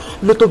phone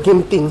lotto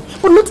game thing,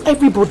 but not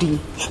everybody.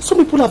 Some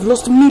people have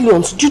lost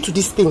millions due to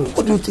this thing.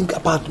 What do you think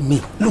about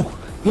me? Look,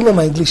 you know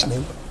my English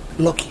name?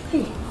 Lucky.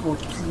 Hey, God,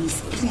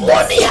 please.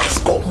 Money has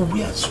come.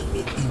 We are so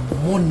making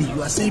money.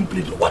 You are saying,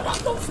 please, what?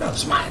 Don't frown.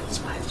 Smile.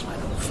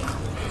 Don't frown.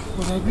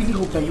 But I really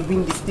hope that you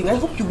win this thing. I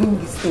hope you win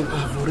this thing.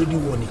 I've already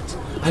won it.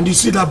 And you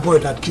see that boy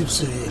that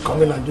keeps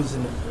coming and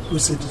using it, who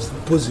said it's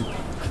impossible.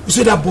 You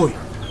see that boy?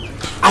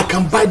 I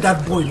can buy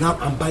that boy now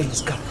and buy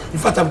his car. In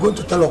fact, I'm going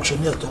to tell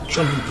auctioneer to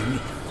auction him to me.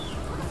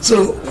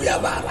 So, we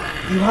have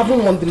arrived. You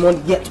haven't won the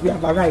money yet. We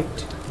have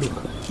arrived. Look,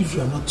 if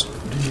you are not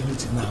doing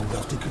anything now, we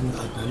have taken you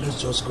out. Now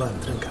let's just go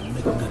and drink and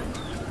make merry.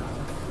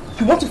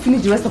 You want to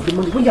finish the rest of the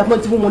money when you have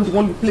not even won the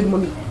one you played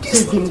money?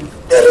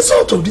 The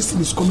result of this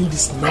thing is coming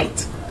this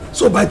night.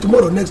 So by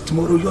tomorrow, next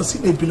tomorrow, you're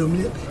seeing a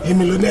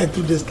millionaire in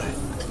 2 days' time.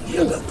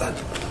 You understand?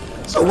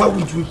 So why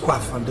would we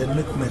quaff and then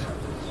make merry?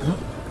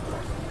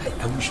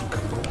 I wish you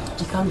can go.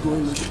 You can't go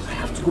anymore. I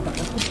have to go back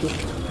and cook there.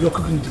 You're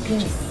cooking in the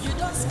kitchen.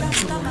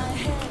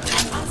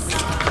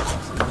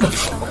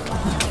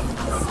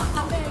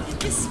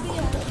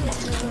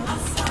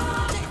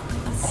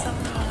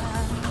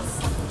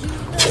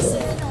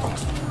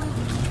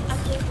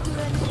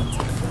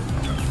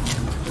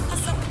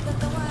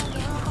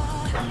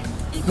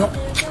 No. Don't.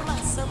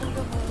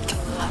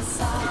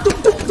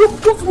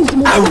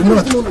 I will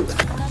not.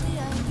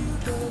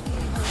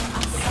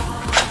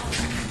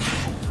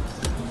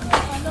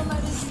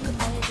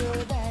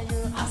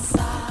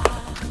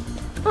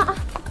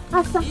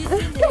 Asa,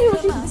 can you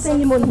actually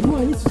send him on the moon?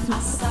 I need to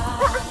see.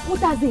 What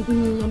does it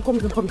mean? I'm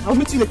coming. I'll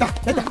meet you later.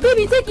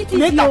 Baby, take it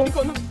easy.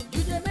 Later.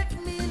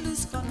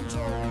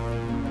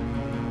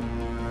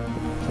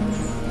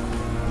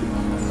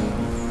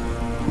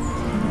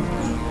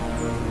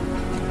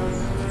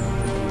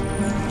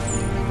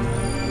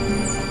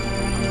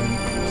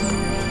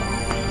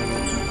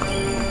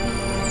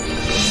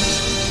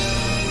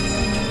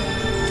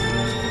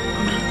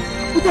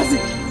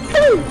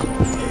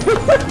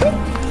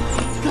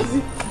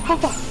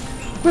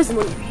 Where's the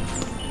money?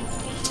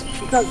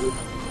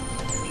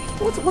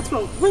 What's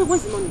wrong?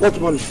 Where's the money?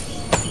 What money?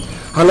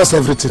 I lost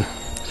everything.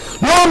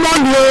 No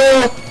money!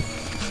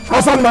 I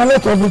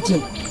lost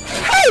everything.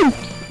 Hey!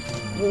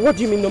 What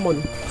do you mean no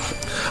money?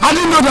 I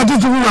didn't know that these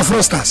people were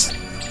fraudsters.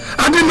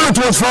 I didn't know it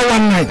was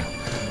 419.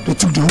 They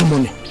took the whole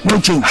money. No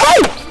change.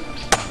 Hey!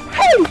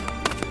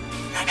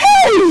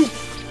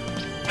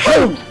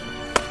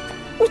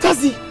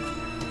 Utazi!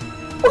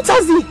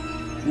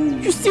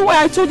 You see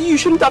why I told you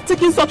shouldn't have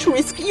taken such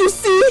risk? You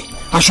see?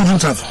 I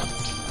shouldn't have.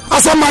 I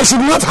should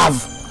not have.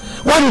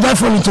 Why did I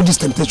fall into this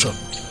temptation?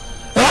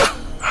 Huh?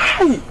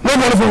 Hey! No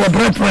money for a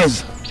bride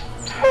price.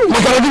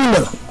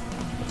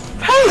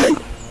 Hey!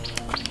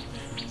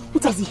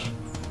 Utazi,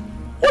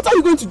 what are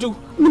you going to do?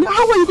 I mean,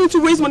 how are you going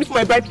to raise money for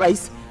my bride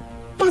price?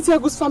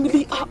 Matiago's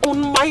family are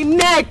on my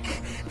neck.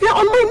 They are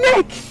on my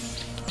neck.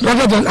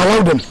 Rather than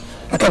allow them,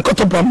 I can cut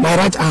up my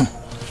right arm,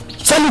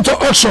 sell it to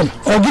auction,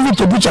 or give it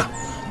to butcher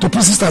to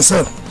pieces and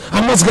sell.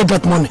 I must get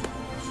that money.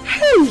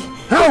 Hey!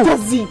 How?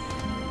 Utazi.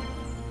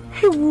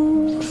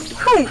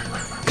 Hey!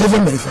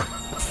 Kevin Merifa.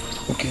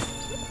 Okay.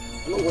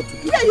 I know what to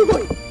do. Where are you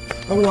going?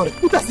 Don't worry.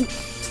 Utazi.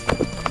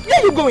 Where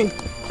are you going?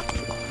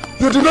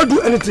 You did not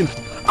do anything.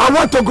 I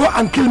want to go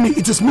and kill me.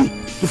 It is me.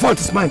 The fault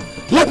is mine.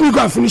 Let me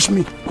go and finish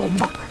me. Come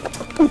back.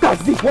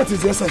 Utazi. What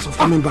is the essence of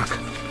coming back?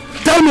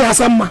 Tell me,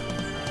 Asamma.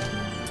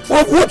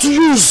 What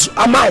use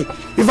am I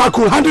if I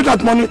could handle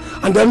that money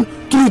and then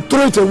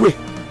throw it away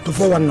to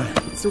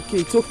 419? It's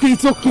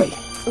okay.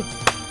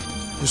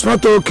 It's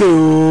not okay.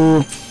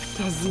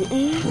 Utazi,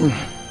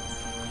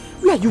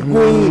 where are you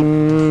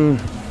going?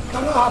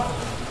 Cannot happen.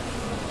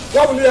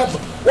 What will happen?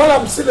 While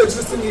I'm still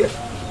existing here.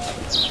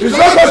 It's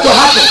not going to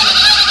happen.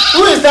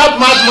 Who is that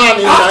madman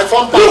in my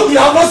front? Look, you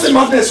have not seen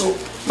madness. You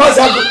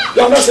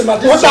have not seen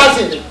madness. What does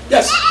it?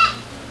 Yes.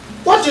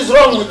 What is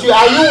wrong with you?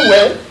 Are you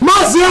well?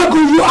 Maziago,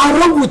 you are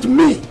wrong with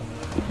me.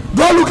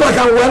 Don't look like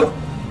I'm well.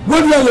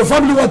 When you and your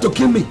family want to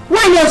kill me.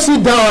 Why not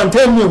sit down and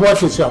tell me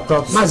what is your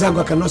problem?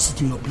 Maziago, I cannot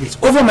sit in your place.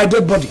 Over my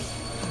dead body.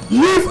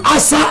 Leave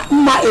Asa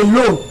Mma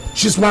alone.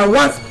 She's my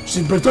wife.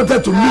 She's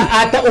betrothed to me.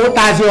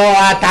 Otazi or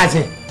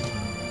Atazi.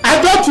 I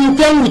thought you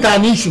came with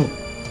an issue.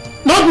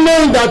 Not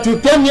knowing that you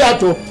came here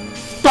to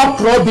talk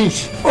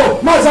rubbish. Oh,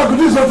 Maziago,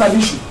 this is not an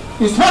issue.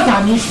 It's not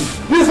an issue.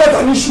 This is not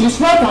an issue. It's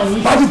not an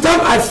issue. By the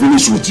time I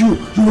finish with you,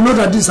 you will know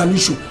that this is an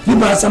issue. Leave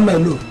my Asa Mma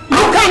alone.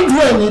 You can't do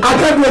anything. I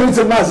can't do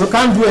anything, Maziago. You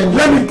can't do anything.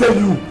 Let me tell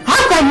you.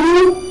 How can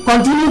you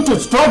continue to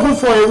struggle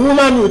for a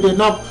woman you did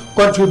not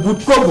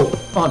contribute kobo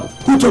on?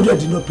 Who told you I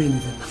did not pay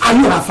anything? Are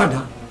you her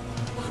father?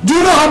 Do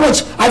you know how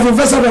much I've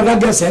invested in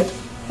that girl's head?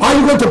 Are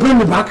you going to pay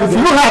me back? If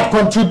you had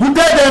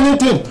contributed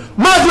anything,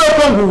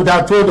 Maziago would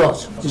have told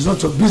us. It's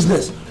not your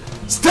business.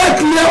 Stay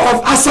clear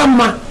of Asa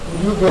Mma.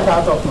 You get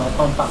out of my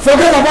compound.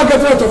 Forget about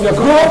getting out of your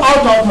compound. Go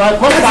out of my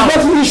compound. That's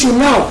not the issue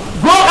now.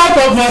 Go out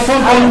of my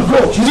compound. I will go.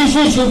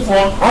 Relationship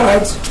for.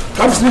 Alright.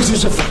 Come sleep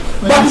relationship for.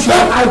 But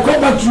then I'll come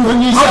back to you.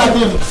 When you say go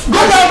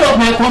out of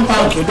my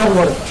compound. Okay, don't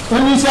worry.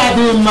 When you say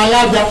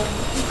Malaga,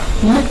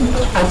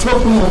 I'm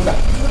talking about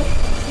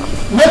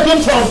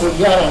making trouble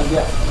here and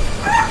there.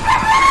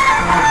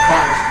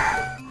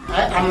 I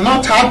am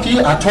not happy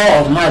at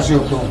all,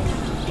 Maziago.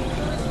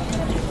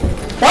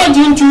 Why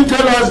didn't you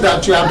tell us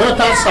that your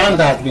daughter's son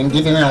has been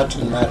given out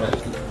in marriage?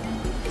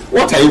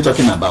 What are you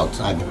talking about,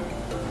 Adi?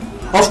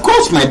 Of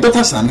course, my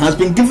daughter's son has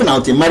been given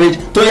out in marriage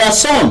to your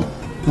son.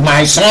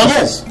 My son?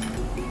 Yes.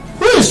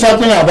 Who is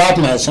talking about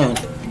my son?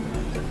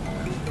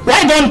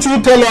 Why don't you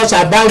tell us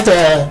about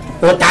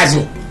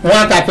Otazi,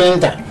 one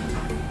carpenter?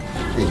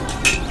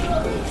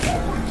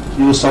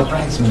 You will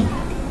surprise me.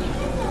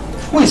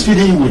 Who is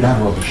feeding you with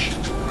that rubbish?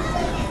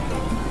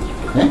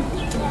 Eh?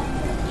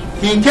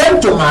 He came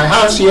to my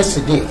house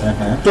yesterday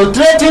to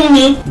threaten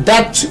me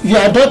that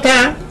your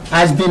daughter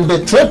has been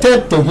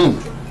betrothed to him.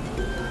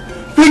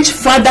 Which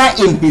father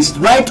in his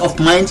right of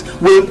mind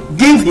will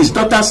give his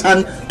daughter's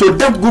hand to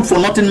that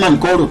good-for-nothing man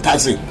called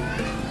Otazi?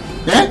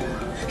 Eh?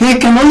 He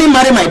can only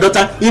marry my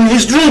daughter in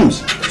his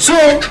dreams. So,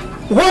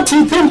 what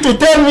he came to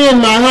tell me in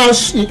my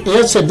house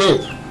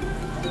yesterday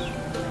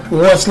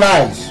was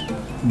lies.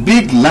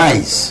 Big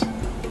lies.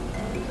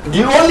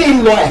 The only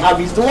in-law I have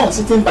is the one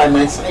sitting by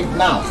my side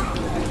now.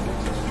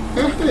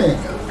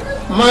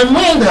 My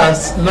mind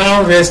has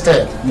now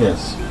rested.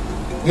 Yes.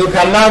 You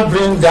can now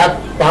bring that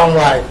palm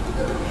wine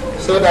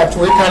so that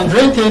we can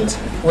drink it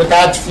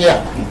without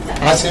fear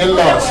as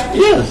in-laws.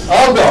 Yes.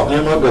 Ogo.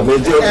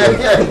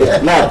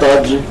 Not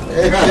Oji.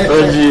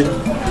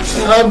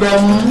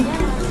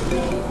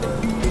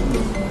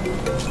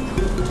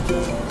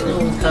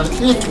 We can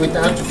eat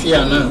without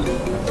fear now.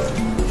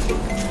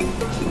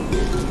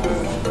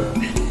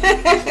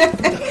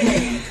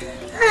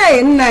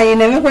 Hey, Nna, you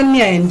never want me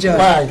to enjoy.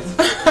 Why?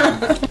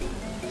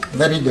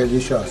 Very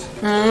delicious.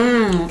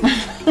 Nine.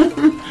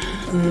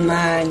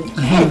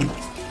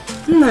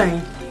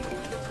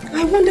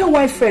 I wonder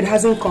why Fred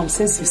hasn't come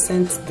since you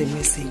sent the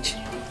message.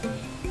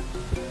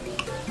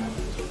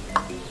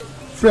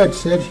 Fred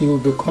said he will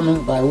be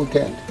coming by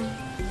weekend.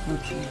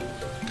 Okay.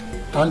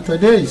 And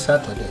today is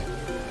Saturday.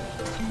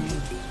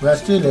 We are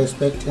still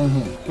expecting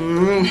him.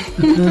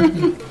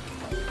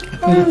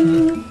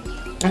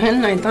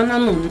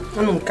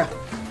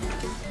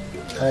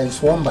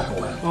 It's one by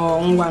one.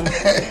 Oh, one.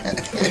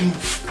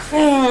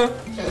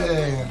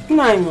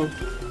 Nine.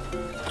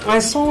 I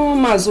saw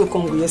Mazo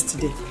Congo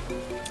yesterday.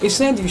 He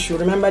said you should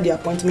remember the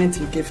appointment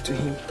you gave to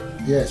him.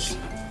 Yes,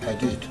 I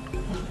did.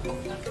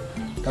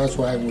 That's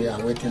why we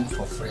are waiting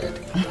for Fred.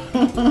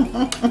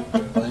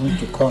 For him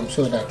to come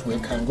so that we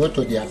can go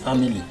to their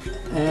family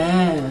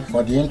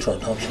for the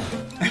introduction.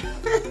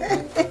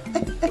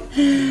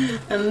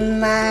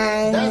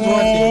 Nine. That's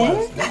what he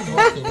wants. That's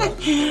what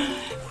he wants.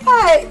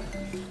 Hi.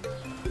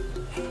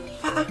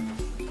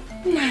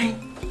 Nine.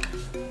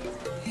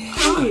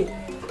 Hey,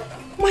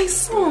 my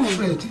son.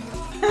 Fred.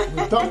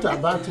 We talked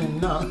about him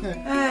now.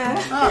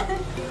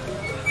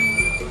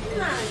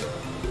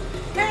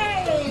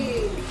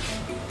 Hey.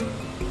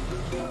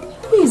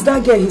 Who is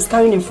that girl he's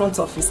carrying in front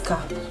of his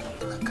car? I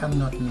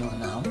cannot know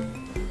now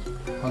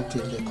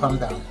until they come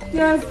down.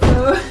 Yes,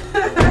 sir.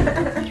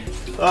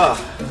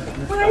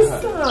 My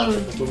son.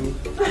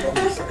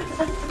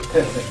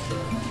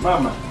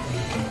 Mama.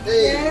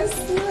 Yes.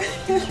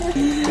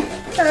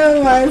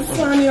 Oh, my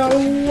son, you're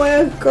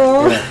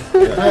welcome.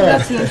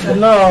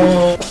 No.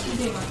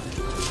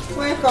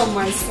 Welcome,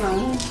 my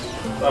son.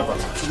 Papa.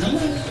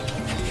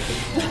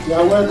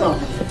 You're welcome.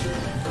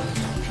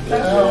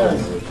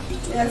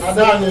 Yes.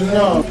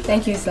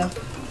 Thank you, sir.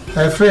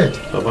 Hey, Fred.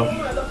 Papa.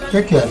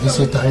 Take your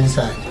visitor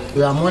inside.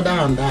 Your mother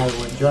and I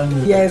will join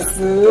you. Yes,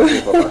 sir.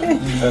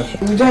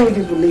 We'll join you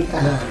people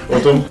later.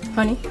 Autumn.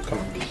 Honey? Come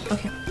on.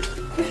 Okay.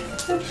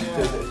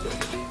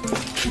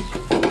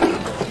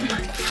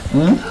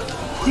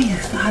 Who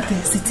is that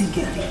city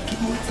girl?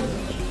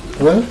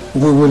 Well,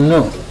 we will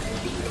know.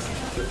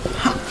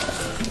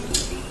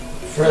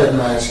 Fred,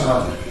 my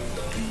son,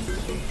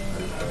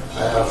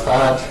 I have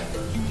heard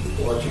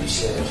what you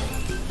said,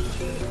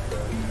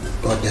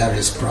 but there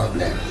is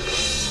problem.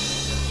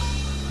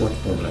 What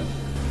problem?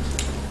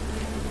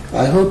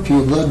 I hope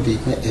you got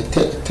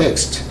the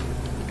text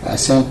I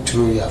sent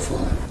through your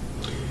phone.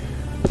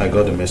 I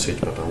got the message,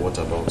 Papa. What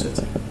about it?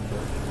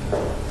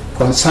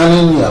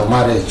 Concerning your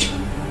marriage,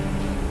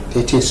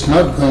 it is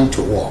not going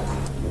to work.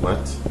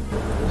 What?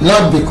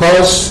 Not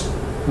because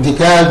the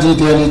girl did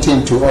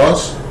anything to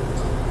us,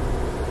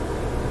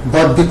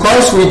 but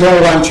because we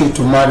don't want you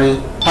to marry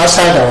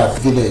outside our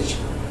village.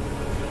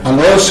 And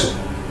also,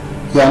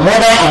 your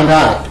mother and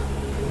I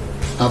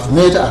have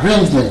made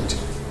arrangement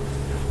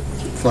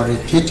for a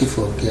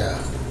beautiful girl.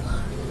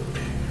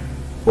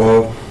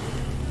 Well,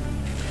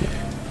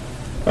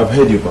 I've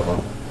heard you,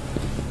 Papa.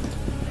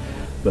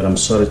 But I'm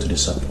sorry to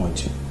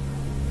disappoint you.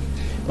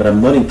 But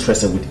I'm not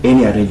interested with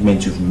any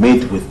arrangement you've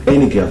made with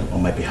any girl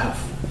on my behalf.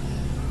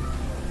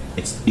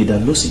 It's either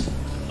Lucy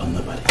or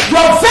nobody. You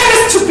are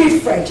very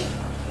stupid, Fred.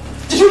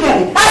 Did you hear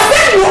me? I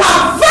said you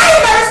are very,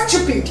 very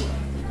stupid.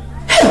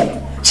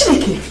 Hey,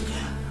 Chineke,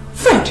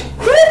 Fred,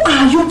 who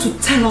are you to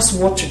tell us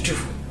what to do?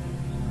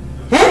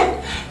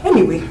 Eh?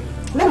 Anyway,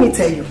 let me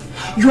tell you,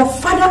 your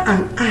father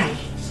and I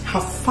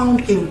have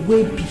found a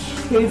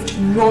well-behaved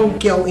young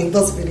girl in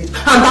this village,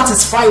 and that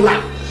is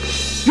final.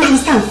 You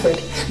understand, Fred?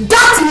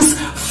 That is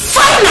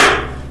final.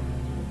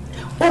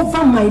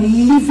 Over my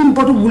living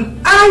body will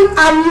I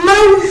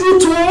allow you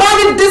to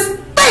marry this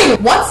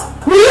thing? What?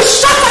 Will you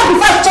shut up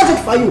before I shut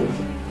it for you?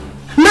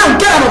 Now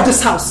get out of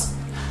this house.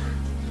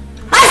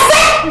 I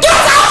said get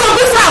out of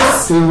this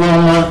house!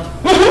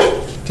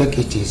 Mama, take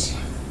it easy.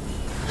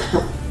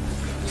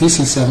 This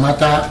is a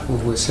matter we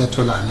will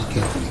settle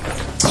amicably.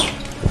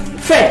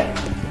 Fred,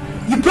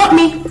 you brought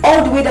me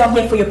all the way down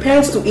here for your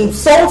parents to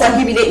insult and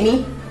humiliate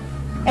me?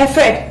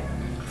 Fred,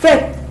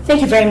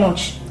 thank you very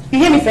much. You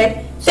hear me,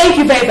 Fred? Thank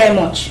you very, very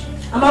much.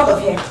 I'm out of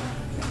here.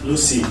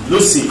 Lucy.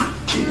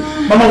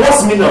 Mama,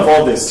 what's the meaning of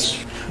all this?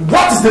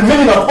 What is the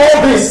meaning of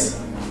all this?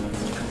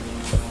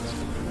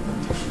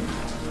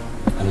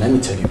 And let me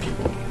tell you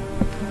people,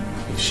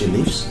 if she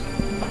leaves,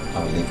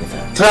 I will live with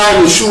her.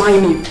 Try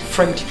me,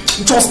 Fred.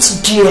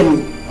 Just dare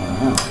me.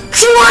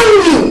 Try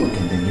me.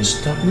 Okay, then you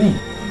stop me.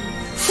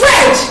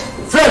 Fred,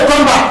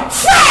 come back.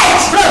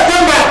 Fred,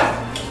 come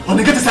back. On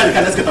the get inside,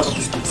 let's get out of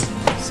this place.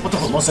 What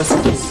type of nonsense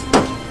is this?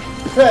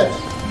 Fred,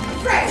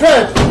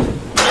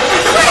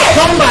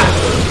 come back.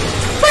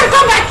 Fred,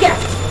 come back here.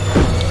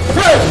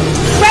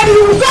 Fred,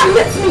 you will not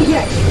let me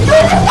here. You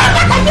will not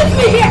let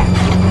me here.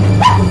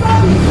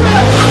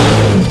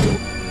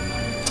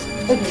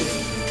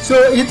 So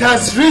it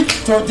has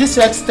reached to this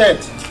extent.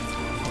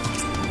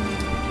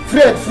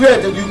 Fred,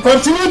 you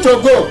continue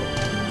to go.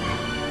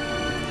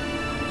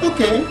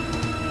 Okay.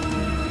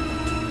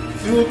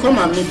 You will come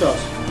and meet us.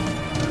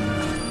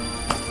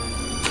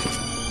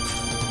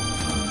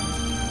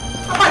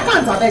 I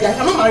can't, I beg. I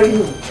cannot marry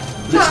you.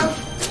 Listen,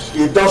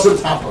 it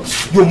doesn't happen.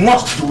 You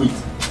must do it.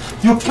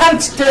 You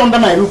can't stay under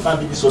my roof and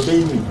be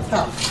disobeying me.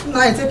 Now,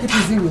 take it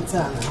easy with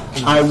her.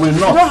 I will You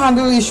not. don't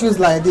handle issues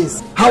like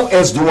this. How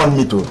else do you want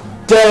me to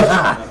tell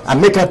her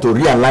and make her to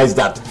realize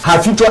that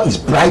her future is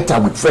brighter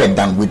with Fred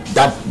than with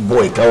that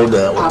boy called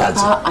Otazi?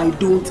 Papa, I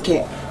don't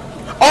care.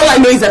 All I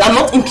know is that I'm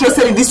not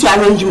interested in this your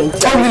arrangement.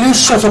 Why will you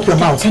shut up your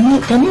mouth? Can you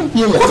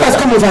hear me? What has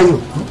come over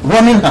you?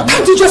 Running her.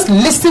 Can't you just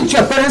listen to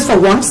your parents for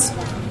once?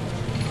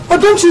 Or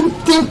don't you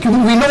think we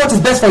know what is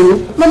best for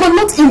you? Mama,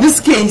 not in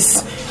this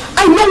case.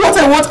 I know what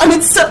I want and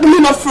it's certainly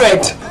not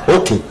Fred.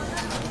 Okay.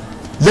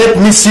 Let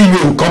me see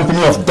you in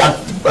company of that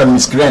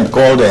miscreant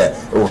called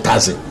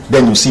Otazi.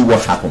 Then you see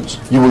what happens.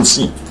 You will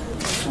see.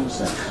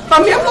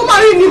 Mommy, I'm not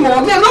marrying anymore.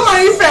 I'm not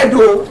marrying Fred,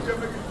 though.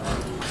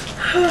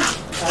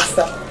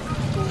 Asa.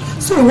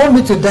 So you want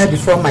me to die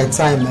before my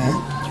time, eh?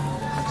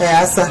 Hey,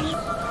 Asa.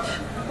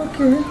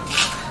 Okay.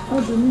 How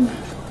do you?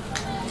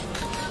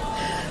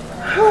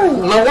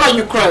 Now why are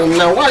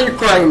you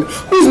crying?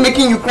 Who's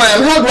making you cry?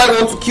 And how do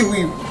I want to kill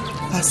you?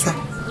 Asa.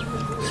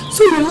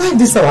 So you like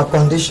this our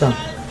condition?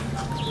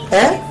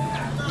 Eh?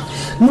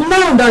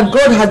 Now that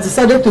God has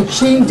decided to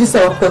change this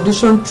our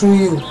condition through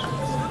you,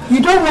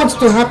 you don't want it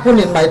to happen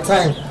in my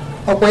time.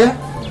 Okay?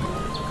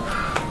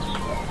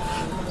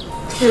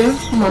 Okay,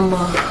 Mama,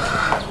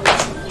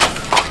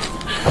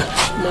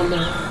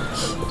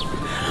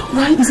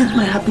 why isn't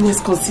my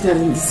happiness considered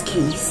in this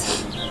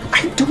case?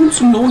 I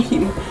don't know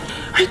him.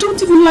 I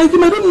don't even like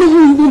him. I don't know who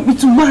you want me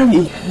to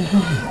marry.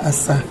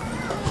 Asa,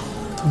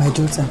 my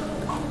daughter,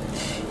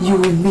 you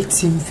will meet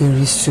him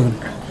very soon.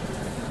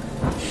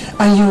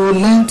 And you will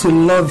learn to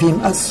love him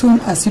as soon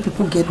as you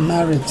people get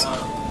married.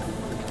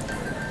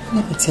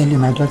 Let me tell you,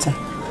 my daughter,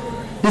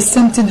 the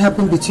same thing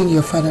happened between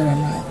your father and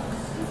I.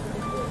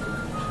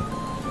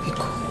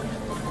 Biko,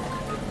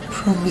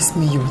 promise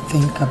me you will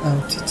think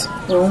about it.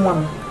 Oh,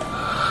 Mama.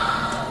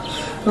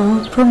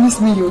 Oh, promise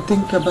me you will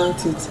think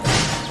about it.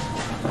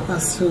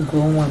 Asu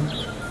go on.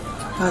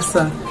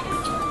 Asa.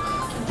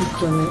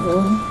 Biko,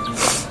 oh.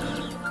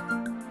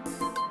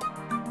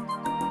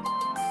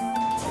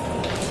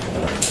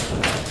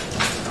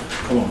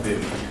 Come on,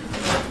 baby.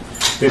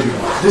 Baby,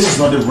 this is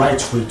not the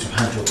right way to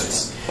handle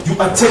this. You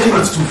are taking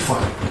it too far.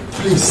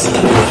 Please.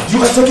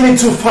 You are taking it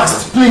too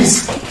fast.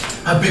 Please.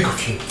 I beg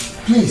of you.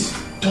 Please,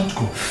 don't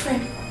go. Fred,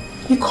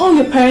 you call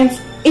your parents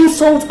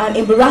insult and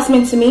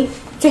embarrassment to me,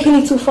 taking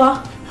it too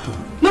far?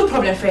 No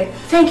problem, Fred.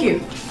 Thank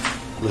you.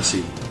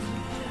 Lucy,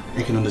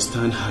 I can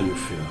understand how you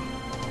feel.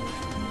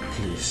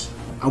 Please,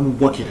 I will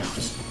work it out.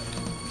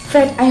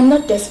 Fred, I am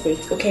not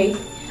desperate, okay?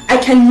 I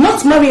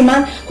cannot marry a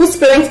man whose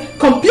parents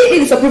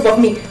completely disapprove of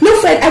me.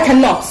 No, Fred, I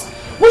cannot.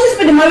 What is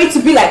for married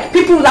to be like?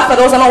 People who laugh at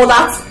us and all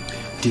that?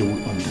 They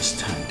will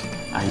understand.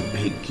 I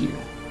beg you.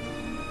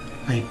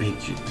 I beg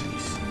you,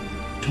 please.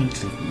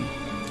 Don't leave me.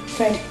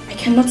 Fred, I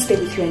cannot stay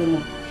with you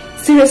anymore.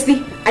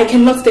 Seriously, I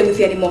cannot stay with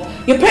you anymore.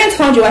 Your parents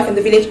found your wife in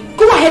the village.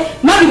 Go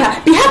ahead, marry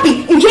her, be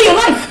happy, enjoy your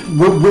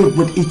life.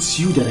 Wait, it's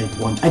you that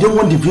I want. I don't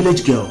want the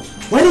village girl.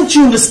 Why don't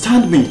you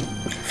understand me?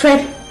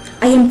 Fred,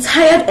 I am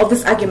tired of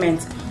this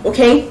argument,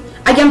 okay?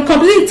 I am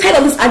completely tired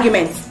of this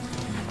argument.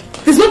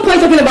 There's no point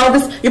talking about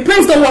this. Your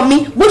parents don't want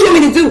me. What do you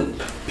want me to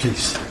do?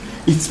 Please,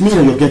 it's me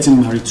that you're getting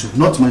married to,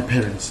 not my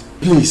parents.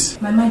 Please.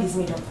 My mind is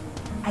made up.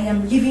 I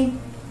am leaving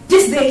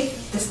this day,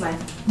 this night.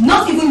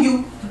 Not even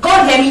you.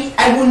 God hear me.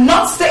 I will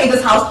not stay in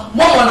this house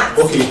one more night.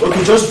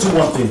 Okay, just do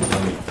one thing for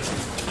me.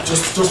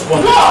 Just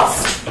one thing.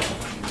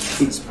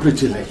 What? It's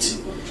pretty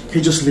late. Can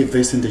you just leave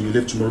this and then you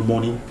leave tomorrow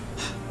morning?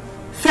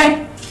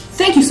 Fred,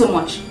 thank you so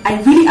much.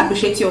 I really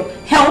appreciate your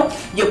help,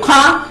 your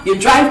car, your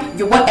drive,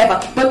 your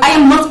whatever. But I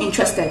am not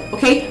interested,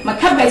 okay? My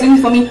cab guy is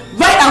waiting for me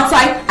right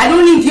outside. I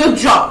don't need your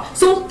job.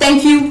 So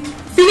thank you.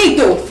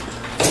 Finito.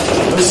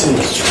 Listen.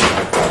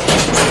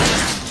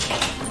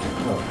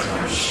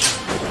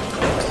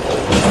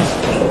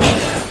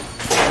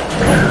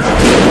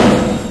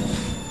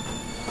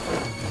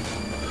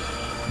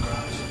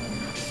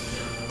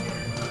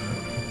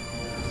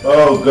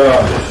 Oh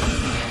God.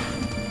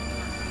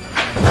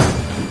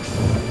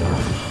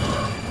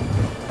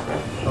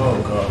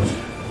 Oh God.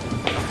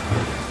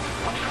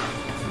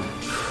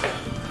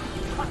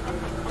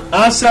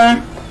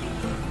 Asa.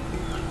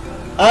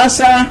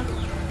 Asa.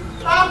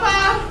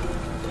 Papa.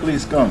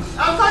 Please come.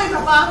 I'm coming,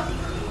 Papa.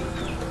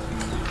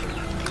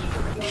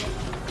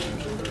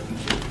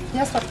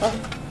 Yes, Papa.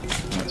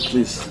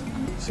 Please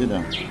sit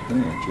down.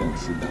 Come here, Jen,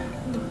 sit down.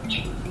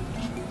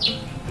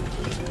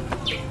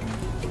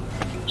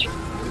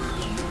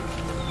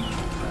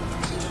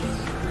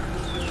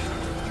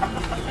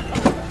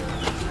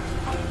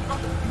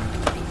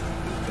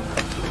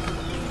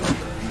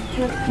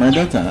 My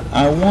daughter,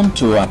 I want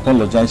to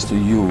apologize to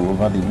you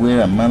over the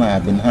way and manner I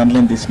have been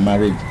handling this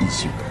marriage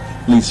issue.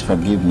 Please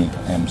forgive me.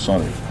 I am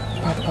sorry.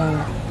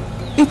 Papa,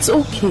 it's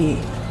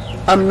okay.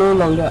 I'm no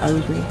longer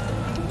angry.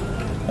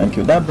 Thank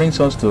you. That brings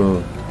us to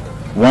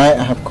why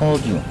I have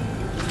called you.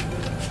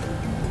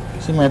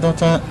 See, my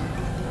daughter,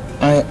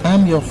 I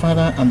am your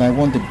father and I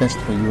want the best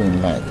for you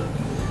in life.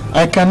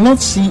 I cannot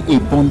see a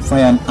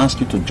bonfire and ask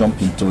you to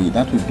jump into it.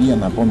 That would be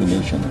an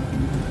abomination.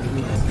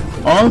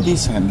 All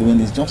this I'm doing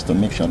is just to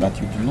make sure that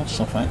you do not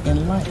suffer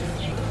in life.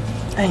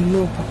 I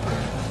know, Papa,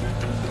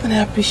 and I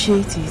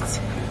appreciate it.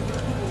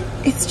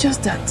 It's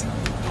just that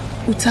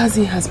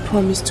Utazi has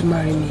promised to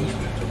marry me,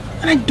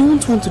 and I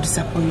don't want to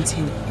disappoint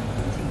him.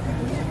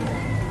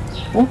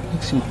 What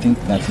makes you think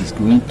that he's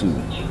going to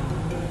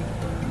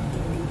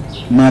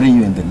marry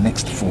you in the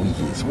next 4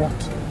 years? What?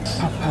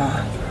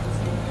 Papa,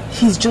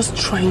 he's just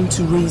trying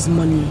to raise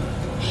money.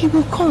 He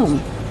will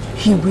come.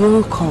 He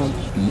will come.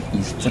 He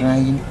is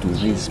trying to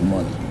raise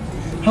money.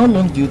 How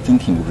long do you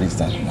think he will raise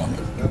that money?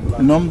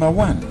 Number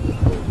one,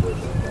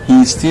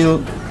 he is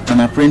still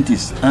an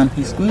apprentice and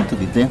he's going to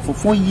be there for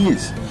 4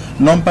 years.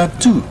 Number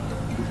two,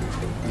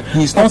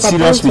 he's not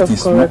serious with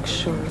his work.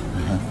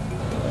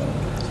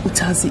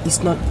 Utazi is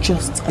not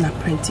just an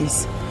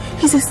apprentice.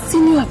 He's a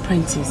senior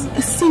apprentice,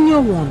 a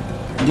senior one.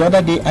 The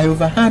other day I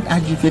overheard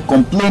Ajife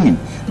complaining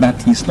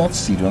that he's not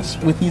serious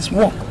with his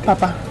work.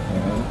 Papa,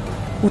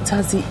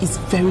 Utazi is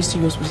very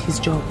serious with his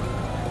job.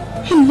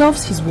 He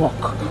loves his work.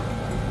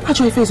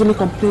 Ajoife is only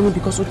complaining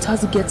because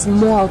Utazi gets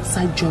more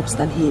outside jobs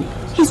than him.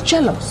 He's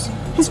jealous.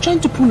 He's trying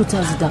to pull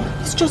Utazi down.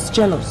 He's just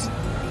jealous.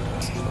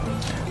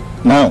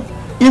 Now,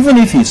 even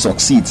if he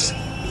succeeds,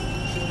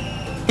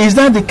 is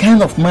that the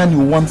kind of man you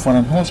want for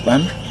an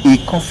husband? A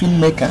coffin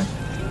maker?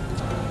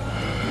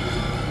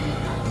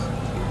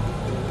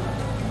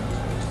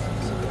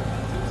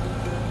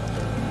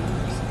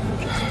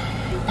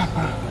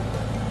 Papa,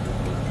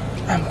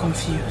 I'm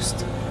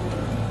confused.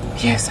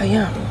 Yes, I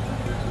am.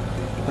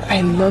 But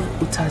I love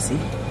Utazi.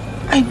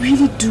 I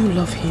really do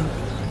love him.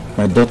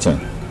 My daughter,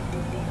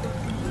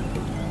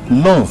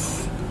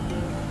 love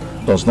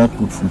does not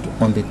put food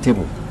on the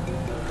table.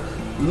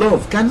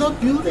 Love cannot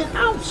build a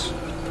house.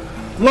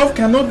 Love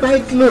cannot buy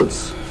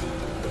clothes.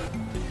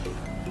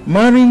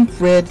 Marrying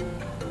Fred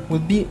will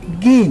be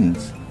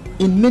gains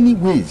in many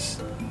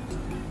ways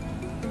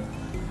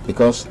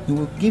because he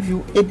will give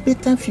you a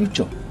better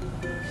future.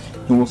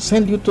 He will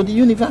send you to the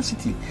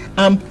university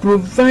and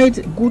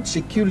provide good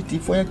security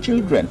for your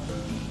children.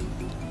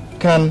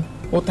 Can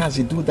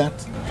Utazi do that?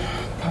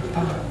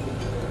 Papa,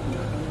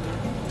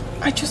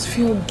 I just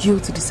feel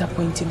guilty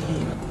disappointing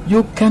him.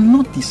 You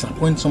cannot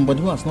disappoint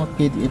somebody who has not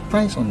paid a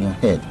price on your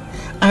head.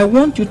 I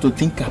want you to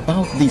think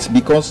about this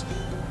because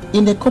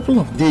in a couple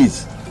of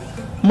days,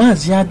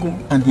 Maziago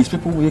and his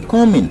people will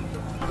come in.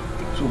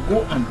 So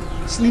go and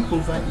sleep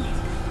over it.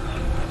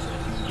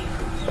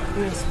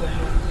 Yes, well.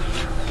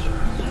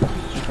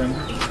 You can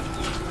do it.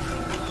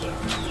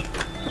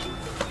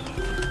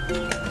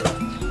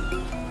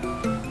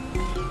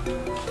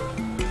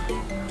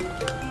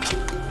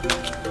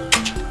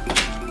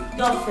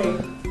 Godfrey,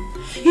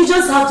 you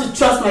just have to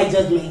trust my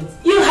judgment.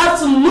 You have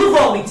to move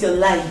on with your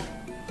life.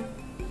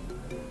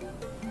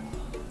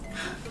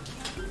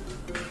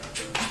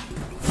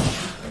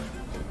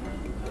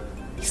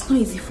 It's not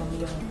easy for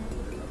me.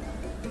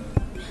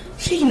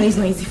 Sure, you know it's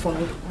not easy for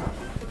me.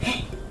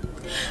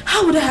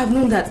 How would I have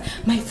known that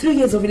my 3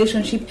 years of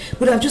relationship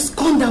would have just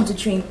gone down the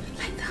drain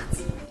like that?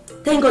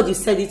 Thank God you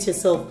said it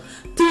yourself.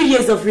 3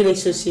 years of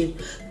relationship.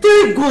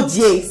 3 good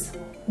years.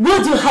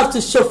 What do you have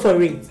to show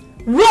for it?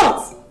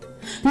 What?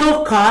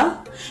 No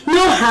car,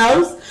 no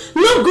house,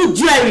 no good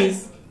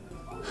jewelries.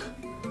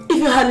 If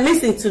you had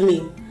listened to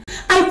me,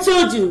 I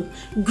told you,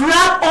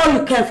 grab all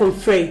you can from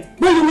Fred,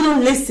 but you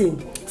wouldn't listen.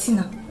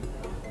 Tina,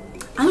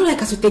 I don't like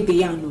her to take the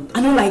yarn.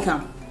 I don't like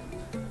her.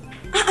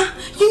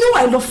 You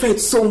know I love Fred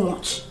so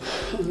much.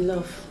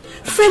 Love.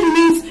 Fred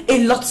means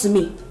a lot to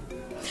me.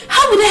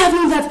 How would I have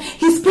known that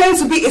his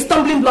parents would be a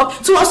stumbling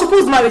block to our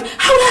supposed marriage?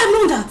 How would I have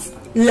known that?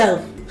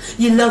 Love.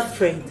 You love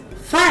Fred.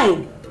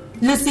 Fine.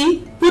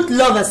 Lucy, put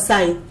love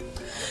aside.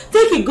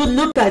 Take a good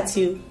look at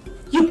you.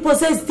 You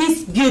possess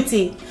this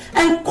beauty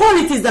and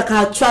qualities that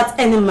can attract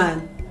any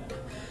man.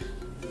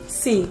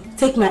 See,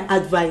 take my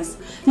advice.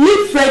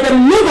 Leave Fred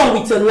and move on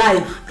with your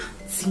life.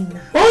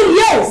 Tina. Oh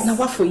yes! Now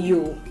what for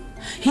you?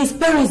 His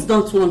parents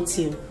don't want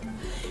you.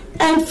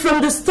 And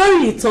from the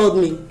story you told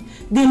me,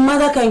 the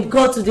mother can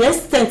go to the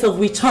extent of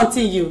witch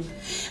hunting you and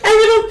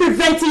even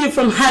preventing you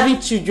from having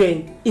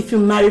children if you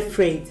marry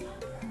Fred.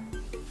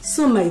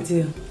 So my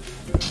dear,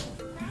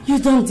 you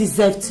don't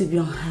deserve to be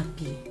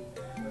unhappy.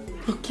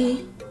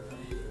 Okay?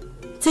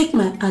 Take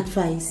my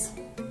advice.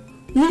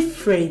 Leave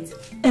Fred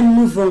and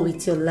move on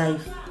with your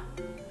life.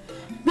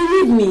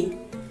 Believe me,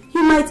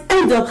 you might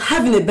end up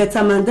having a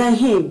better man than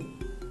him.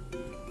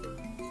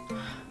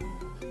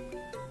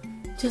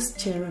 Just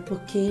cheer up,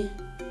 okay?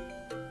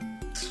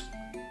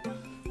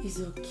 It's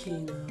okay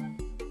now.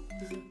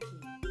 It's okay.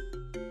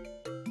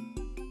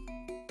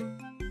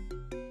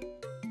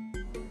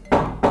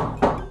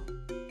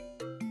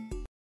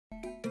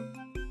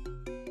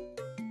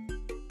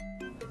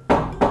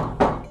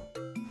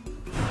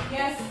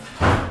 Yes,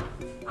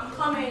 I'm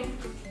coming.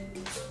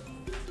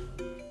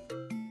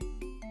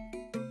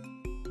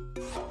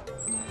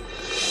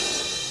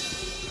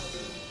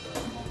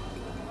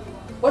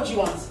 What do you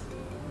want?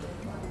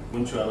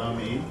 Won't you allow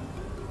me in?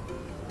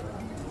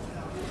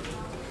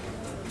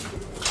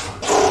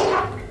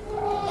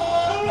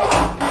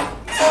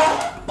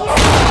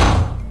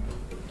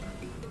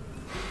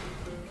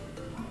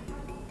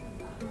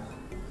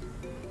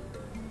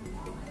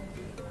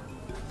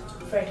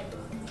 Fred,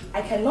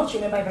 I cannot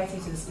remember inviting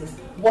you to this place.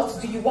 What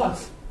do you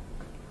want?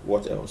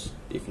 What else,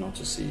 if not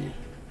to see you?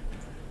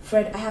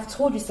 Fred, I have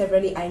told you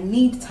severally I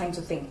need time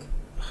to think.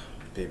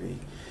 Baby,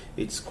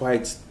 it's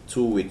quite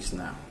 2 weeks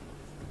now.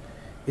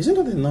 Isn't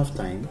that enough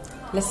time?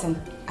 Listen,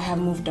 I have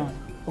moved on,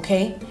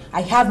 okay?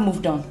 I have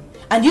moved on.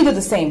 And you do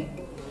the same.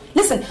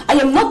 Listen, I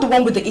am not the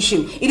one with the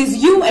issue. It is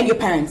you and your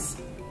parents.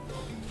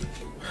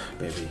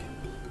 Baby,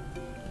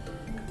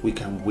 we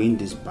can win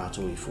this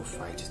battle if we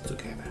fight it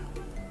together.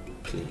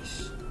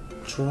 Please,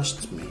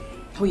 trust me.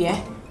 Oh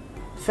yeah?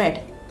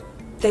 Fred,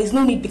 there is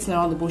no need beating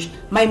around the bush.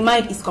 My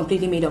mind is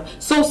completely made up.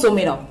 So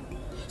made up.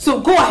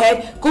 So go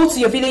ahead, go to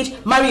your village,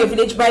 marry your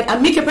village bride,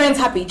 and make your parents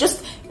happy.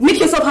 Just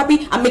make yourself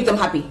happy and make them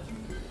happy.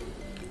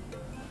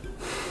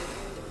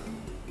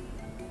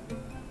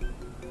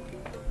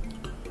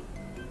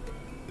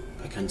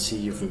 I can see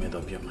you've made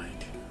up your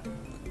mind.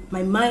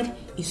 My mind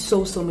is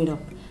so made up.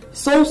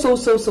 So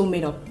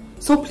made up.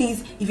 So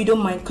please, if you don't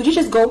mind, could you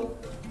just go?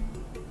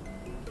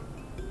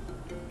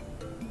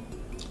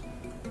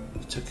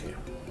 It's okay.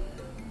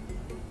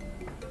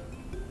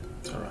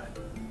 It's alright.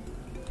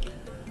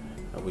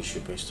 I wish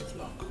you best of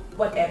luck.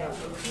 Whatever.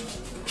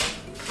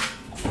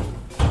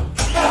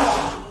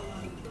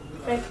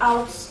 Fred,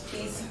 out,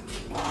 please.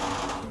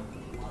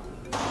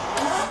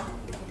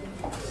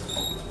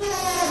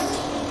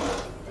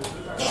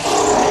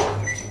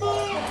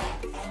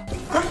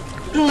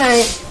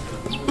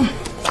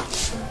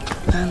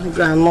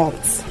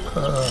 Grandnuts.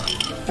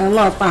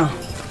 Grandnut.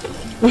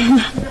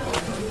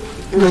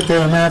 Wait a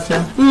minute.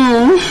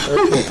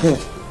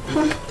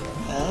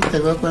 I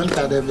go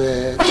contact the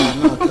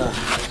grandnut.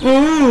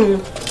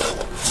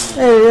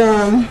 Hey,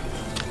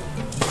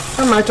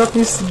 I'm at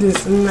office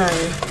this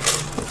night.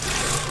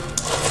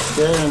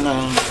 Then I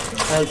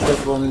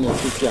should go in the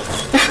future.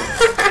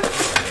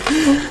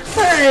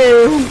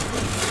 Hey.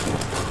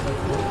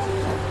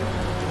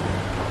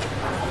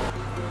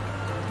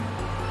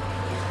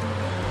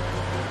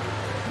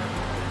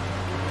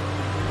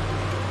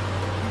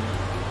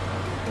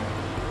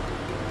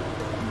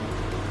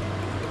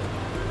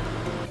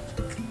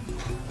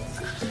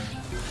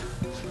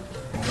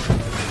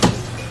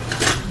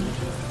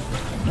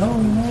 No,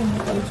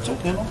 it's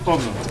okay, no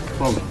problem. No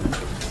problem.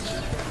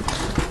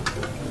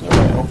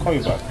 Alright, I'll call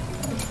you back.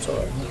 It's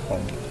alright, no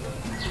problem.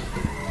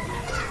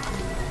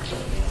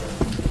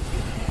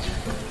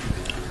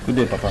 Good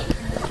day, Papa.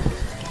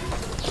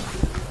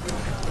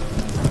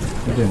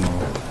 Good day,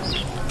 Mama.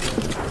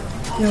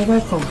 You're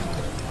welcome.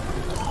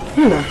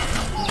 Hina,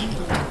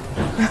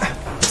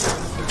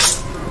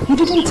 you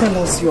didn't tell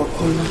us you're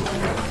coming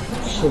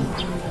home.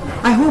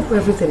 I hope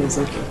everything is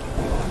okay.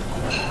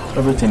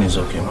 Everything is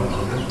okay,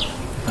 Mama.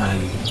 I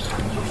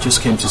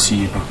just came to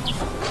see you.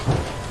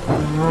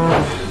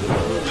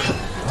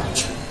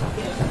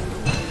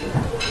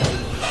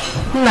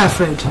 Hina,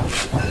 Fred,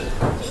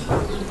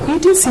 you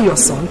didn't see your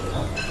son?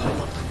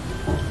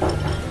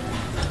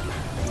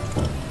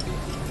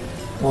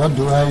 What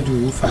do I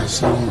do if I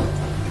see him?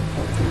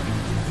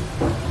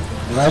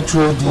 Do I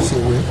throw this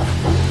away?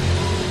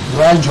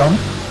 Do I jump?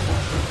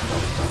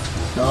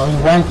 No, you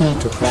want me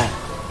to cry?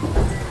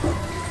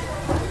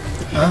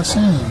 I'll see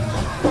him.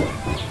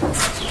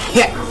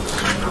 Yeah.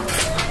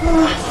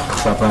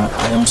 Papa,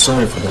 I am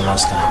sorry for the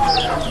last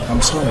time.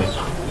 I'm sorry.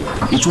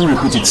 It won't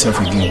repeat itself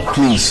again,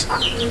 please.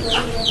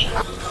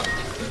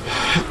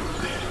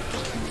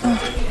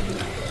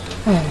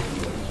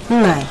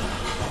 Nai,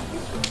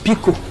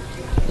 Pico,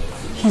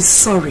 he's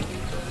sorry.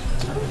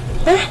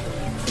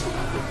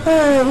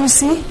 You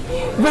see,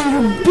 when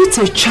you beat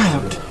a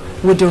child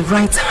with the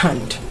right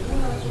hand,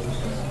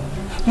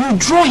 you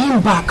draw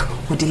him back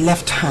with the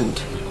left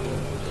hand.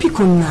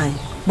 Pico Nai,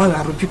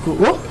 Bagaru Pico,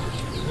 oh?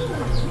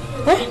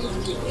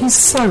 He's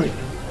sorry.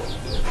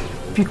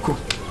 Pico.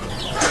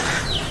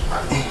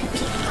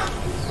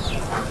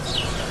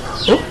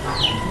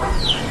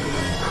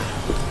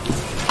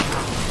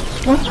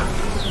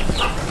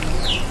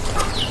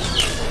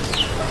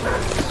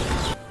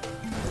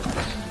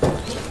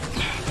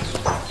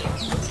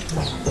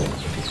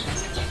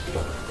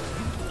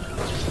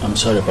 I'm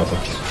sorry, Papa.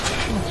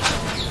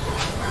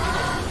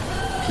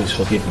 Please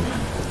forgive me.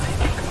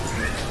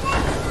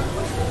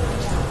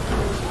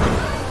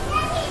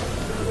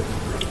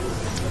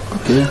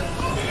 Okay.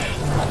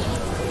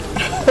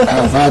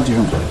 I've had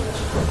you.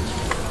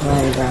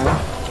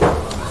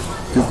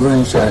 You go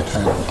inside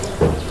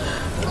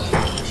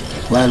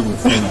while we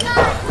finish.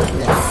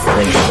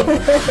 Thank you.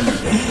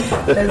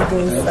 Let's go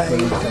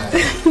inside.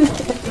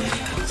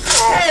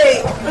 Hey!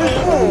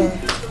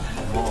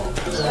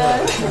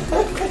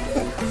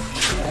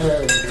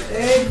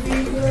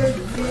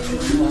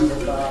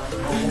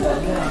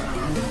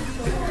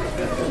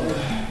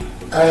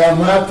 I am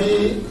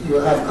happy you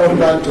have come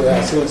back to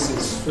your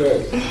senses,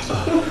 Fred.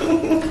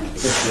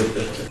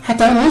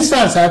 At an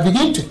instance, I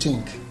begin to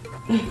think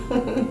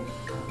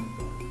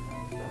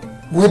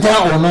whether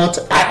or not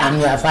I am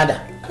your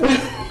father.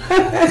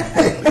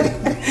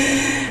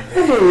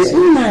 Hey,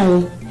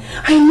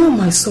 I know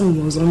my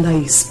son was under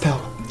a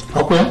spell.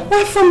 Okay.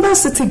 Well, from that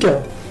city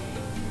girl.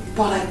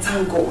 But I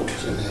thank God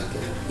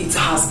it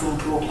has been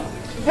broken.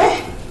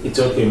 It's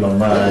okay,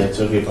 Mama. It's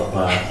okay,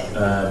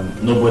 Papa.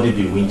 Nobody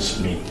bewitched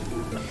me.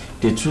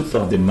 The truth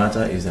of the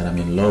matter is that I'm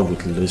in love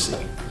with Lucy,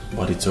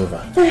 but it's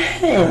over.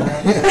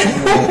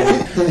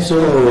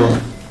 So,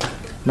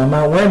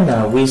 Mama, when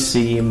are we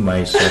seeing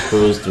my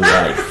supposed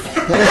wife?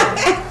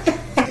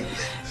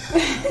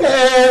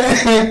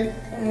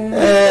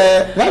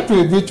 That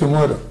will be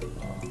tomorrow.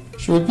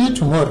 Should be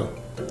tomorrow.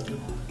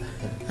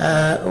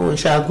 We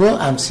shall go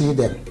and see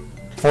them.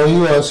 For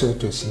you also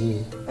to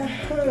see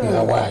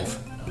your wife.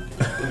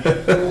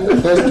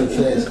 Face to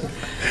face.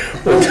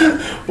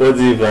 What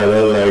if I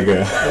don't like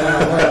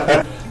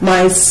her?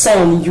 My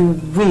son, you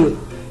will.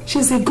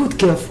 She's a good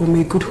girl from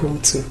a good home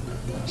too.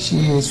 She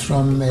is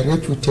from a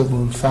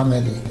reputable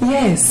family.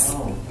 Yes.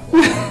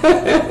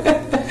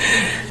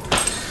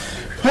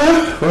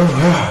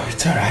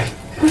 It's alright.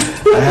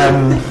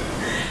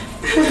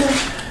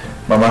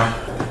 Mama,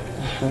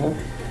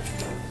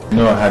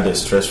 no, I had a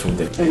stressful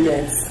day.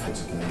 Yes.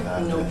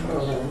 No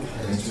problem.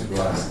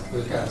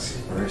 We can see.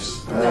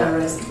 Rest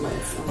my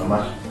son. Mama,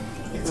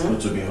 it's good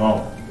to be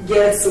home.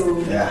 Yes, so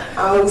yeah.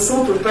 I will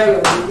soon prepare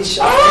your dish.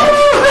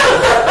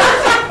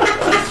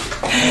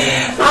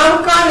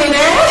 I'm coming,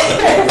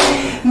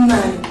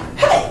 Nine.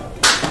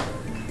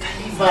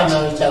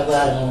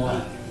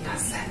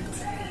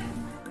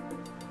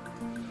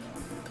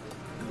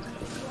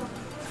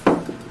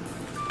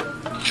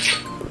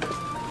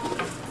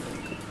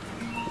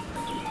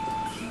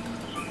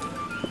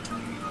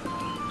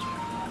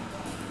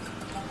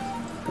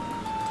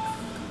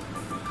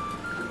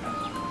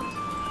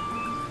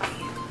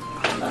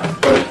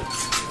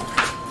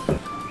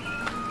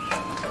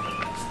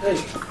 Hey! Hey.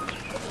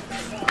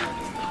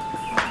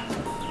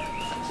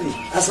 See,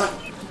 Asa.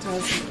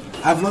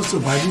 I've lost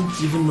hope. I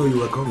didn't even know you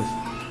were coming.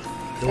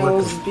 I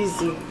was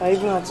busy. I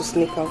even had to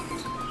sneak out.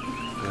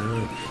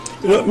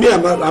 You know, me,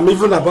 I'm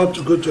even about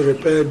to go to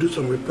do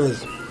some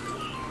repairs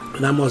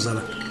in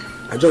Amozana.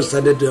 I just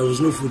decided there was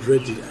no food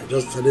ready. I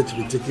just decided to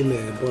be taking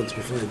a bath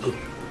before I go.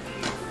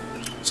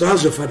 So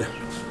how's your father?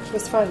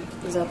 He's fine.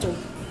 He's at home.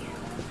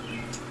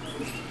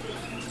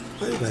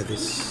 Why are you like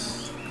this?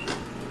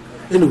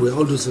 Anyway,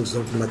 all those things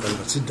don't matter.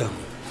 But sit down.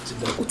 Sit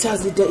down.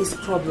 Utazi, there is a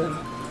problem.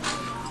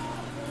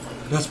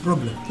 There's a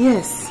problem?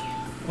 Yes.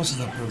 What's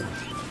that problem?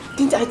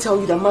 Didn't I tell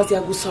you that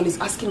Maziagu's son is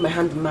asking my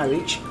hand in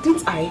marriage?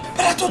 Didn't I?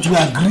 But I thought we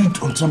agreed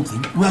on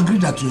something. We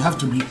agreed that you have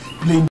to be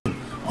playing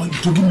or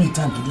to give me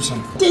time to do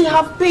something. They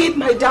have paid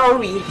my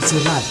dowry. It's a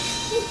lie.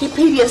 They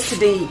paid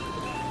yesterday.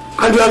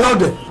 And you allowed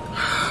them?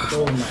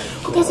 Oh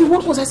my God.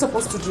 What was I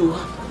supposed to do?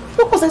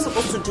 What was I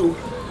supposed to do?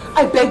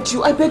 I begged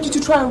you to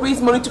try and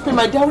raise money to pay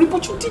my dowry,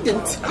 but you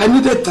didn't. I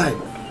needed time.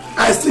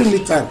 I still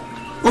need time.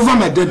 Over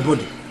my dead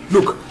body.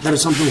 Look, there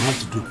is something we have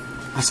to do.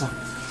 Asa,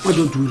 why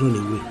don't we run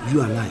away,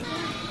 you and I?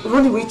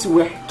 Run away to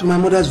where? To my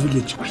mother's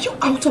village. Are you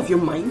out of your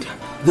mind?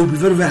 They'll be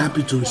very, very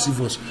happy to receive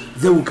us.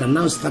 Then we can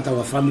now start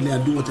our family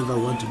and do whatever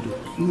we want to do.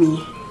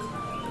 Me?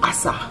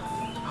 Asa?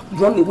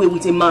 Run away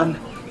with a man?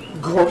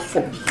 God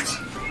forbid.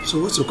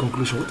 So what's your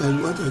conclusion?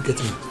 What are you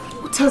getting at?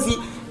 Utazi,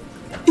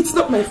 it's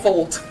not my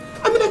fault.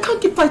 I mean, I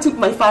can't keep fighting with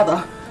my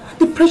father.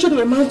 The pressure they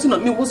were mounting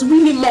on me was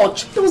really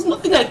much. There was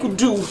nothing I could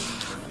do.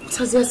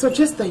 Utazi, I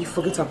suggest that you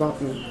forget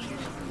about me.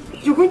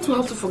 You're going to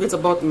have to forget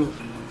about me.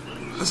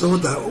 So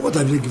what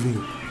have they given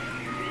you?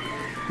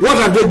 What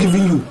have they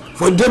given you?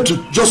 For them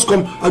to just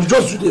come and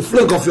just with a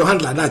flag of your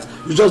hand like that,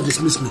 you just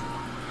dismiss me.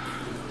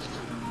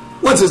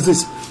 What is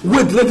this?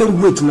 Wait, let them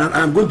wait now.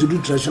 I'm going to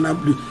do traditional.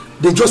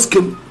 They just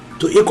came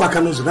to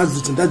Ekwakanos. That's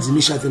the thing. That's the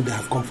initial thing they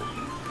have come for.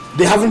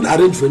 They haven't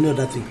arranged for any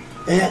other thing.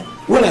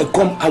 When I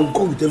come, I will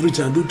come with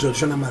everything and do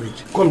traditional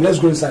marriage. Come, let's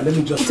go inside. Let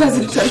me just. Because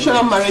the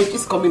traditional marriage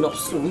is coming up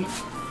soon.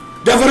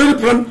 They have already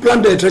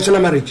planned the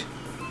traditional marriage.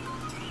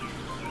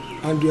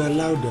 And you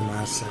allow them,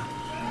 Asa.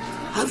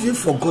 Have you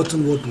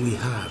forgotten what we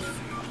have?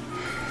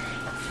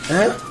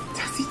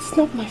 It's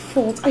not my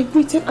fault. I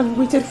waited and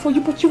waited for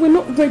you, but you were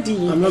not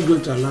ready. I'm not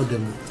going to allow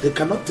them. They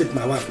cannot take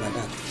my wife like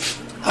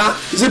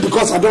that. Is it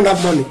because I don't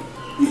have money?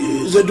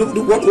 Is it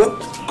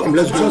what? Come,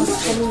 let's go.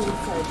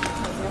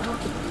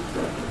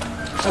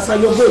 Asa,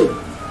 you're going.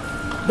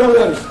 Don't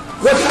worry.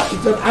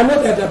 I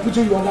know that they're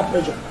putting you under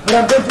pressure, but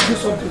I'm going to do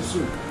something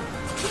soon.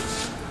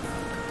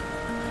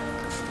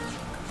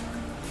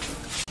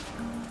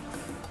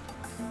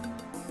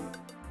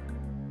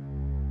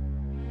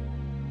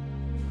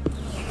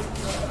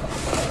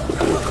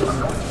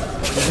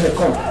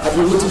 Come, I've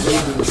been waiting for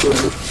you to show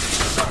me.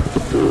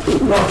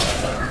 No.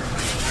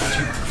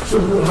 You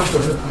will have to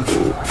help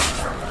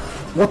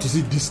me. What is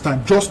it this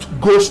time? Just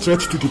go straight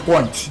to the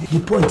point. The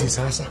point is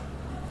Asa.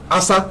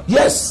 Asa?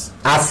 Yes.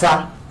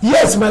 Asa?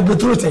 Yes, my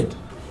betrothed.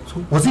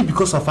 So was it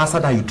because of Asa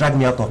that you dragged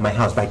me out of my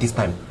house by this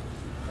time?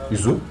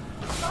 Izu?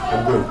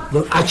 I'm going.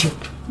 No, actually,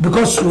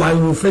 because I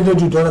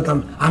offended you the other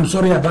time, I'm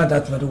sorry about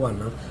that very one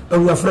now.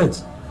 But we are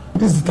friends.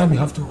 This is the time you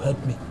have to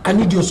help me. I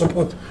need your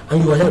support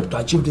and your help to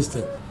achieve this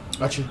thing.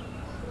 Actually,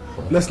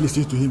 let's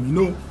listen to him. You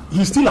know,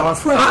 he's still our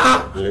friend.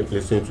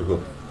 Listen to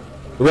him.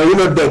 Were you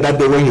not there that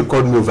day when you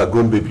called me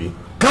overgrown baby?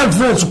 Can't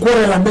friends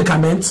quarrel and make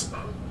amends?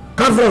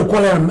 Can't friends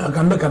quarrel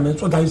and make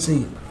amends? What are you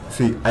saying?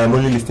 See, I am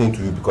only listening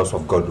to you because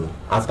of God.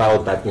 After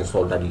all that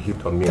insult that you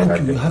hit on me. Thank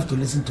you. You have to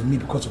listen to me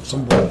because of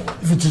somebody.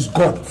 If it is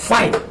God,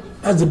 fine.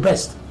 That's the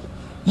best.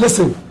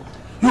 Listen,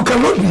 you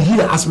cannot be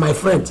here as my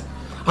friend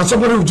and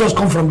somebody will just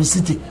come from the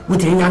city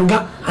with a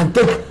yanga and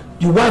take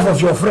the wife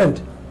of your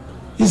friend.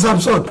 It's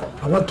absurd.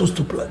 I want us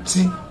to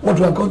see what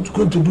we are going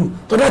to do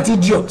to that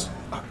idiot.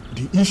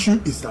 The issue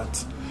is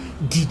that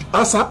did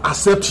Asa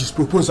accept his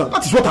proposal?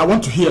 That is what I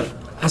want to hear.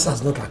 Asa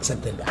has not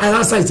accepted. And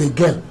Asa is a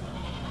girl.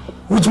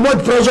 With more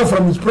pressure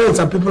from his parents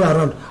and people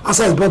around,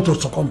 Asa is bound to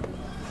succumb.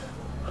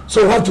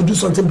 So we have to do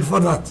something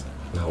before that.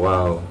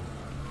 Wow.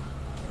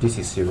 This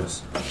is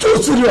serious. Too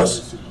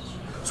serious.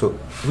 So,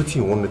 what do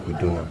you want me to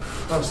do now?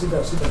 Now, sit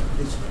down,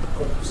 please.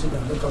 Come, sit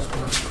down, let us go.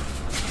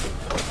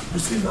 You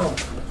see now,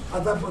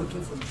 at that point,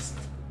 came from this.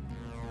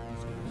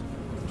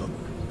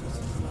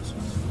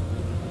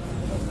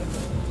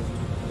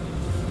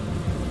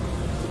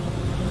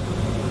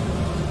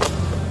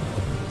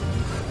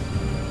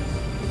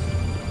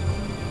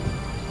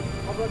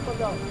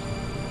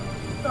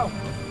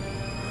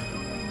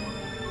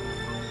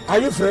 Are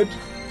you afraid?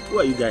 Who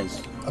are you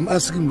guys? I'm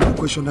asking you a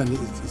question and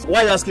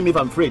why are you asking me if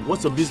I'm afraid?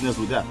 What's your business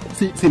with that?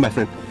 See, my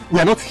friend, we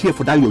are not here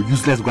for that your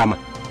useless grammar.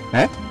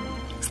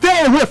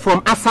 Stay away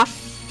from Asa.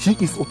 She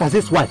is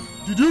Otaze's wife.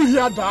 Did you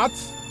hear that?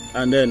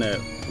 And then,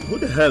 who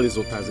the hell is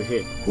Otaze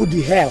here? Who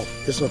the hell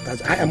is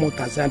Otaze? I am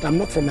Otaze and I'm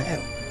not from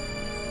hell.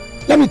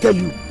 Let me tell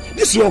you,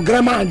 this is your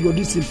grammar and your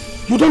this thing.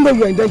 You don't know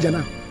you are in danger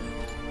now.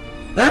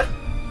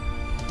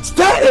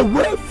 Stay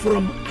away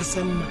from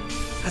Asama.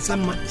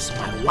 Asama is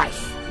my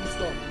wife.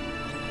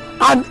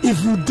 And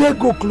if you dare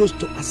go close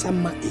to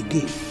Asama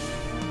again,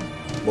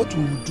 what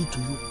will we do to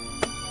you?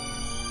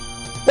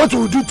 What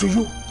will we do to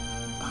you?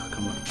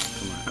 Come on.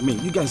 I mean,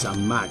 you guys are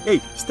mad. Hey,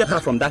 step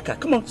out from that car.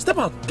 Come on, step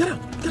out. Get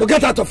out.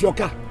 Get out of your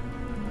car.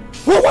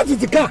 What is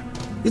the car?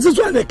 Is this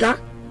one a car?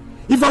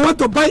 If I want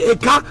to buy a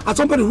car as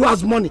somebody who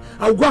has money,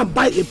 I'll go and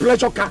buy a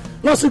pleasure car,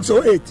 not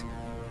 608.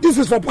 This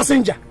is for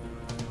passenger.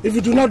 if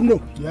you do not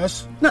know.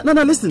 Yes. No,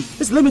 listen,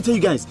 let me tell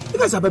you guys. You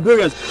guys are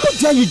barbarians. How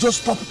dare you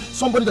just stop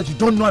somebody that you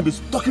don't know and be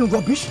talking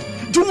rubbish?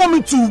 Do you want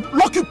me to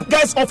lock you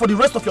guys up for the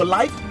rest of your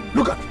life?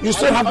 Look at you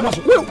still have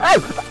nothing. Wait, hey,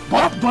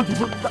 let me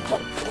see.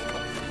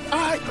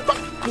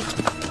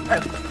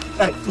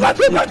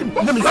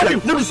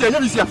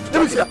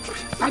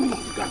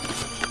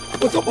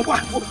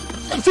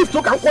 See if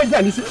you can go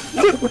here.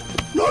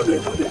 No.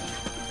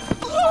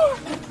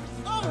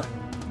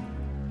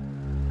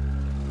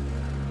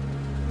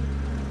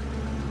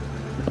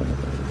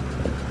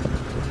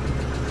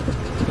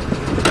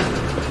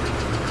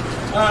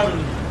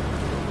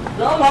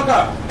 John Maka,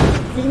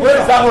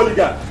 where is that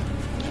hooligan?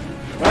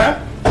 Eh?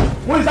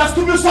 Where is that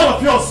stupid son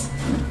of yours?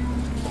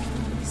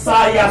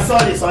 Sir, your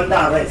son is under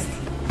arrest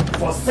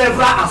for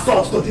several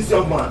assaults to this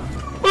young man.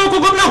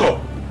 Oh,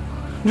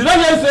 did I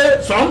hear you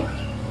say son?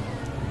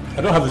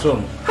 I don't have a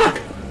son.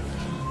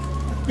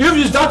 If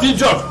it's that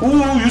idiot who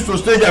used to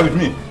stay here with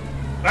me,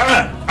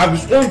 I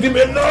disowned him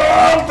a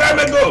long time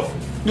ago.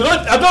 You know,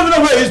 I don't even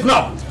know where he is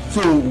now.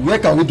 So where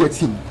can we get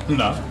him?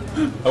 Nah,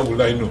 how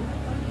will I know?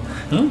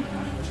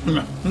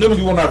 Let me give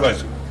you one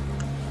advice.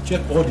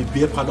 Check all the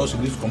beer parlors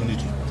in this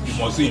community. You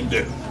must see him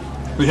there.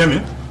 You hear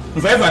me?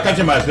 If I ever catch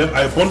him myself,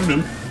 I follow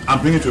him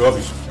and bring him to your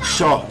office.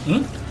 Sure.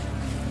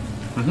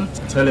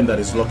 Tell him that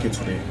he's lucky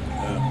today,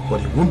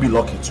 but he won't be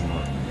lucky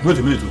tomorrow. Wait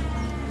a minute.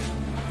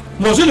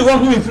 Was he the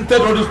one who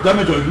inflicted all this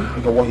damage on you?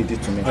 Look at what he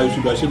did to me. I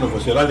should be ashamed of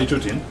yourself. Little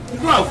thing.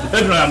 No,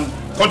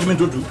 and cut him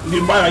into two. He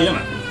buy a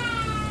hyena.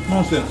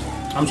 Nonsense.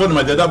 I'm sorry,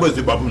 my dear. That boy is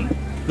the baboon,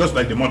 just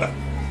like the mother.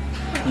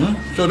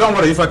 So don't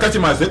worry. If I catch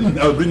him myself,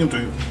 I'll bring him to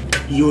you.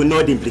 You will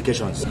know the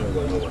implications. No.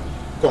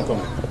 Come.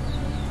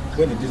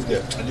 When did this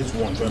girl and this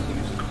one join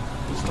police?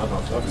 It's not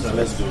of officer.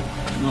 Let's go.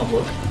 No,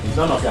 but it's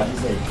none of your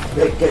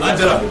business.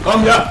 Angela,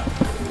 come here.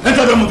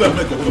 Enter the motor.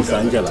 It's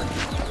Angela.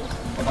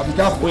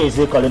 Who is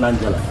he calling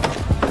Angela?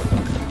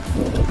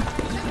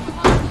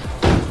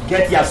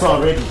 Get your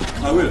son ready.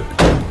 I will.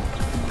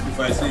 If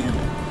I see him.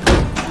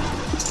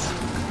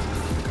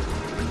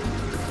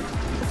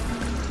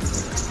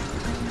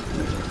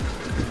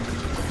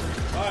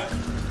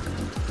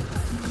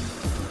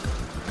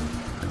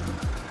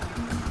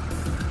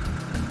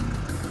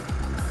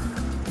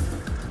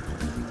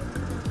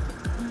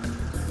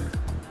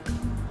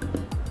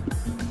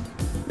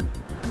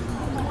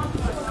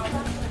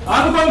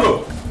 Uncle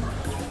Bongo!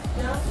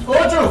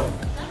 Ocho!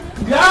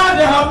 Yeah,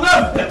 they have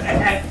left!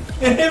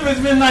 If it's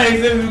midnight,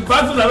 it's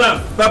battle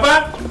alarm.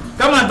 Papa,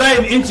 come and die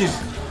in inches.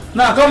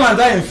 Now come and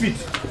die in feet.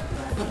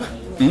 Papa,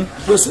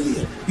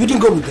 Rosalie, you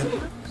didn't go with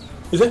them.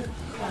 Is it?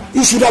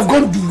 You should have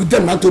gone with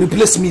them and to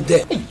replace me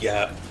there.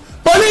 Yeah.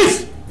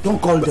 Police!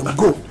 Don't call them,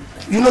 go.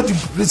 You know the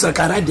police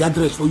can write the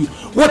address for you.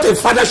 What a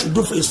father should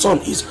do for his son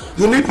is,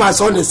 you need my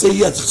son and say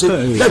yes, say,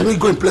 let me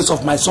go in place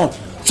of my son.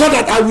 So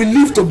that I will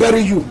live to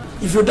bury you.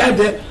 If you die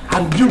there,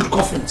 and build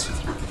coffins.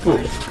 Oh.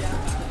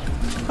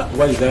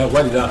 Why did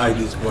I hide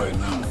this boy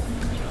now?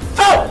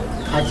 Oh!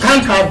 I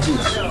can't have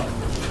this.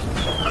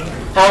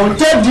 I will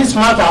take this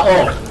matter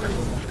off.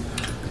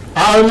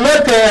 I will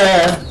make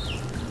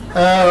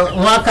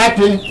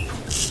marketing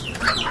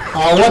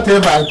or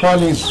whatever I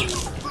call it.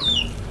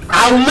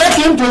 I will make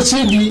him to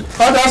see the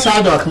other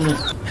side of me.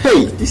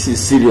 Hey, this is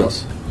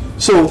serious.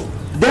 So,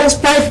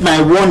 despite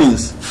my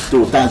warnings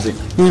to Otaze,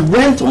 he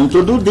went on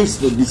to do this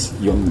to this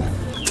young man.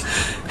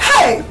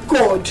 Hey,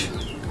 God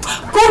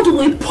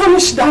will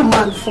punish that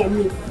man for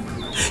me.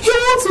 He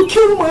wants to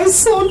kill my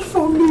son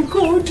for me,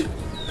 God.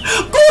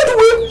 God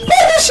will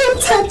punish him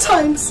 10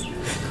 times.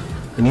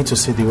 You need to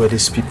see the way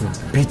these people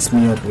beat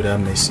me up without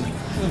mercy.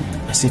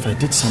 As if I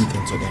did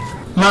something to them.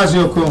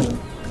 Mazioko,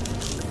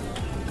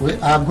 we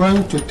are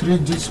going to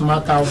treat this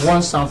matter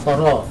once and for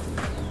all.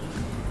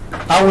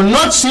 I will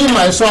not see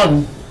my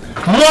son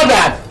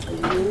murdered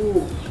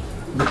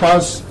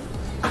because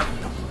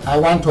I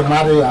want to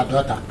marry your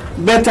daughter.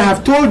 But I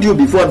have told you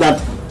before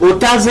that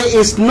Otaze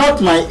is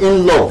not my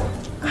in-law.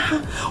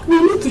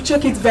 We need to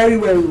check it very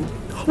well.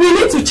 We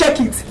need to check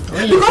it.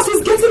 Really? Because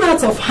it's getting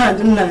out of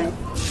hand now.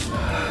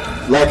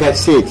 Like I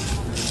said,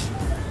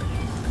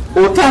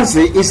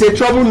 Otaze is a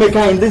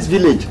troublemaker in this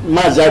village.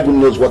 Mazagu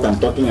knows what I'm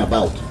talking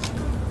about.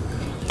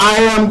 I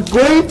am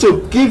going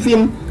to give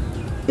him,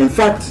 in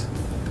fact,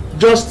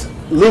 just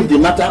leave the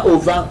matter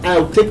over.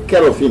 I'll take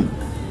care of him.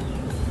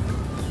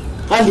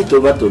 Hand it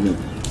over to me.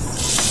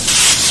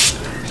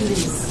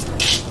 Please.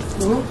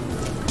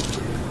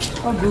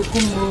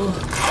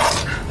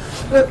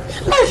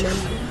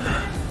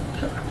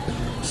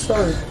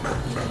 Sorry.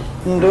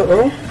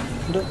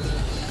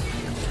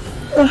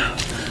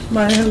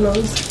 My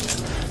in-laws.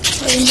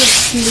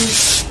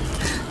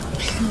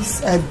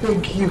 Please, I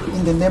beg you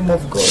in the name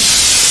of God.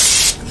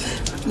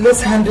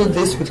 Let's handle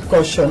this with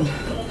caution.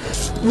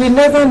 We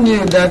never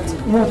knew that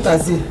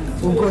Motazi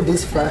will go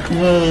this far.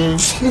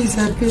 Please,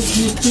 I beg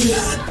you,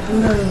 please.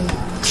 No.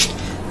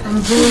 I'm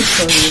very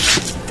sorry.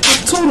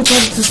 I've told you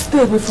to stay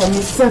away from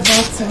me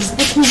several times,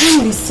 but you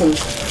won't listen.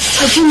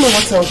 I don't know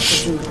what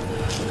else to do.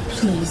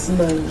 Please,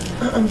 no.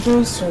 I'm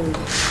very sorry.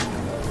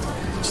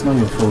 It's not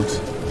your fault.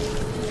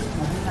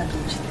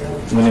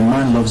 When a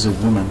man loves a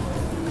woman,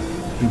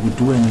 he would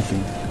do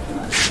anything.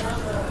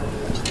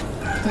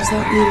 Does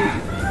that mean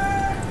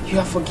you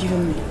have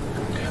forgiven me?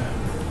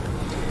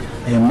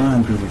 I am not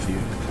angry with you.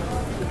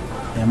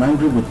 I am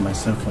angry with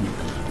myself for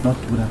not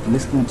without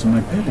listening to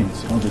my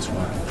parents all this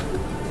while.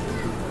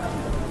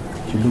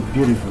 You look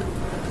beautiful.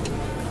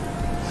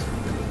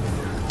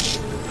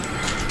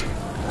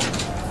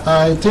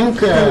 I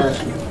think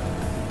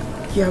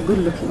you are good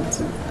looking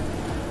too.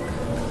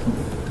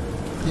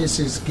 This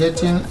is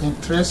getting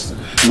interesting.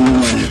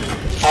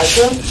 I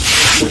think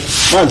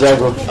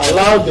Mazago,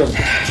 allow them.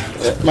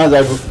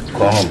 Mazago,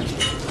 go home.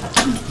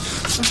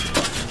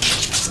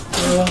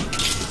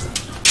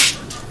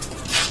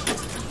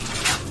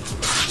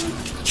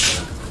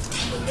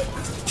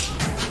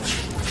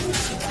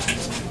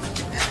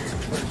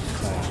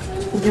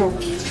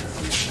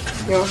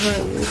 Your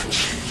hand.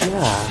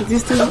 Yeah.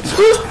 This thing.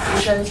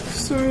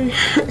 Sorry.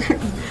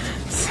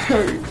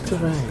 Sorry. It's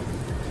alright.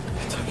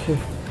 It's okay.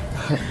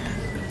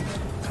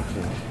 It's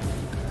okay.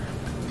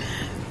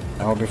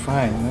 I'll be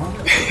fine, no?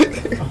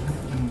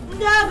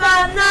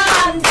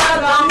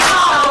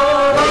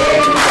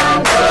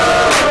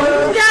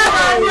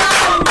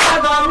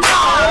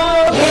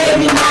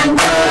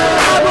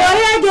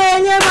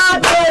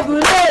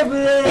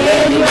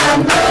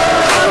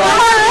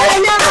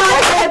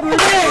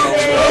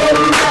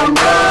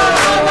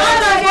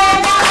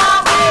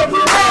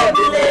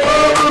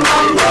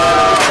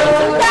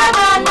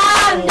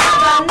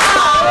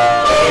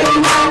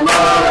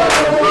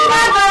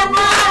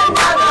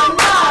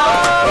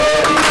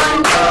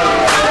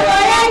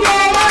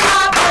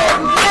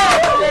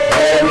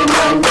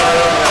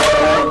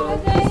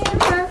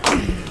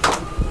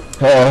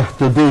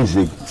 Today is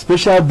a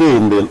special day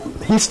in the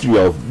history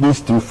of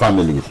these two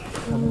families.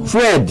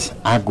 Fred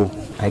Ago,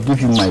 I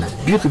give you my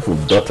beautiful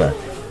daughter,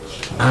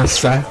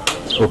 Asa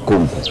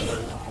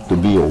Okombo, to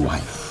be your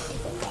wife.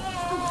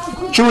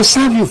 She will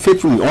serve you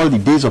faithfully all the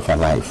days of her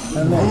life.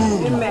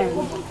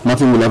 Amen.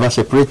 Nothing will ever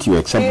separate you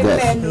except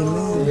death.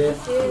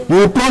 You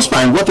will prosper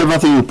in whatever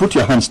thing you put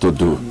your hands to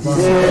do.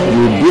 You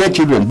will bear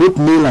children, both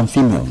male and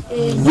female.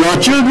 Your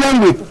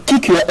children will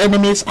kick your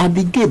enemies at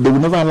the gate. They will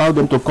never allow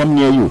them to come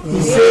near you.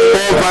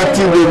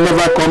 Poverty will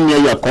never come near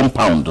your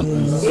compound. You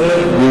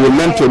will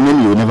lend to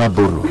men, you will never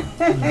borrow.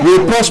 You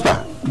will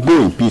prosper.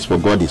 Go in peace, for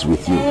God is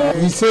with you.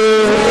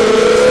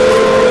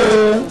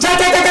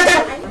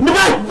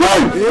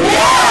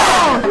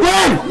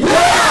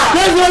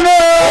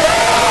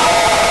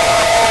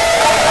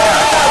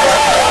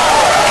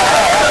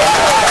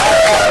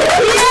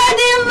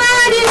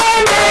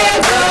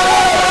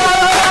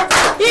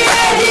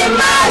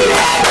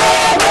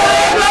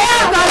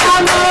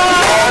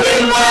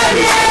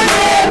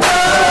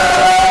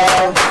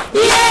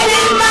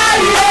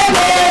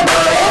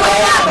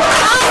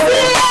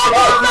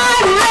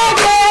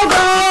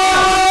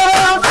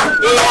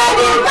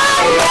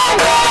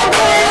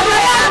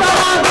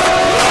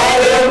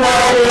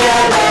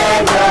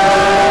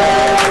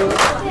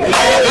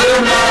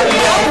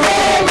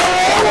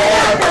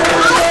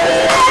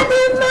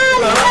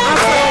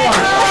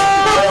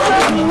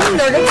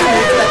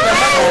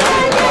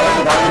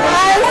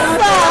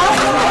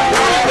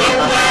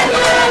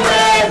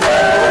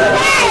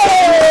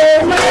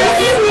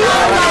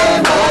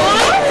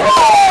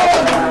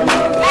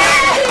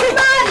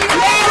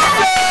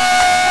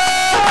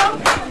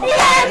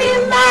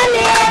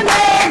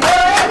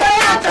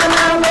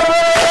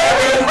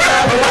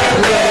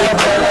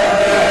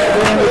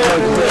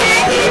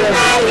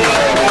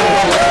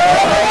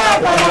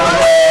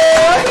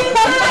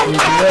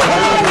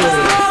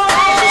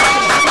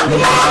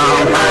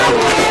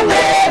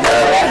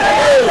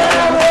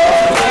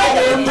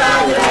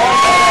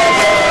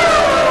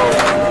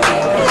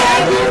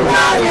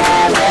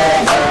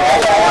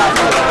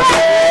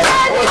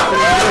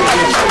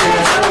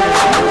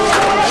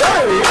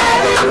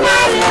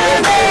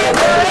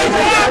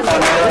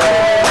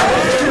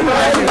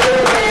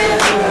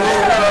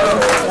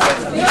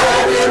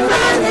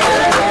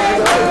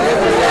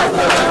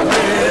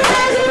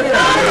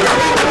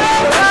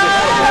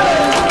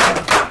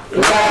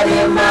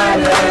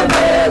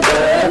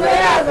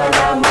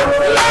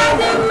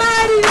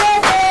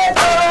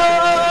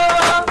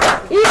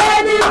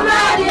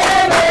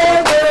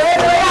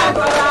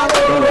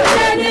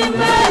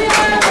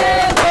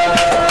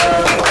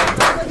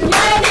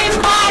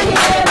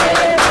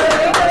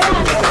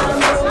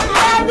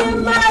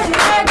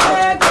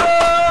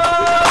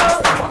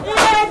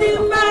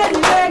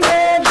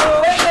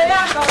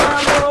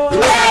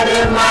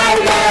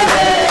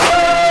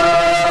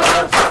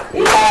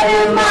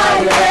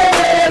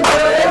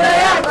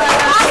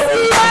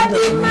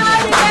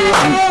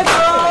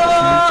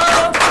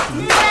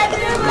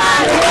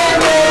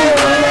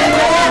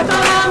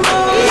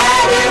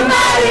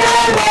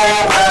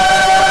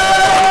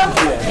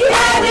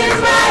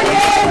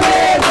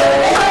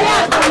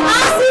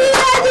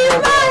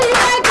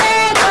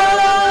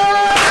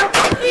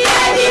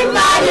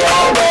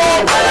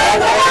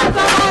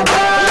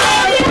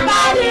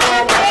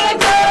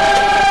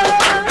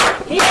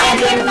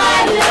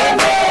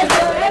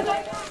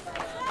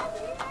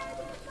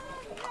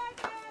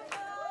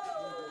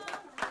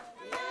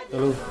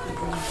 Hello.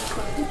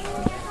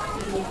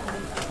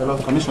 Hello,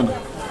 Commissioner.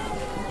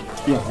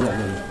 Yeah.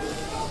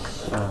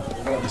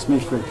 It's me,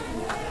 Fred.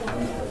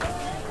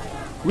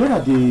 Where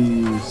are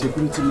the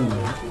security men?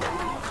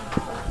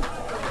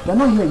 They're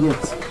not here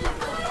yet.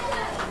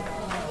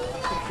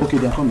 Okay,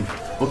 they're coming.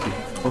 Okay.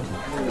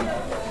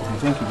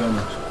 Thank you very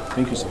much.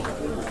 Thank you, sir.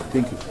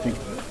 Thank you.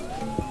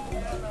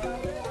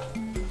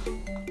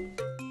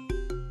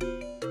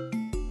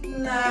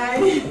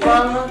 Nice.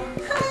 Mama.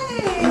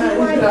 Hey,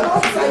 my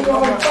daughter,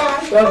 you're back.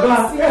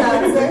 Papa.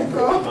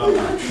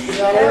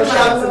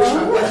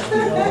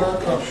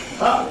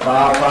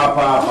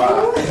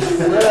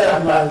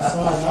 My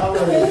son, how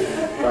are you?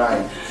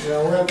 Fine.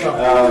 You're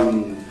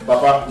welcome.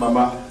 Papa,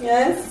 Mama.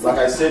 Yes? Like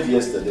I said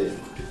yesterday,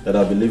 that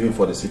I'll be leaving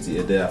for the city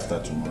a day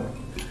after tomorrow.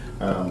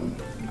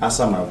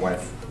 Asa, my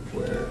wife,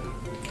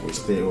 will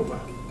stay over.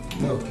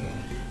 Okay.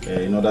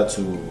 In order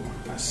to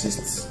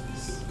assist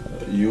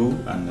you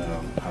and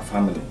her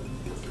family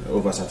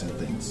over certain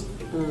things.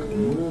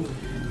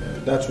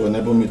 That will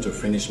enable me to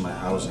finish my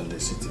house in the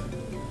city.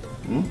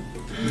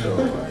 So,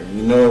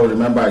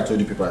 remember I told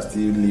you people are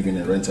still living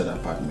in a rented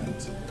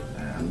apartment,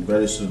 and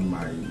very soon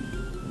my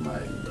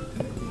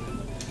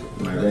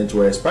rent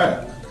will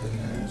expire.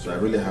 So I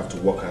really have to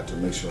work hard to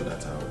make sure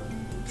that I'll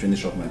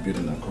finish up my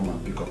building and come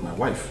and pick up my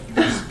wife.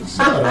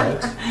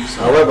 Right.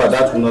 However,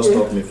 that will not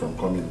stop me from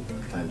coming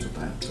time to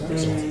time.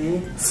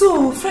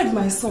 So, Fred,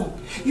 my son,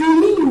 you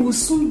mean you will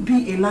soon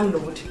be a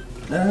landlord?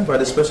 By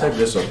the special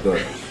grace of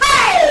God.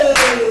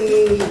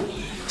 Hey!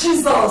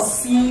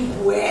 Jesus,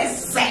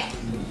 where's that?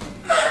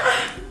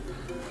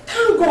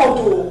 Thank God,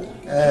 oh.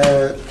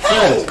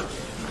 Fred,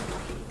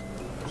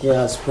 he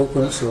has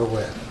spoken so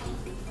well,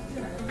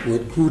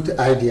 with good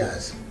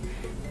ideas.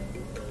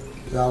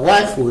 Your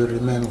wife will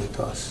remain with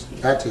us.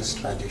 That is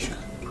tradition.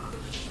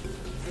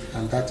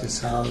 And that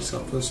is how it's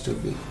supposed to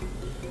be.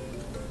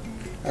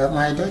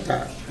 My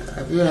daughter,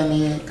 have you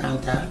any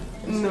counter?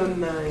 No. I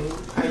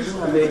don't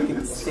have anything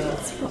to say.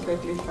 It's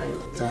perfectly fine.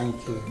 Thank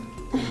you.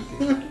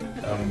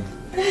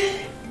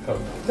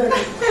 Come.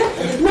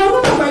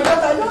 No, my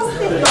daughter, don't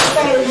speak your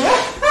time.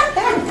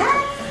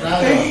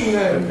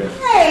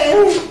 Hey.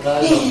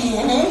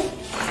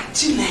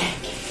 Chinek.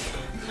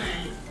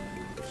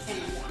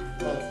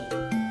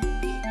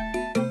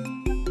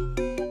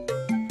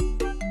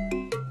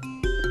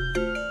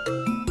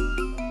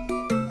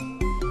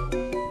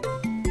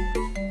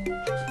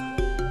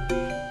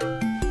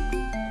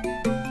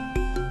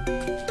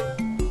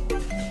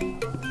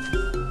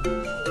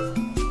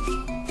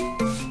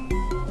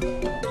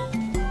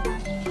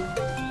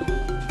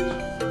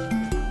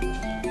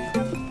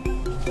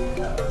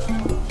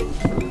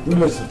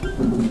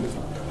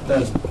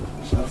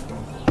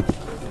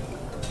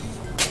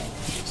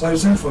 So you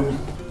sent for me?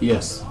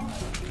 Yes.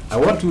 I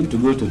want you to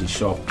go to the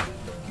shop.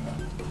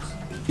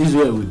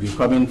 Israel will be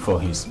coming for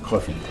his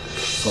coffin.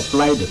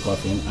 Supply the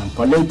coffin and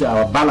collect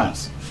our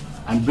balance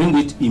and bring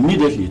it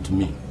immediately to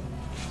me.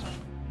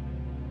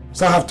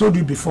 So I have told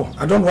you before,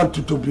 I don't want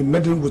you to be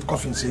meddling with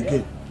coffins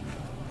again.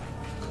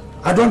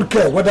 I don't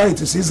care whether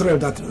it is Israel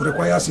that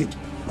requires it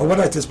or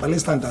whether it is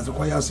Palestine that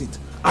requires it.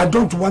 I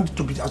don't want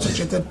to be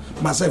associated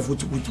myself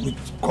with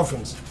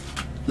coffins.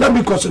 Let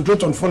me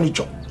concentrate on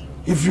furniture.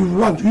 If you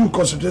want, you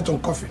concentrate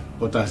on coffin.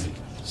 Otazi,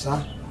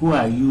 sir, who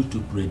are you to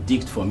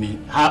predict for me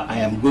how I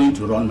am going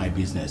to run my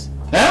business?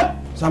 Eh?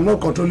 So I'm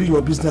not controlling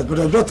your business, but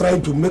I'm just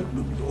trying to make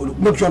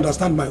you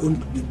understand my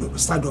own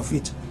side of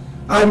it.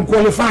 I'm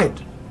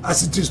qualified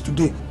as it is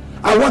today.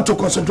 I want to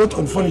concentrate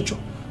on furniture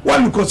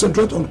while you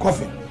concentrate on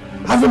coffin.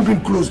 I haven't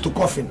been close to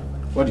coffin.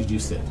 What did you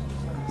say?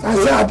 I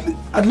said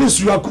at least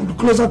you are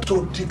closer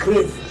to the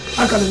grave.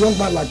 How can a young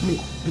man like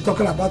me be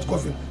talking about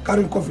coffin,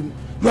 carrying coffin?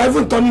 You are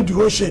even turning the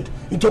whole shed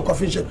into a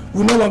coffin shed.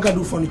 We no longer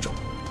do furniture.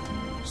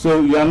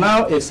 So you are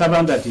now a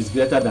servant that is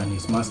greater than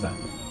his master.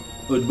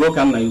 I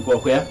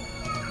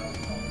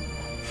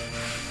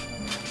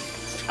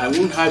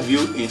won't have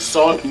you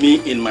insult me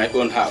in my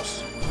own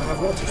house. I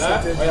have not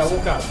insulted you.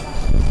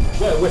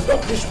 Wait,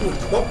 don't push me.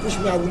 Don't push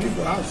me. I will leave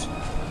your house.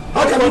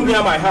 How can you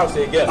near my house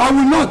again? I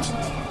will not.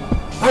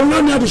 I will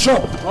not near the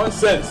shop.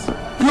 Nonsense.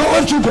 Your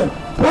own children.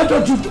 Why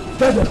don't you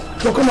tell them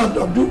to come and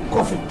do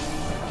coffee?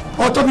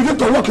 Or to begin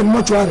to work in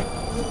mortuary.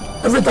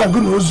 Every time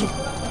good news.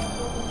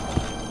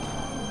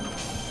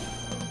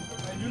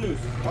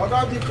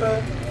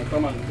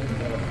 Come and take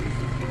care of it.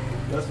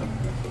 Yes, sir.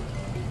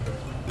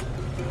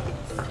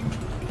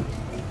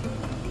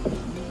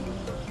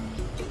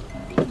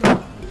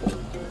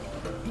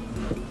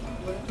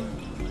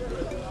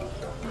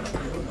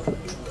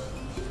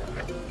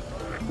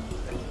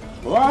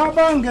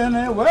 Welcome,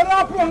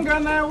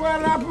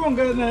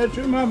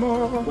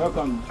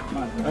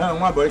 man.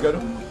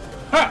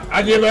 Ha,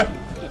 Ajibe.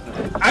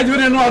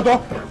 Ajibe no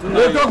auto.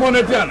 No talk on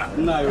the piano.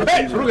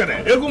 Hey, look at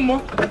it. Egumo.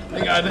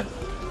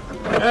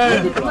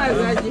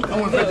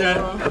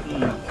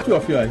 Two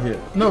of you are here.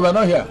 No, we're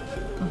not here.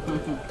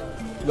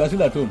 We are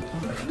still at home.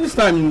 This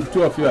time,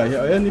 two of you are here.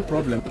 Any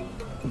problem?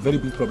 Very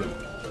big problem.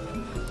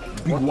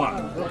 Big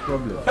one. What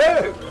problem?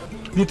 Hey,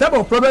 the type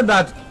of problem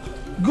that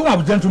go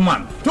up,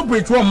 gentleman. To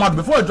preach one month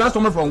before I drive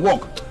someone from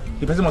work.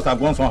 The person must have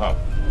gone somehow.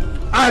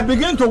 I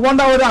begin to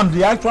wonder whether I'm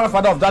the actual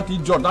father of that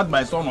idiot, that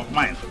my son of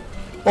mine,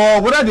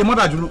 or whether the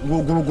mother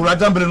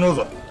knows.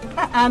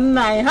 And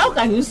how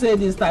can you say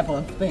this type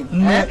of thing?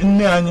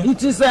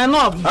 It is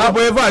enough.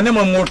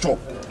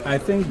 I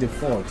think the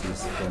fault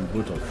is from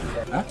both of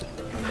you. Huh?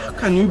 How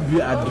can you be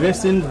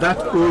addressing that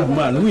old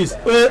man who is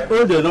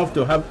old enough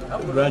to have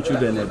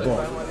grandchildren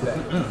above?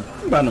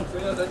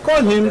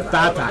 Call him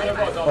Tata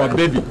or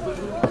baby.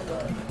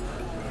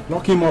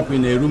 Lock him up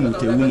in a room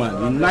with a woman.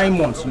 In 9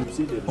 months, you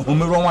see the...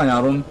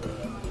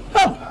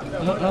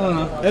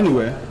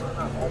 Anyway,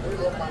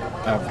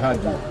 I've had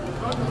you.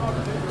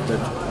 But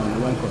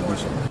on one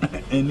condition.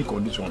 Any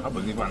condition? How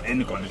about this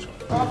any condition?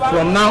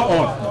 From now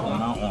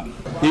on,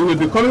 he will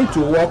be coming to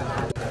work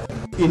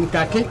in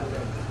khaki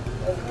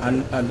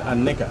and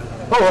neka.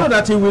 So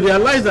that he will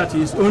realize that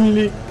he is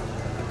only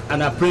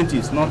an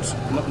apprentice, not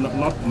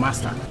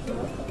master.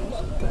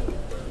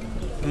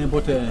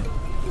 But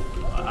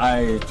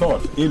I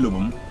thought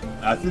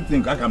I still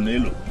think I can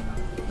Elo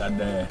that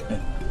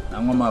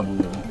I'm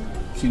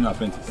senior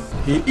apprentice.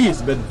 He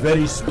is, but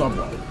very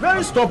stubborn.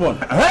 Very stubborn.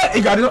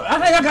 Hey,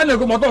 I can't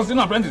go motor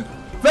senior apprentice.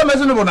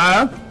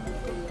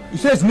 He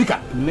says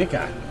Nika.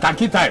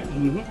 Khaki type.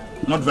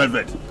 Not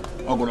velvet.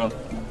 Oh, go on.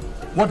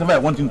 Whatever I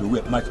want him to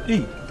wear, match.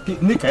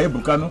 Nika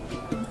Ebukano.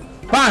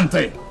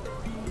 Pante.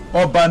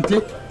 Or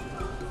Bante.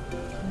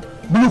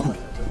 Bluku.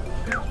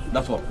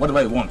 That's what.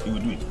 Whatever you want, he will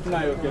do it.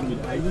 Now you can be.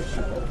 Are you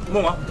sure?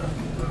 Mama.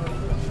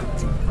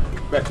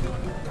 Bet.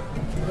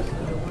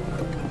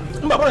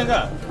 I'm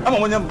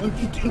when I'm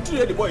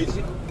the boy.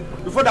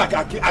 Before that,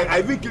 I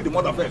even killed the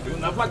mother first.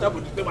 And I fight up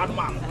with the bad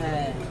man.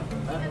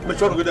 Make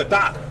sure to get the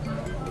tag.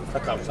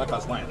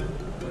 Saka's mine.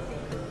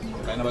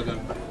 I never get.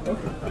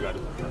 Okay.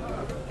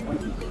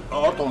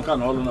 Oh,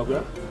 Tonkan, all of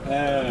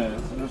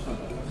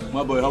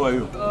my boy, how are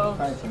you? Oh,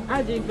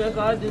 I didn't fake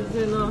all this,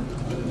 you know.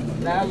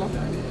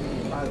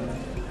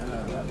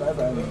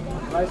 Bye-bye.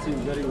 I see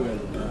very well.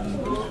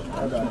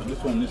 This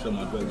one needs some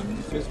advice.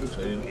 The face looks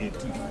like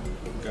 18.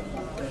 Okay.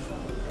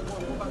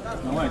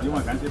 Now, why do you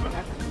want to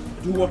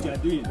do what you are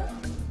doing?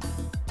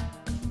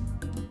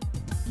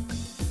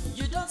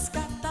 You don't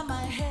scatter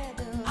my head.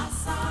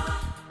 Asa,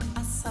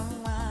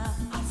 asawa,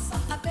 asa.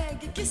 I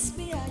beg you, kiss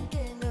me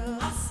again.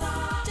 Asa,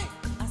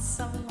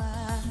 asawa,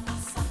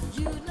 asa.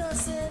 You know,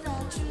 say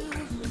not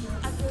true.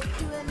 I will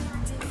do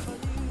anything for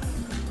you.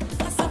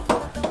 Asa,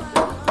 put the one.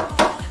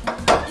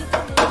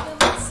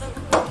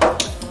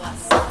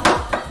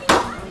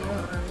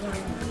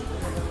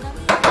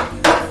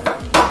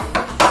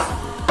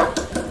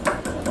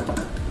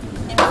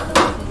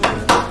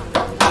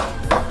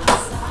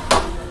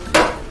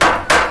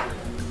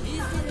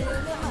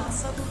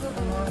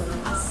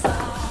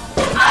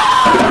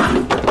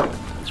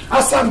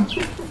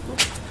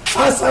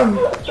 Awesome.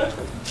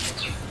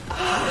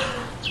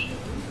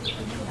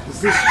 Is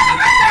this?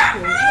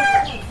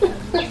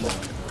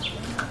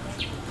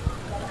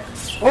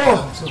 Oh,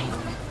 I'm sorry.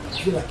 I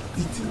feel like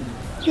eating.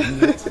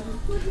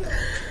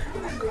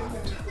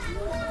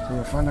 So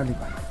you're finally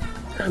back.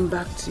 I'm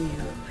back to you.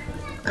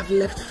 I've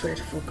left Fred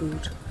for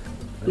good.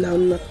 Now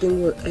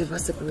nothing will ever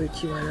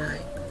separate you and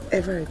I,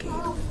 ever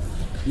again.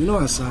 You know,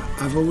 Asa,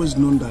 I've always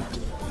known that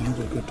you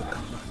were going to come back.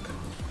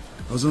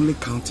 I was only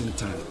counting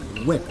time.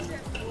 When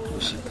will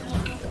she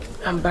come back?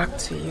 I'm back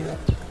to you,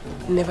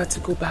 never to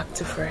go back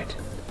to Fred.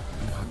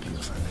 I'm happy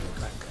you're finally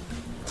back.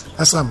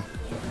 Assam.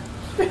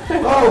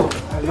 Oh,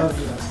 I love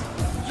you, Assam.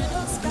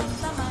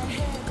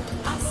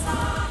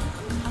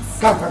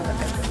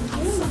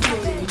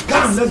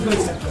 Come, let's go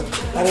inside.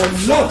 I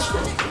am not.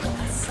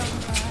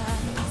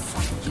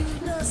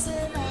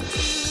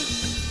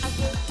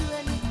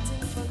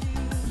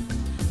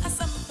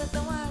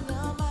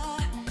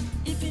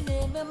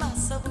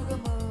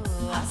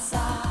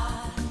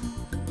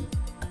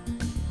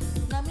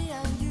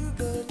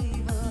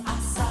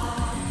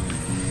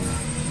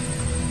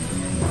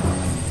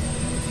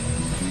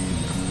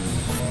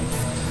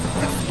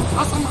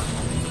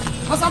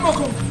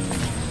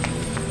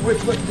 Wait.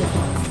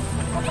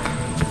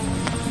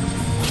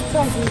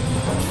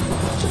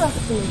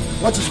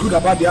 What is good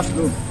about the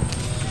afternoon?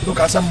 Look,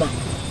 Asamba,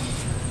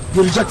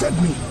 you rejected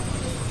me.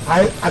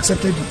 I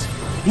accepted it.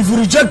 If you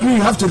reject me,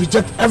 you have to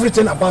reject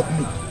everything about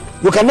me.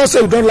 You cannot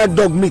say you don't like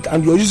dog meat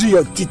and you're using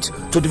your teeth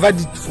to divide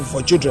it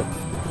for children.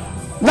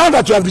 Now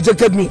that you have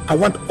rejected me, I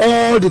want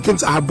all the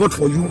things I have bought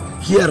for you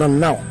here and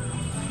now,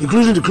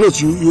 including the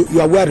clothes you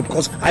are wearing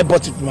because I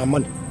bought it with my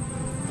money.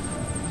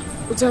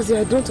 Utazi,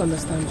 I don't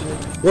understand you.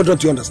 What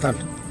don't you understand?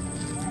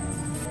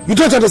 You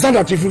don't understand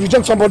that if you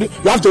reject somebody,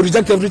 you have to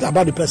reject everything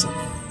about the person.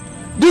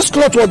 This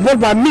cloth was bought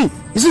by me.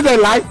 Is it a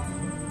lie?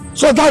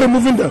 So start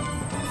removing them.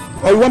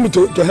 Or you want me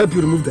to help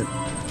you remove them?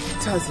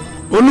 Utazi.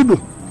 Olubu,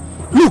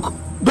 look,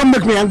 don't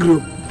make me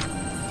angry.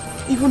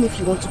 Even if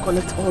you want to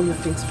collect all your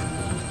things from me,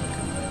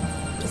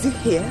 is it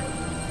here?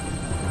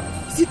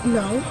 Is it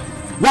now?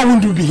 Why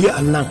wouldn't you be here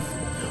and now?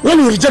 When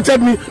you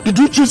rejected me, did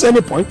you choose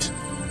any point?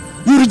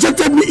 You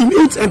rejected me in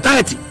its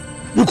entirety.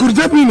 You could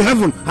reject me in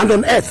heaven and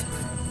on earth.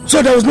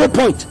 So there was no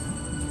point.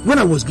 When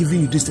I was giving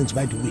you these things,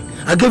 by the way,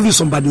 I gave you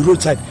some by the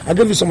roadside, I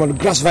gave you some on the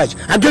grass veg,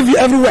 I gave you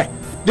everywhere.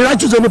 Did I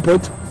choose any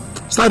point?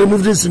 Start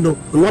removing this, you know.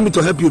 You want me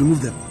to help you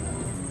remove them?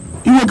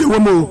 You will get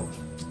one more.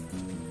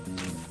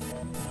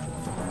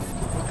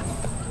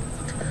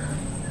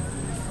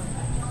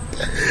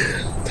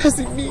 Does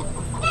it me?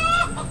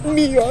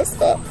 Me, your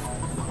star?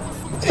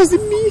 Does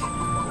it me?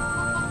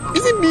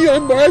 Is it me you're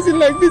embarrassing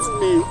like this,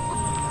 me?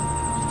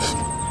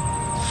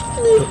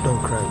 Don't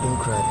cry, don't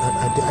cry.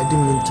 I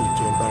didn't mean to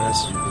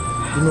embarrass you.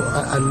 You know,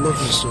 I love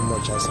you so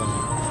much, Asama.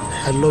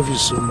 I love you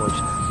so much.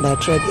 And I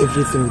tried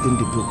everything within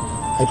the book.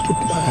 I put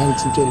my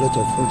hands into a lot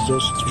of things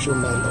just to show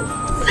my love.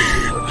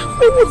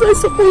 What was I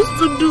supposed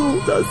to do,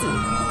 Dazi?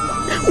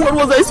 What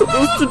was I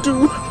supposed to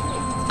do?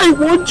 I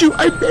warned you,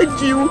 I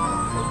begged you.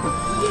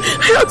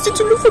 I asked you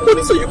to look for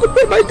money so you could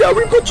pay my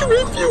dowry, but you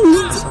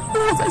refused.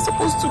 What was I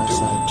supposed to do?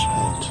 I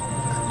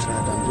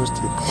tried. I'm just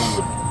a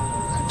clown.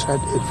 I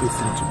tried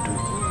everything to do.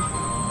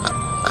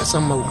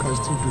 Asama, we can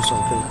still do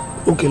something.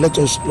 Okay, let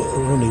us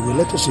run away.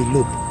 Let us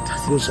elope.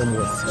 Go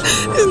somewhere.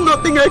 There's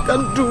nothing I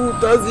can do,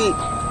 Dazi.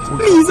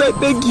 Please, I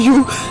beg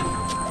you.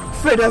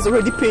 Fred has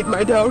already paid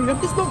my dowry.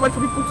 It's not right for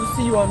people to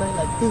see you online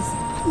like this.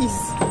 Please.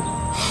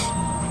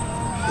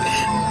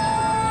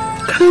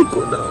 Can I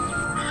go now?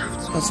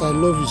 As I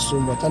love you so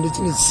much, and the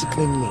thing is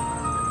sickening me.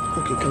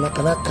 Okay, can I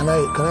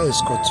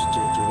escort you to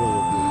where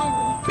you're going?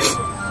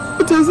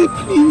 But Dazi,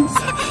 please.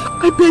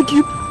 I beg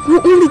you.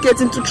 We'll only get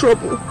into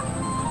trouble.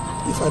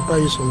 If I buy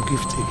you some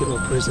gift, again, or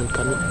present,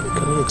 can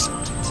you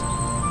accept it?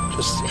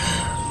 Just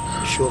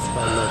show off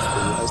my love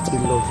for you. I still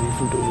love you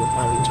even though you're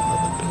married to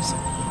another person.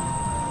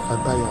 If I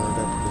buy you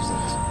another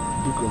present,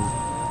 be good.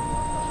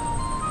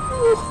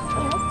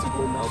 I have to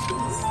go now,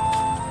 please.